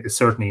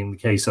 certainly in the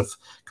case of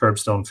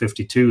Curbstone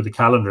 52, the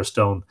calendar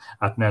stone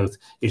at Knowth,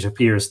 it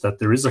appears that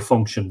there is a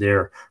function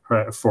there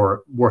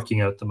for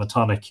working out the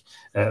metonic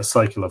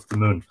cycle of the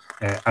moon.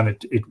 And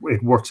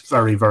it works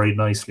very, very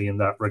nicely in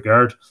that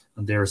regard.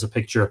 And there's a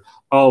picture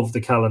of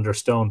the calendar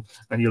stone.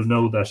 And you'll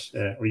know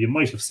that, or you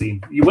might have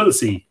seen, you will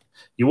see,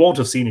 you won't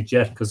have seen it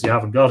yet because you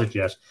haven't got it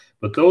yet.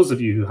 But those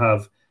of you who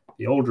have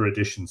the older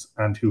editions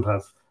and who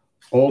have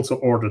also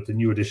ordered the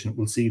new edition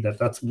will see that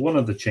that's one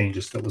of the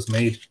changes that was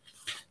made,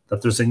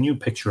 that there's a new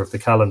picture of the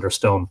calendar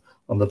stone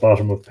on the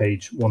bottom of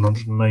page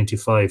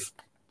 195.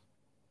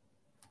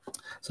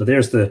 So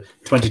there's the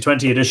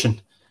 2020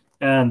 edition,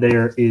 and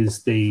there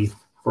is the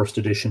first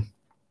edition.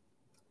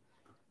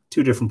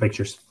 Two different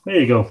pictures. There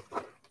you go.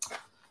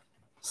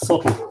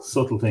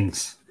 Subtle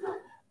things.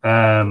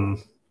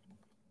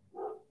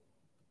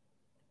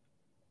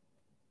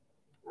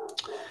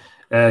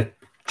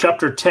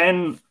 Chapter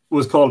 10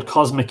 was called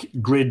Cosmic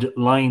Grid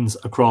Lines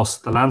Across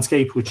the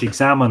Landscape, which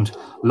examined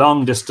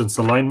long-distance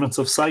alignments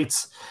of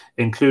sites,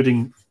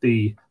 including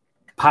the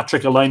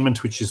Patrick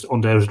alignment, which is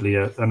undoubtedly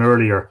an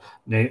earlier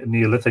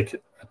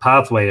Neolithic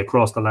pathway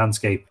across the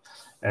landscape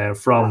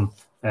from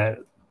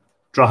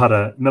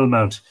Drogheda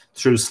Millmount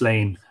through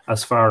Slane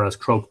as far as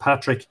Croagh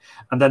Patrick,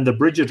 and then the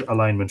Bridget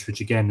alignment,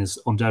 which again is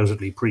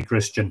undoubtedly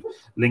pre-Christian,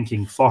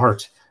 linking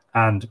Faughart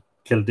and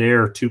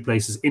Kildare, two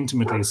places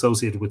intimately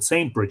associated with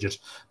St. Bridget,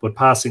 but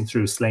passing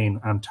through Slane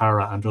and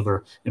Tara and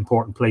other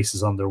important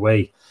places on their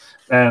way.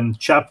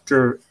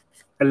 Chapter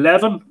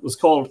 11 was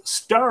called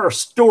Star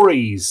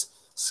Stories,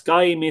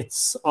 Sky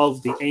Myths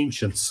of the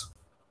Ancients.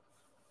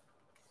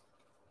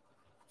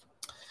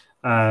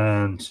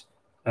 And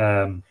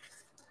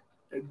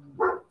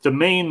the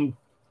main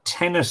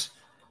tenet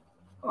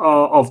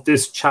of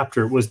this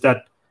chapter was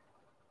that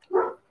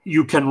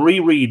you can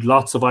reread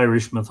lots of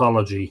Irish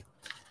mythology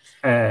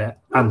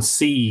and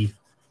see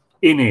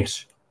in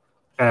it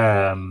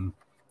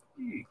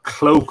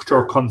cloaked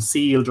or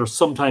concealed, or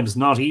sometimes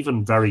not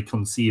even very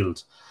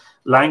concealed,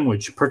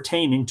 language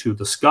pertaining to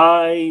the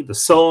sky, the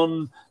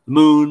sun, the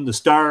moon, the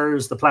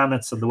stars, the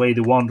planets, and the way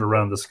they wander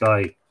around the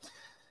sky.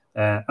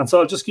 And so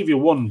I'll just give you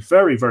one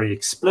very, very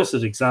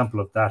explicit example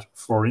of that.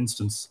 For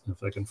instance,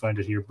 if I can find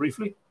it here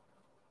briefly.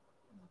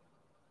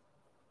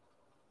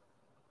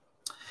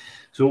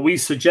 So we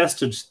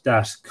suggested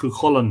that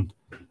Cuchulainn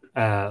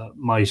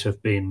might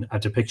have been a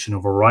depiction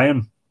of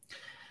Orion.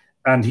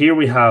 And here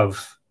we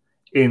have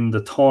in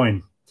the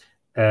Táin,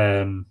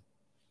 and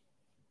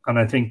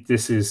I think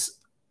this is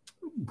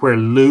where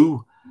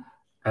Lugh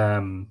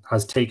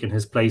has taken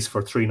his place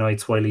for 3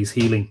 nights while he's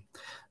healing.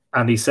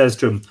 And he says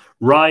to him,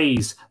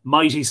 "Rise,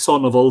 mighty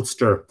son of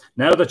Ulster,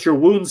 now that your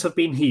wounds have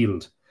been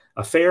healed,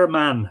 a fair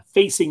man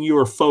facing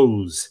your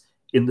foes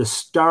in the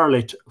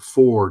starlit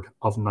ford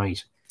of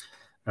night."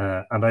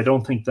 And I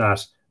don't think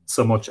that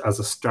so much as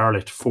a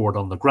starlit ford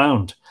on the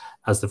ground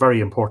as the very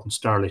important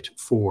starlit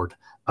ford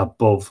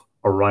above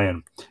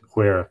Orion,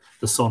 where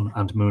the sun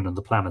and moon and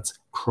the planets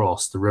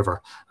cross the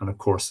river. And of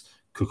course,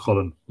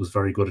 Cuchulainn was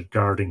very good at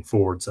guarding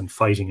fords and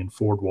fighting in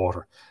ford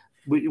water,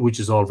 which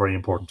is all very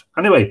important.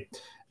 Anyway,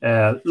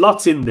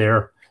 lots in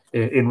there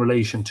in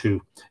relation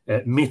to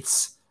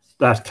myths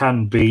that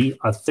can be,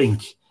 I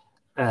think,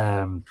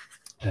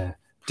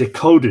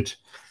 decoded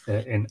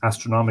in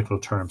astronomical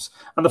terms.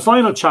 And the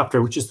final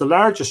chapter, which is the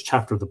largest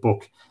chapter of the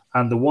book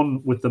and the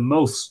one with the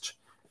most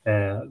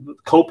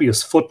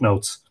copious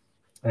footnotes.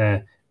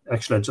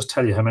 Actually, I'll just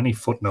tell you how many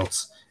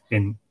footnotes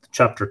in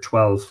chapter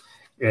 12.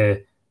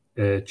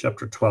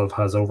 Chapter 12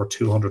 has over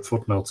 200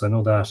 footnotes. I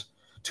know that.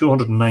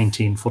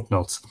 219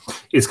 footnotes.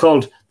 It's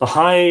called The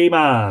High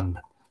Man,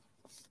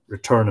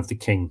 Return of the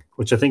King,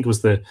 which I think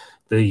was the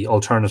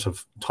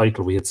alternative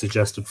title we had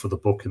suggested for the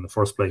book in the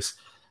first place.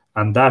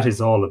 And that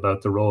is all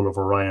about the role of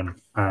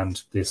Orion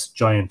and this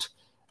giant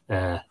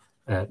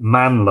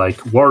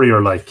man-like,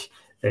 warrior-like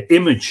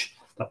image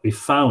that we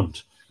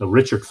found.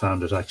 Richard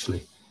found it,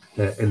 actually,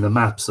 in the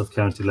maps of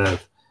County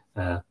Louth.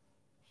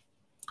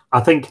 I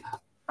think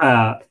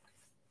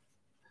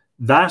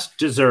that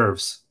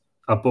deserves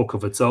a book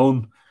of its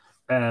own.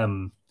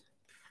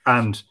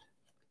 And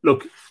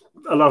look,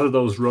 a lot of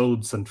those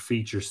roads and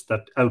features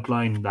that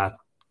outline that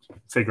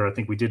figure, I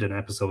think we did an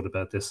episode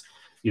about this.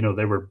 You know,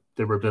 they were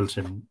built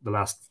in the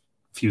last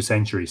few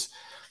centuries.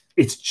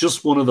 It's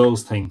just one of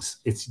those things.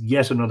 It's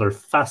yet another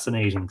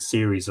fascinating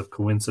series of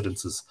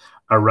coincidences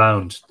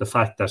around the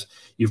fact that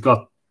you've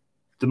got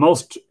the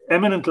most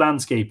eminent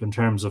landscape in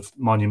terms of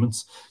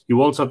monuments.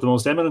 You also have the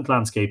most eminent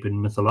landscape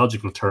in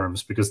mythological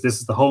terms, because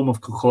this is the home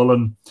of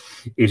Cuchulainn.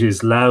 It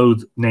is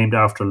Louth, named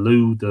after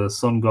Lugh, the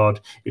sun god.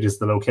 It is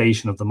the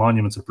location of the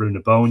monuments of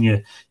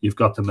Brunabonia. You've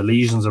got the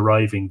Milesians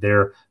arriving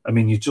there. I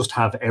mean, you just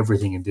have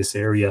everything in this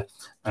area,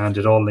 and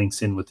it all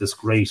links in with this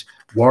great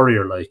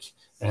warrior-like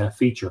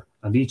feature.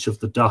 And each of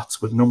the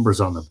dots with numbers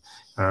on them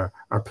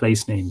are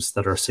place names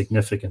that are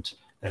significant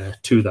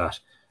to that.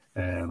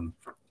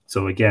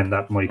 So again,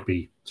 that might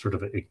be sort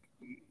of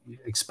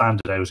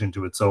expanded out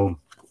into its own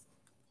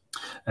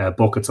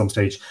book at some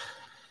stage.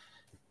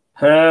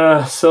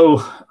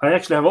 So I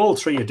actually have all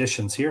 3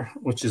 editions here,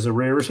 which is a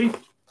rarity.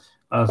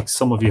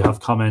 Some of you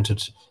have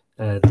commented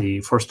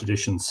the first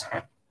editions.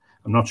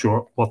 I'm not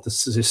sure what the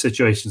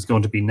situation is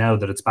going to be now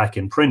that it's back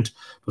in print,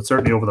 but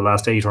certainly over the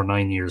last 8 or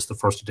 9 years, the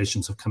first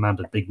editions have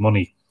commanded big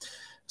money.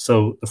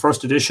 So the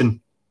first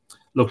edition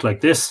looked like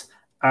this,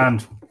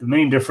 and the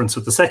main difference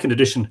with the second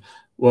edition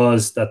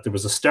was that there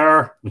was a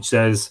star which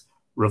says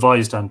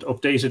revised and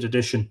updated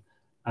edition,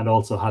 and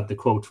also had the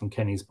quote from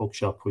Kenny's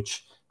Bookshop,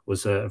 which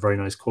was a very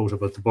nice quote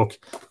about the book.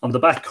 On the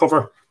back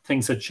cover,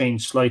 things had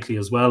changed slightly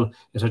as well.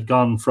 It had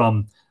gone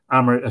from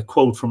a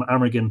quote from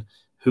Amergin: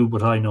 "Who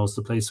but I knows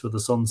the place where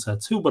the sun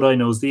sets? Who but I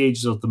knows the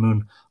ages of the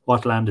moon?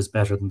 What land is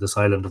better than this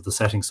island of the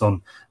setting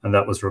sun?" And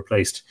that was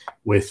replaced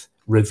with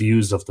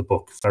reviews of the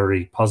book,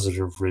 very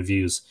positive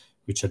reviews,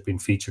 which had been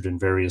featured in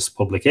various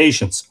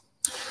publications.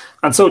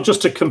 And so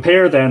just to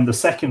compare then the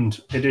second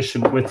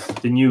edition with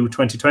the new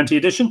 2020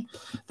 edition,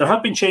 there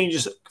have been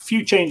changes, a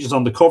few changes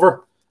on the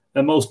cover,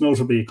 and most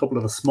notably a couple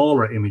of the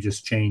smaller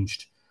images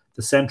changed.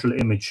 The central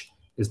image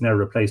is now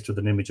replaced with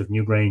an image of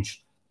Newgrange,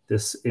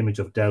 this image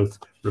of Douth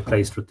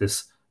replaced with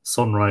this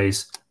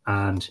sunrise,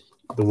 and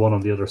the one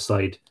on the other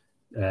side,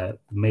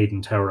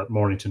 Maiden Tower at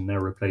Mornington, now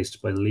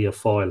replaced by Leah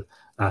Foyle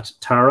at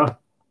Tara.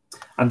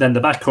 And then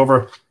the back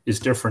cover is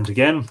different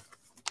again.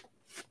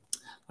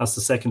 That's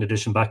the second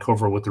edition back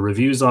cover with the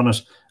reviews on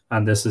it,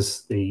 and this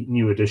is the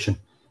new edition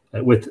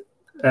with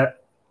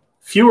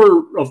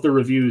fewer of the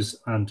reviews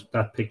and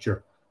that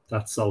picture,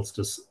 that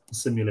solstice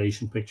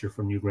simulation picture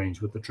from Newgrange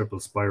with the triple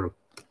spiral.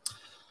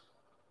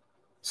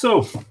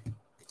 So,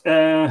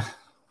 yeah,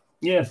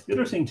 the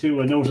other thing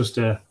too I noticed,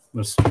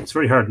 it's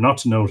very hard not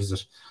to notice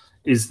it,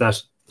 is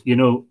that, you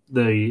know,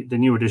 the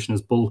new edition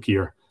is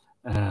bulkier.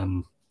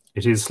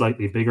 It is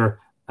slightly bigger,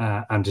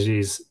 and it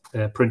is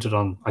printed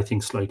on, I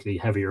think, slightly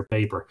heavier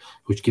paper,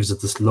 which gives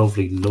it this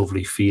lovely,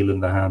 lovely feel in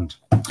the hand.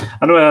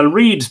 Anyway, I'll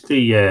read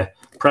the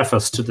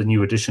preface to the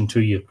new edition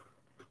to you.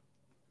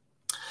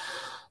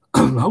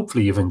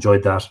 Hopefully you've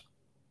enjoyed that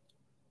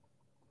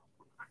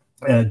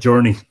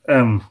journey.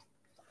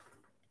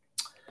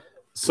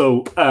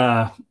 So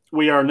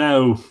we are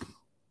now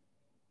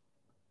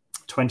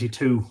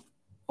 22,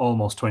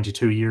 almost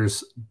 22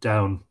 years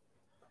down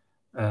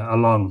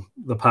along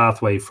the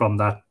pathway from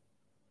that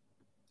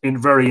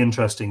very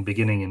interesting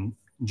beginning in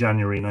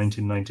January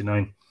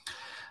 1999.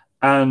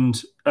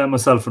 And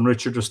myself and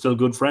Richard are still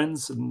good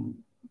friends, and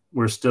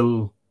we're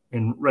still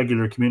in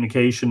regular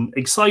communication,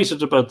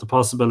 excited about the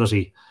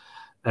possibility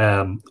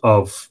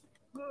of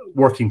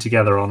working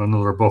together on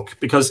another book.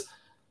 Because,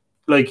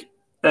 like,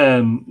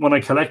 when I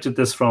collected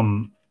this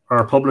from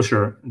our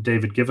publisher,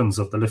 David Givens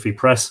of the Liffey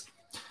Press,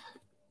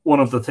 one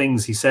of the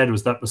things he said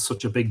was that was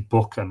such a big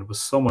book and there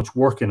was so much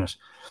work in it.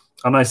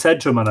 And I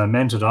said to him, and I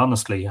meant it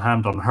honestly,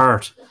 hand on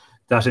heart,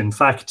 that in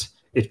fact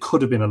it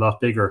could have been a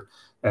lot bigger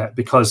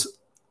because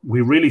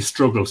we really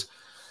struggled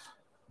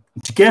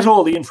to get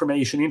all the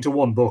information into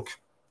one book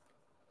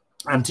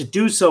and to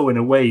do so in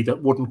a way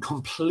that wouldn't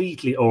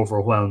completely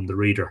overwhelm the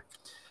reader.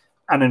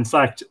 And in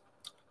fact,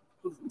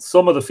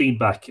 some of the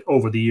feedback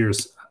over the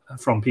years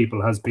from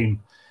people has been,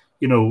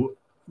 you know,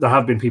 there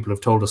have been people who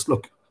have told us,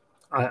 look,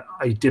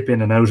 I dip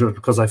in and out of it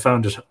because I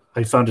found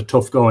it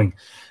tough going,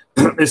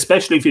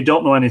 especially if you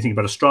don't know anything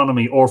about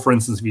astronomy, or for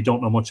instance, if you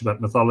don't know much about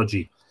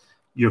mythology,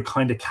 you're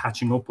kind of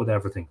catching up with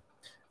everything.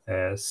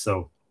 I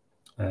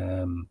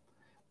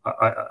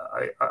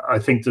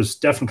think there's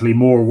definitely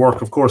more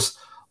work. Of course,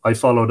 I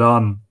followed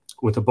on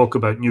with a book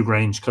about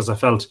Newgrange because I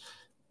felt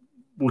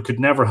we could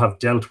never have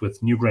dealt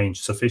with Newgrange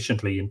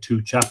sufficiently in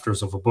 2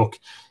 chapters of a book.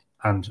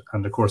 And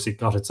of course, it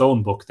got its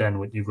own book then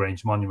with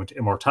Newgrange Monument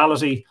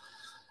Immortality.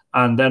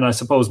 And then I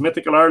suppose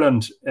Mythical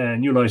Ireland,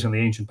 New Light in the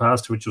Ancient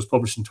Past, which was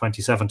published in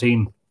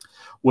 2017,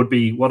 would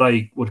be what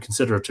I would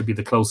consider to be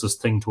the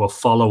closest thing to a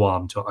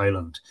follow-on to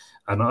Ireland,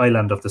 an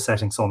Island of the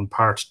Setting Sun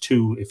Part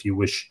 2, if you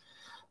wish.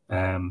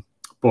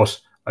 But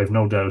I've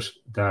no doubt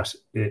that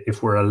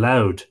if we're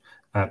allowed,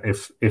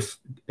 if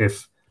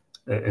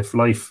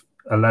life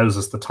allows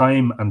us the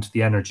time and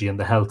the energy and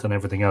the health and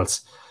everything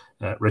else,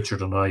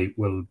 Richard and I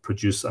will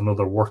produce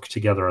another work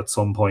together at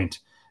some point.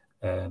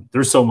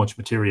 There's so much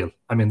material.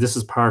 I mean, this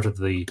is part of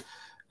the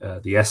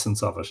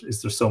essence of it,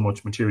 is there's so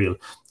much material.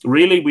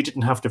 Really, we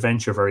didn't have to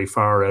venture very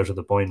far out of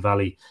the Boyne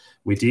Valley.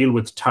 We deal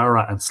with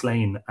Tara and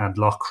Slane and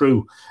Lough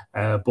Crew,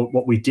 but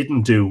what we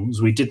didn't do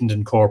is we didn't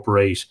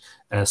incorporate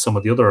some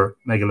of the other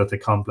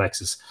megalithic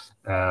complexes,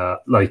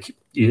 like,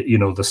 you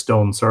know, the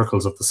stone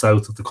circles of the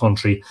south of the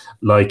country,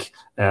 like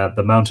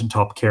the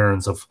mountaintop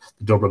cairns of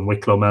the Dublin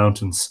Wicklow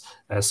Mountains,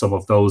 some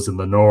of those in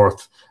the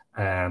north.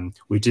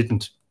 We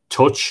didn't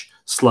touch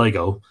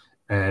Sligo,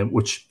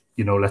 which,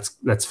 you know,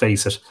 let's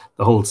face it,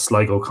 the whole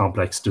Sligo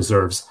complex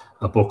deserves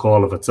a book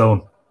all of its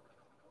own.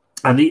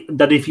 And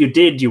that if you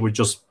did, you would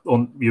just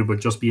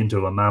be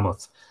into a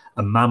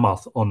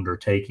mammoth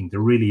undertaking.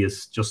 There really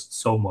is just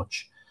so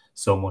much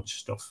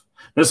stuff.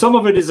 Now, some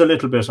of it is a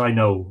little bit, I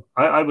know.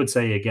 I would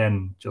say,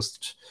 again,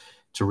 just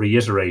to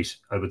reiterate,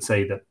 I would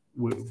say that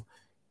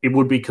it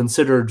would be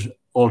considered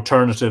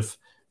alternative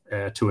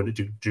to a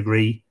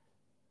degree.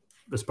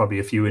 There's probably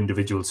a few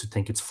individuals who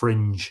think it's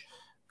fringe.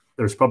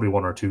 There's probably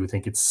 1 or 2 who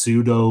think it's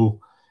pseudo.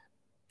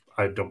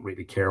 I don't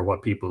really care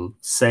what people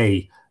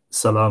say,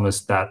 so long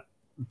as that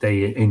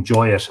they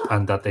enjoy it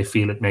and that they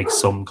feel it makes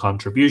some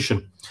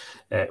contribution,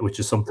 which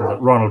is something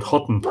that Ronald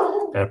Hutton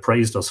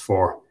praised us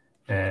for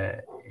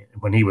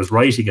when he was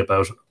writing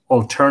about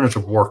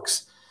alternative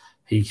works.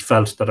 He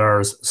felt that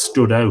ours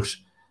stood out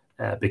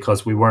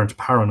because we weren't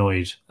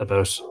paranoid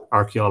about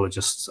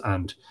archaeologists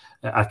and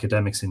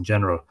academics in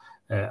general,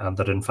 and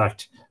that in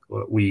fact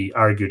we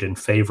argued in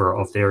favor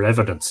of their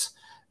evidence,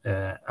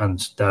 and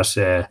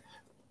that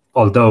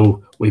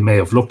although we may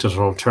have looked at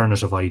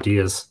alternative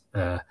ideas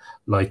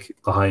like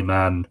the High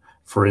Man,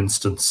 for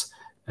instance,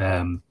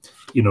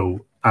 you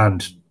know,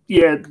 and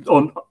yeah,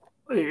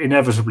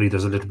 inevitably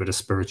there's a little bit of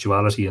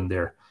spirituality in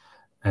there,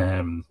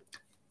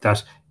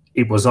 that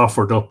it was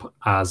offered up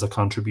as a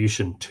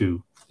contribution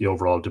to the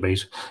overall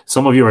debate.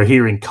 Some of you are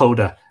hearing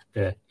Coda.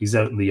 He's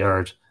out in the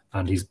yard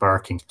and he's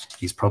barking.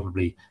 He's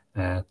probably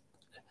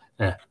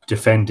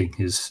defending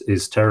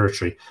his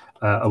territory.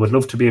 I would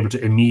love to be able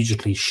to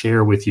immediately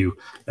share with you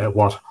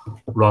what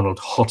Ronald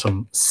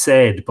Hutton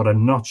said, but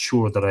I'm not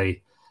sure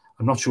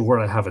where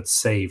I have it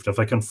saved. If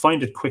I can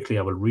find it quickly,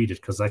 I will read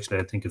it, because actually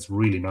I think it's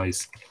really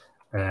nice.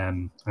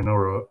 I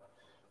know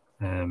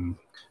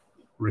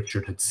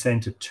Richard had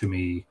sent it to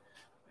me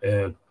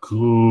a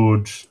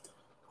good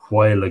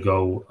while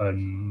ago.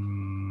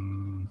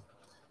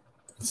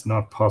 It's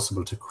not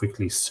possible to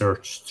quickly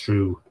search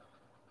through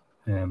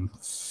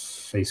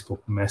Facebook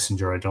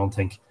Messenger, I don't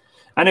think.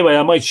 Anyway,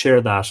 I might share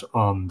that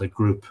on the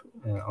group,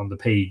 on the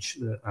page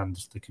and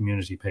the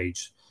community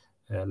page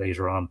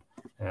later on,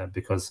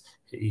 because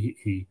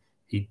he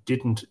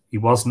he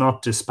was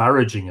not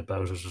disparaging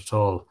about it at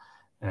all.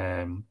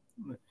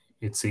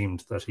 It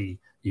seemed that he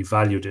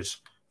valued it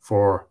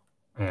for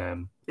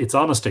its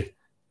honesty.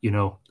 You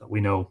know,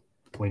 we know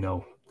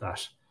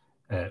that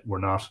we're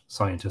not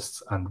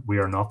scientists, and we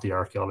are not the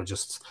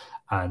archaeologists,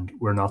 and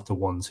we're not the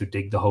ones who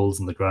dig the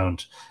holes in the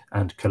ground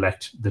and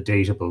collect the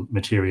datable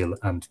material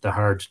and the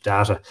hard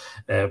data,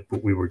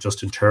 but we were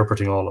just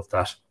interpreting all of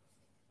that.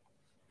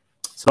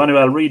 So anyway,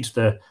 I'll read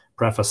the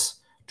preface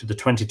to the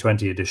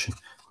 2020 edition,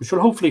 which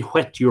will hopefully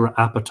whet your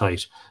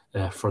appetite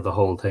for the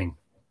whole thing.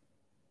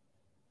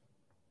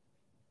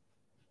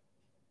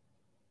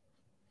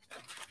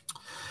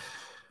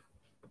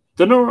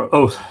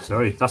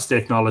 Sorry, that's the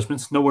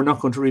acknowledgements. No, we're not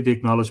going to read the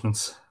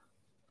acknowledgements.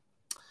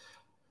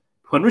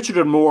 When Richard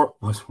and More,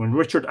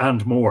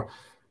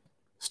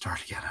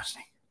 start again,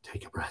 Anthony,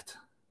 take a breath.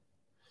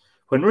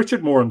 When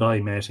Richard Moore and I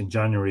met in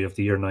January of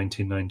the year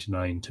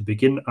 1999 to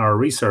begin our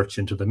research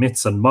into the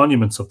myths and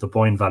monuments of the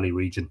Boyne Valley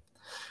region,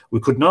 we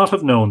could not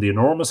have known the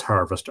enormous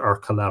harvest our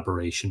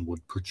collaboration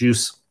would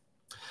produce.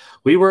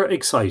 We were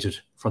excited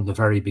from the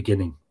very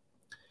beginning.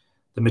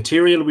 The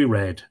material we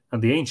read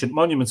and the ancient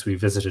monuments we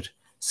visited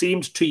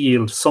seemed to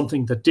yield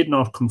something that did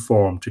not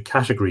conform to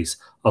categories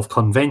of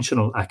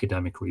conventional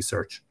academic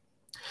research.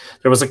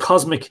 There was a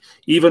cosmic,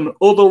 even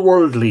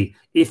otherworldly,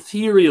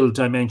 ethereal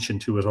dimension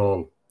to it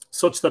all,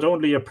 such that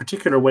only a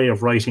particular way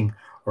of writing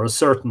or a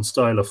certain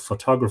style of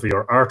photography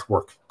or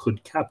artwork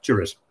could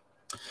capture it.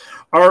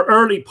 Our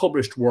early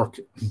published work,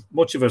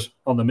 much of it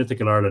on the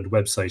Mythical Ireland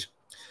website,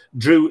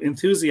 drew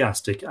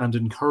enthusiastic and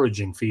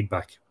encouraging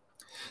feedback.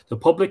 The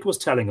public was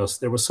telling us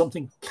there was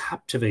something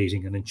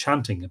captivating and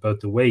enchanting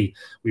about the way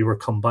we were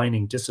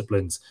combining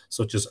disciplines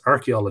such as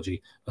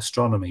archaeology,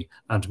 astronomy,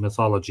 and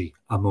mythology,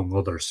 among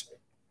others.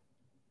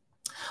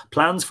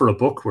 Plans for a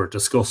book were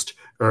discussed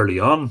early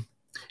on.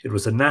 It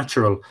was a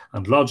natural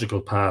and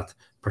logical path,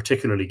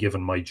 particularly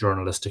given my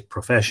journalistic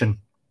profession.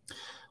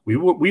 We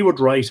would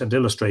write and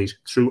illustrate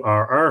through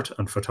our art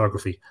and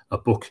photography a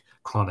book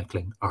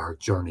chronicling our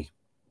journey.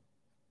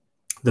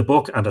 The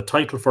book and a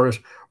title for it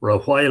were a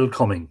while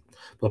coming,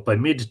 but by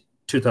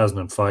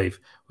mid-2005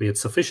 we had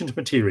sufficient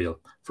material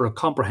for a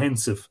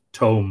comprehensive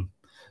tome,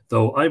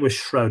 though I was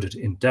shrouded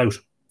in doubt.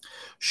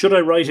 Should I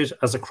write it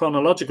as a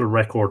chronological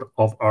record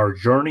of our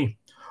journey,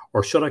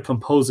 or should I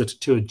compose it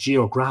to a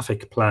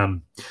geographic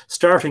plan,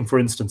 starting, for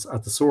instance,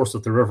 at the source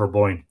of the River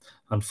Boyne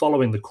and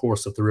following the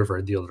course of the river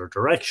in the other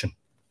direction?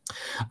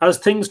 As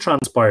things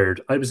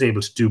transpired, I was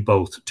able to do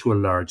both to a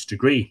large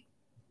degree.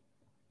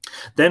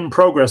 Then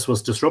progress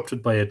was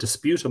disrupted by a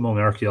dispute among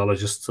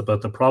archaeologists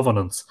about the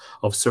provenance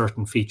of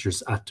certain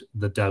features at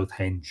the Douth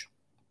Henge.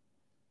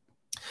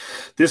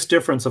 This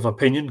difference of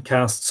opinion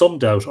cast some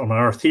doubt on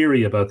our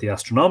theory about the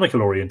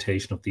astronomical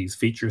orientation of these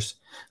features,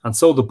 and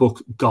so the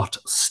book got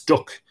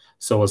stuck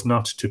so as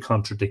not to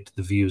contradict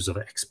the views of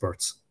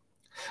experts.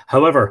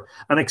 However,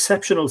 an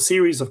exceptional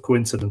series of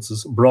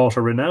coincidences brought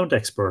a renowned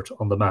expert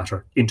on the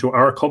matter into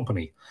our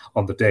company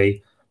on the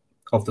day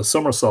of the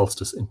summer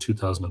solstice in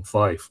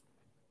 2005.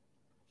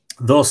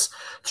 Thus,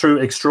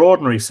 through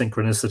extraordinary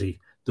synchronicity,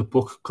 the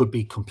book could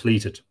be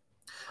completed.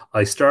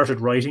 I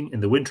started writing in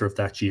the winter of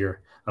that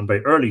year, and by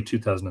early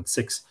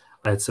 2006,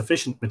 I had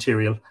sufficient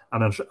material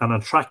and an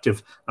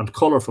attractive and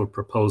colourful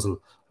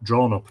proposal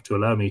drawn up to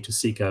allow me to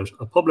seek out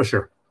a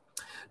publisher.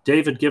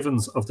 David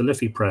Givens of the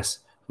Liffey Press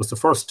was the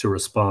first to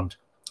respond,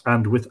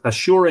 and with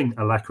assuring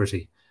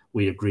alacrity,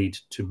 we agreed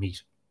to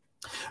meet.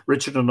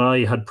 Richard and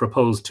I had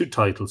proposed two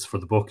titles for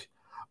the book.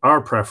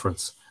 Our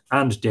preference,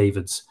 and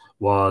David's,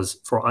 was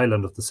for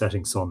Island of the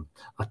Setting Sun,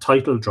 a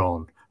title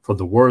drawn from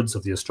the words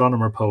of the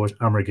astronomer-poet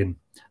Amergin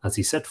as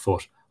he set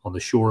foot on the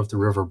shore of the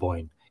River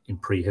Boyne in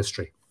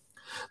prehistory.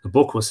 The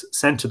book was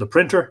sent to the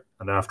printer,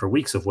 and after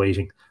weeks of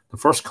waiting, the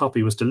first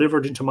copy was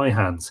delivered into my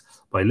hands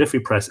by Liffey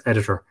Press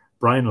editor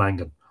Brian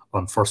Langan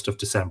on 1st of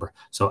December.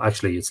 So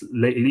actually, it's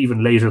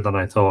even later than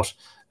I thought,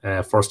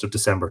 1st of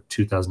December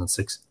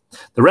 2006.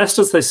 The rest,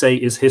 as they say,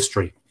 is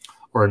history,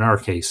 or in our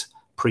case,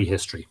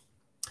 prehistory.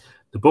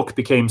 The book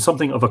became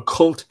something of a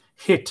cult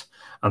hit,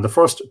 and the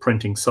first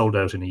printing sold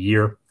out in a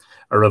year.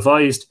 A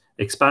revised,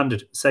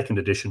 expanded second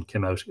edition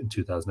came out in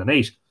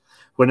 2008.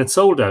 When it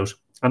sold out,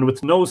 and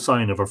with no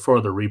sign of a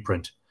further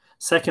reprint,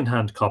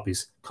 second-hand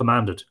copies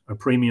commanded a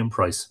premium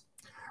price.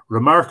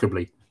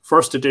 Remarkably,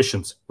 first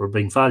editions were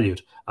being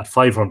valued at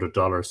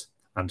 $500,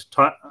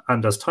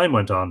 and as time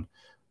went on,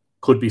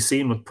 could be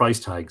seen with price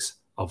tags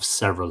of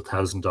several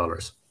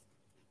 $1,000s.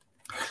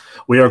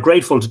 We are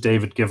grateful to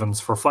David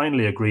Givens for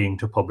finally agreeing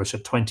to publish a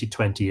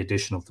 2020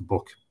 edition of the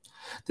book.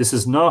 This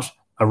is not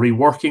a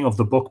reworking of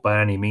the book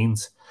by any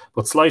means,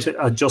 but slight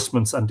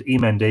adjustments and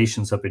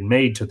emendations have been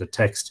made to the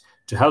text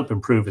to help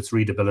improve its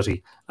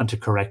readability and to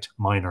correct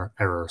minor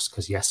errors,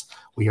 because yes,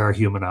 we are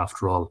human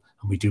after all,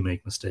 and we do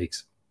make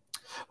mistakes.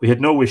 We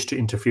had no wish to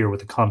interfere with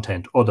the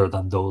content other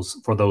than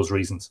for those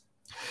reasons.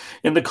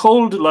 In the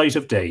cold light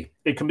of day,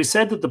 it can be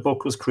said that the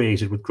book was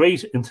created with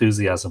great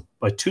enthusiasm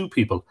by two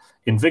people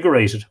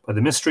invigorated by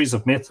the mysteries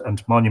of myth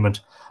and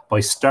monument, by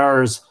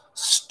stars,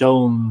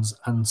 stones,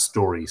 and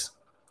stories.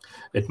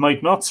 It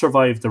might not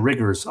survive the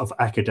rigors of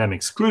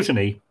academic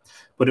scrutiny,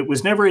 but it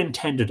was never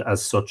intended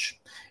as such,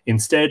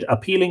 instead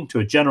appealing to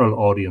a general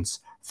audience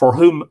for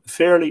whom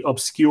fairly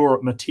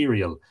obscure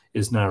material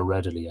is now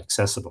readily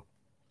accessible.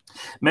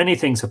 Many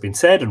things have been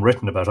said and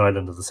written about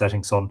Island of the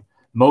Setting Sun,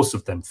 most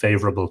of them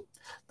favourable.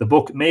 The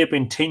book may have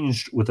been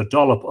tinged with a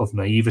dollop of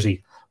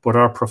naivety, but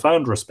our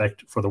profound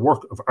respect for the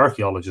work of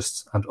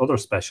archaeologists and other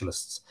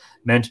specialists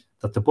meant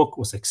that the book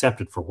was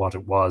accepted for what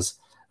it was,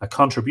 a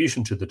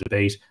contribution to the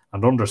debate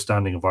and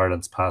understanding of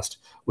Ireland's past,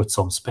 with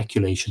some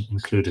speculation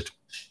included.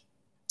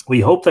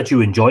 We hope that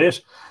you enjoy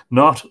it,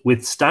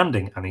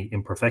 notwithstanding any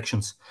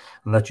imperfections,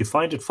 and that you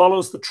find it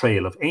follows the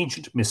trail of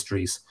ancient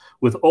mysteries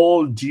with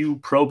all due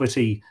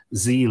probity,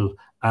 zeal,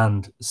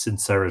 and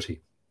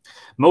sincerity.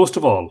 Most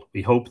of all,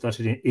 we hope that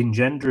it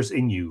engenders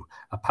in you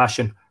a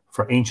passion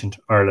for ancient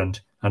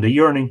Ireland and a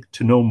yearning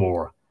to know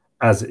more,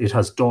 as it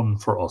has done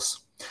for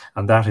us.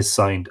 And that is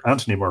signed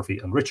Anthony Murphy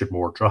and Richard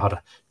Moore,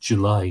 Drogheda,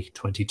 July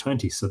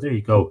 2020. So there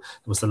you go.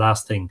 It was the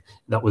last thing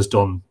that was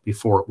done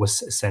before it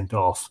was sent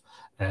off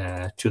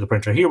to the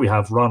printer. Here we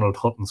have Ronald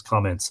Hutton's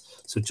comments.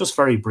 So just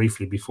very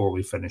briefly before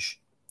we finish.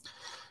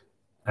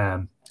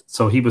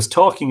 So he was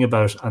talking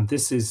about, and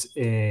this is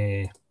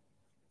in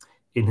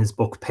his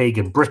book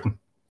Pagan Britain.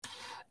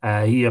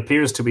 He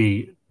appears to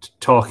be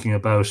talking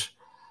about,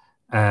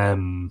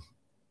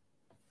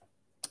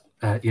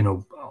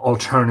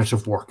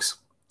 alternative works.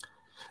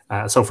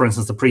 So, for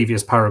instance, the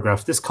previous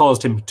paragraph, this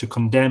caused him to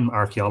condemn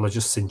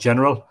archaeologists in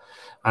general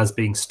as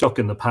being stuck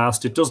in the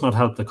past. It does not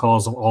help the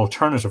cause of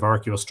alternative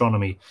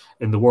archaeoastronomy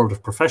in the world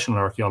of professional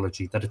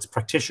archaeology that its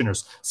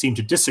practitioners seem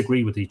to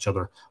disagree with each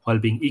other while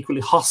being equally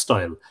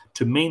hostile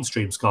to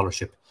mainstream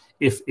scholarship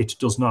if it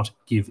does not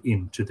give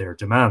in to their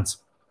demands.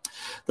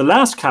 The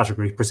last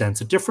category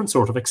presents a different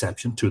sort of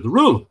exception to the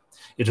rule.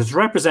 It is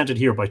represented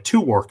here by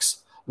two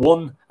works.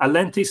 One, a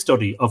lengthy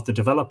study of the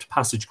developed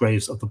passage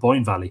graves of the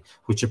Boyne Valley,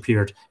 which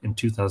appeared in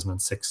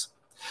 2006.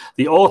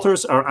 The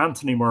authors are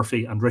Anthony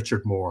Murphy and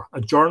Richard Moore,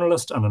 a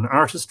journalist and an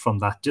artist from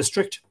that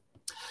district.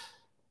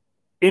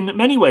 In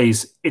many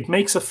ways, it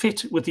makes a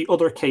fit with the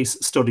other case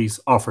studies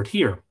offered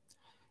here.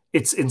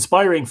 Its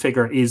inspiring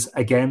figure is,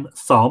 again,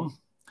 Thom.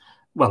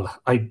 Well,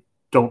 I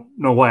don't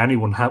know why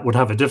anyone would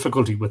have a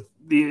difficulty with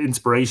the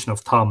inspiration of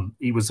Thom.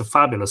 He was a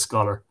fabulous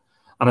scholar,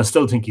 and I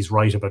still think he's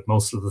right about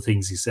most of the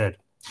things he said.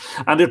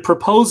 And it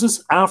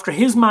proposes, after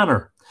his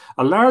manner,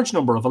 a large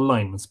number of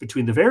alignments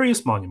between the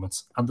various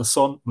monuments and the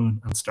sun,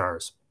 moon, and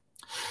stars.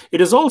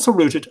 It is also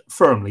rooted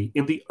firmly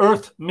in the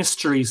earth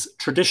mysteries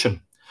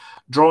tradition,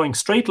 drawing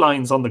straight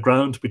lines on the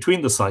ground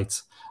between the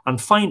sites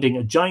and finding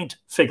a giant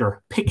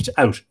figure picked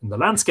out in the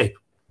landscape.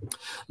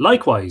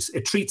 Likewise,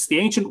 it treats the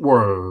ancient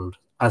world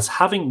as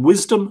having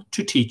wisdom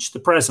to teach the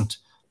present.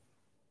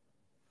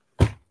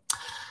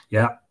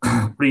 Yeah,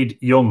 read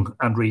Young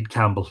and read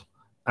Campbell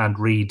and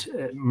read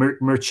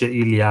Mircea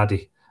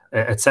Eliade,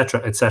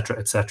 etc., etc.,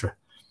 etc.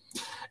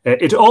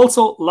 It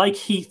also, like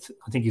Heath,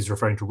 I think he's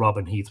referring to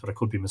Robin Heath, but I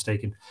could be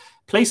mistaken,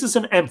 places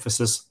an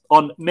emphasis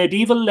on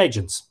medieval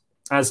legends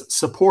as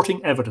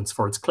supporting evidence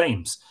for its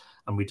claims.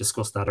 And we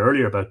discussed that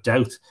earlier about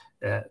Doubt.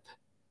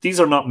 These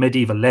are not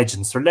medieval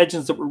legends. They're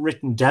legends that were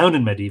written down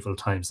in medieval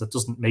times. That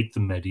doesn't make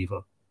them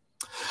medieval.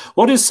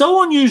 What is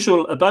so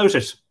unusual about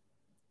it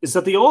is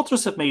that the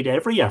authors have made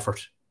every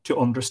effort to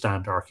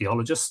understand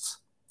archaeologists,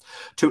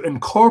 to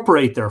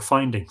incorporate their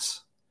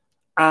findings,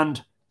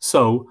 and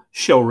so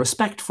show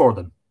respect for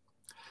them.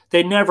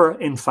 They never,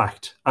 in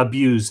fact,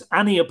 abuse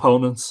any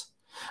opponents,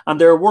 and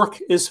their work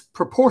is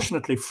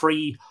proportionately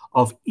free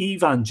of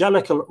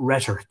evangelical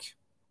rhetoric.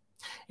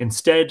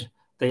 Instead,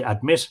 they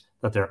admit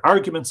that their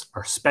arguments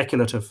are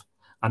speculative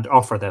and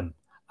offer them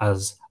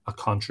as a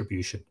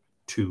contribution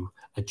to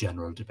a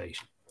general debate.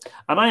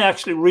 And I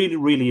actually really,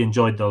 really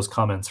enjoyed those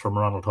comments from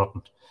Ronald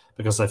Hutton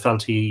because I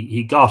felt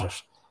he got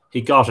it. He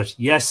got it.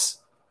 Yes,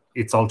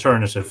 it's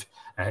alternative.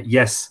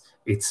 Yes,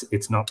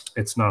 it's not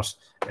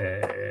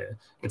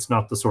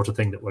the sort of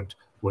thing that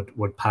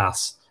would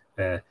pass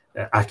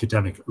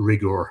academic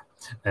rigor,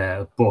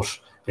 but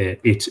I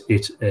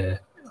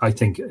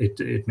think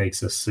it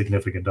makes a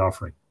significant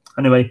offering.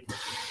 Anyway,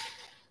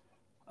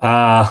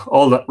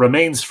 all that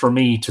remains for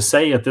me to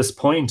say at this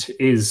point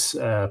is,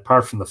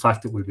 apart from the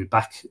fact that we'll be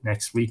back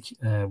next week,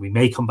 we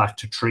may come back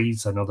to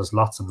trees. I know there's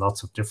lots and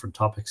lots of different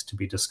topics to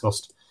be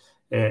discussed,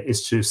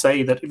 is to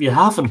say that if you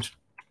haven't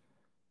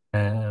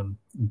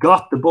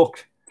got the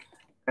book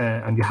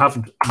and you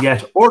haven't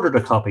yet ordered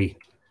a copy,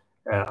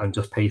 I'm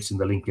just pasting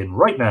the link in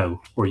right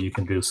now where you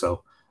can do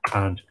so.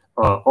 And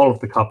all of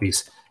the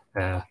copies,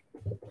 if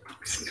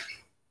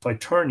I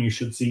turn, you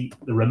should see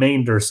the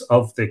remainders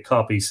of the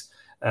copies.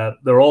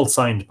 They're all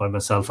signed by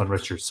myself and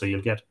Richard, so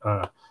you'll get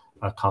a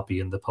copy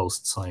in the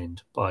post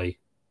signed by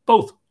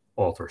both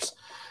authors.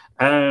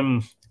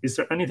 Is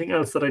there anything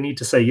else that I need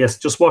to say? Yes,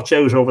 just watch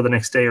out over the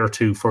next day or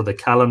two for the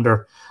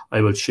calendar.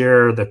 I will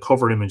share the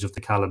cover image of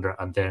the calendar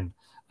and then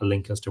a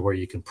link as to where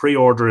you can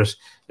pre-order it.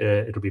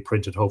 It'll be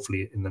printed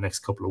hopefully in the next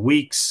couple of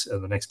weeks,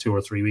 the next 2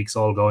 or 3 weeks,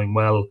 all going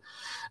well.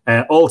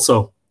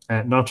 Also,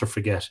 not to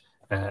forget,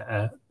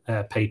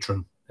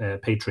 Patreon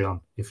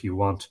if you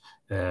want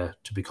to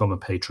become a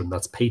patron.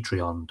 That's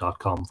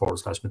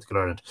patreon.com/Mythical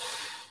Ireland.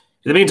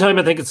 In the meantime,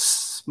 I think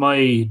it's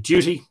my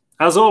duty,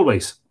 as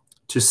always,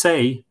 to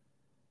say,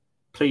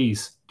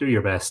 please do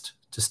your best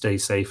to stay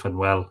safe and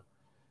well.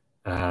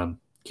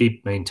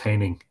 Keep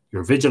maintaining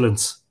your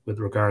vigilance with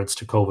regards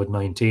to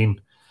COVID-19.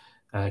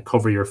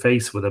 Cover your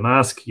face with a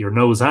mask, your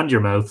nose and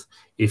your mouth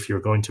if you're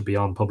going to be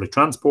on public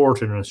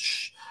transport, in a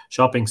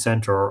shopping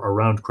centre or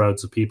around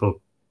crowds of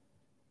people.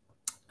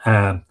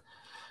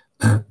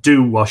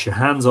 Do wash your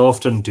hands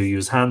often. Do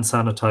use hand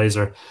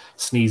sanitizer.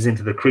 Sneeze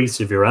into the crease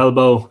of your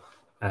elbow.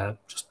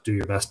 Just do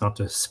your best not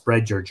to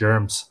spread your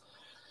germs.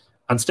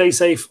 And stay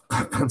safe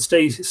and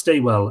stay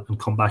well, and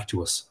come back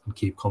to us and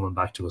keep coming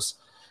back to us.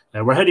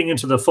 We're heading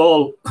into the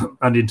fall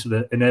and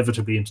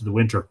inevitably into the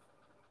winter.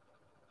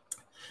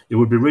 It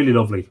would be really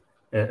lovely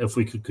if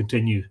we could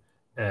continue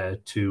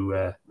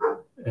to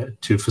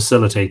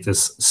facilitate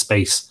this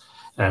space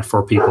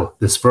for people,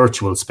 this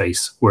virtual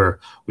space where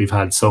we've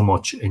had so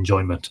much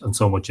enjoyment and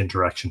so much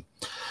interaction.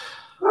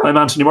 I'm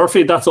Anthony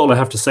Murphy. That's all I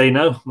have to say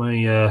now.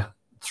 My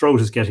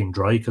throat is getting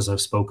dry because I've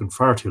spoken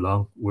far too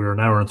long. We're an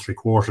hour and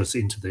 3/4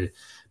 into the,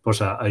 but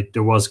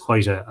there was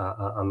quite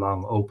a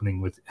long opening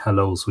with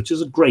hellos, which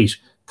is a great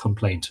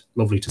complaint.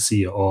 Lovely to see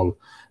you all.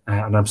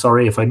 And I'm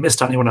sorry if I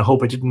missed anyone. I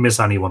hope I didn't miss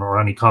anyone or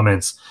any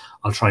comments.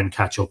 I'll try and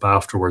catch up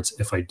afterwards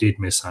if I did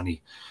miss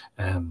any.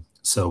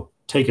 So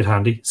take it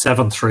handy.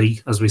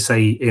 7-3, as we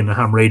say in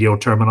ham radio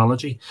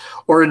terminology.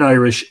 Or in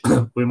Irish,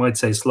 we might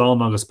say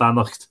Slán agus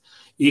Bannacht,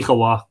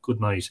 Ichawa,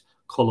 good night,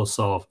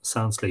 Colosov,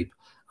 sound sleep.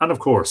 And of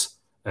course,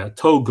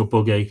 Tog go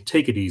bugay,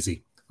 take it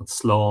easy, and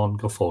Slán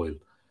go foil.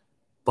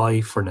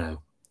 Bye for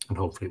now. And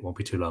hopefully it won't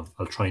be too long.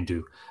 I'll try and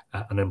do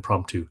an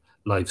impromptu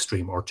live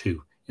stream or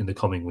two in the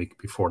coming week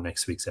before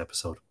next week's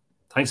episode.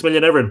 Thanks a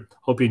million, everyone.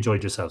 Hope you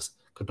enjoyed yourselves.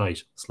 Good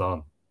night.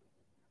 Slán.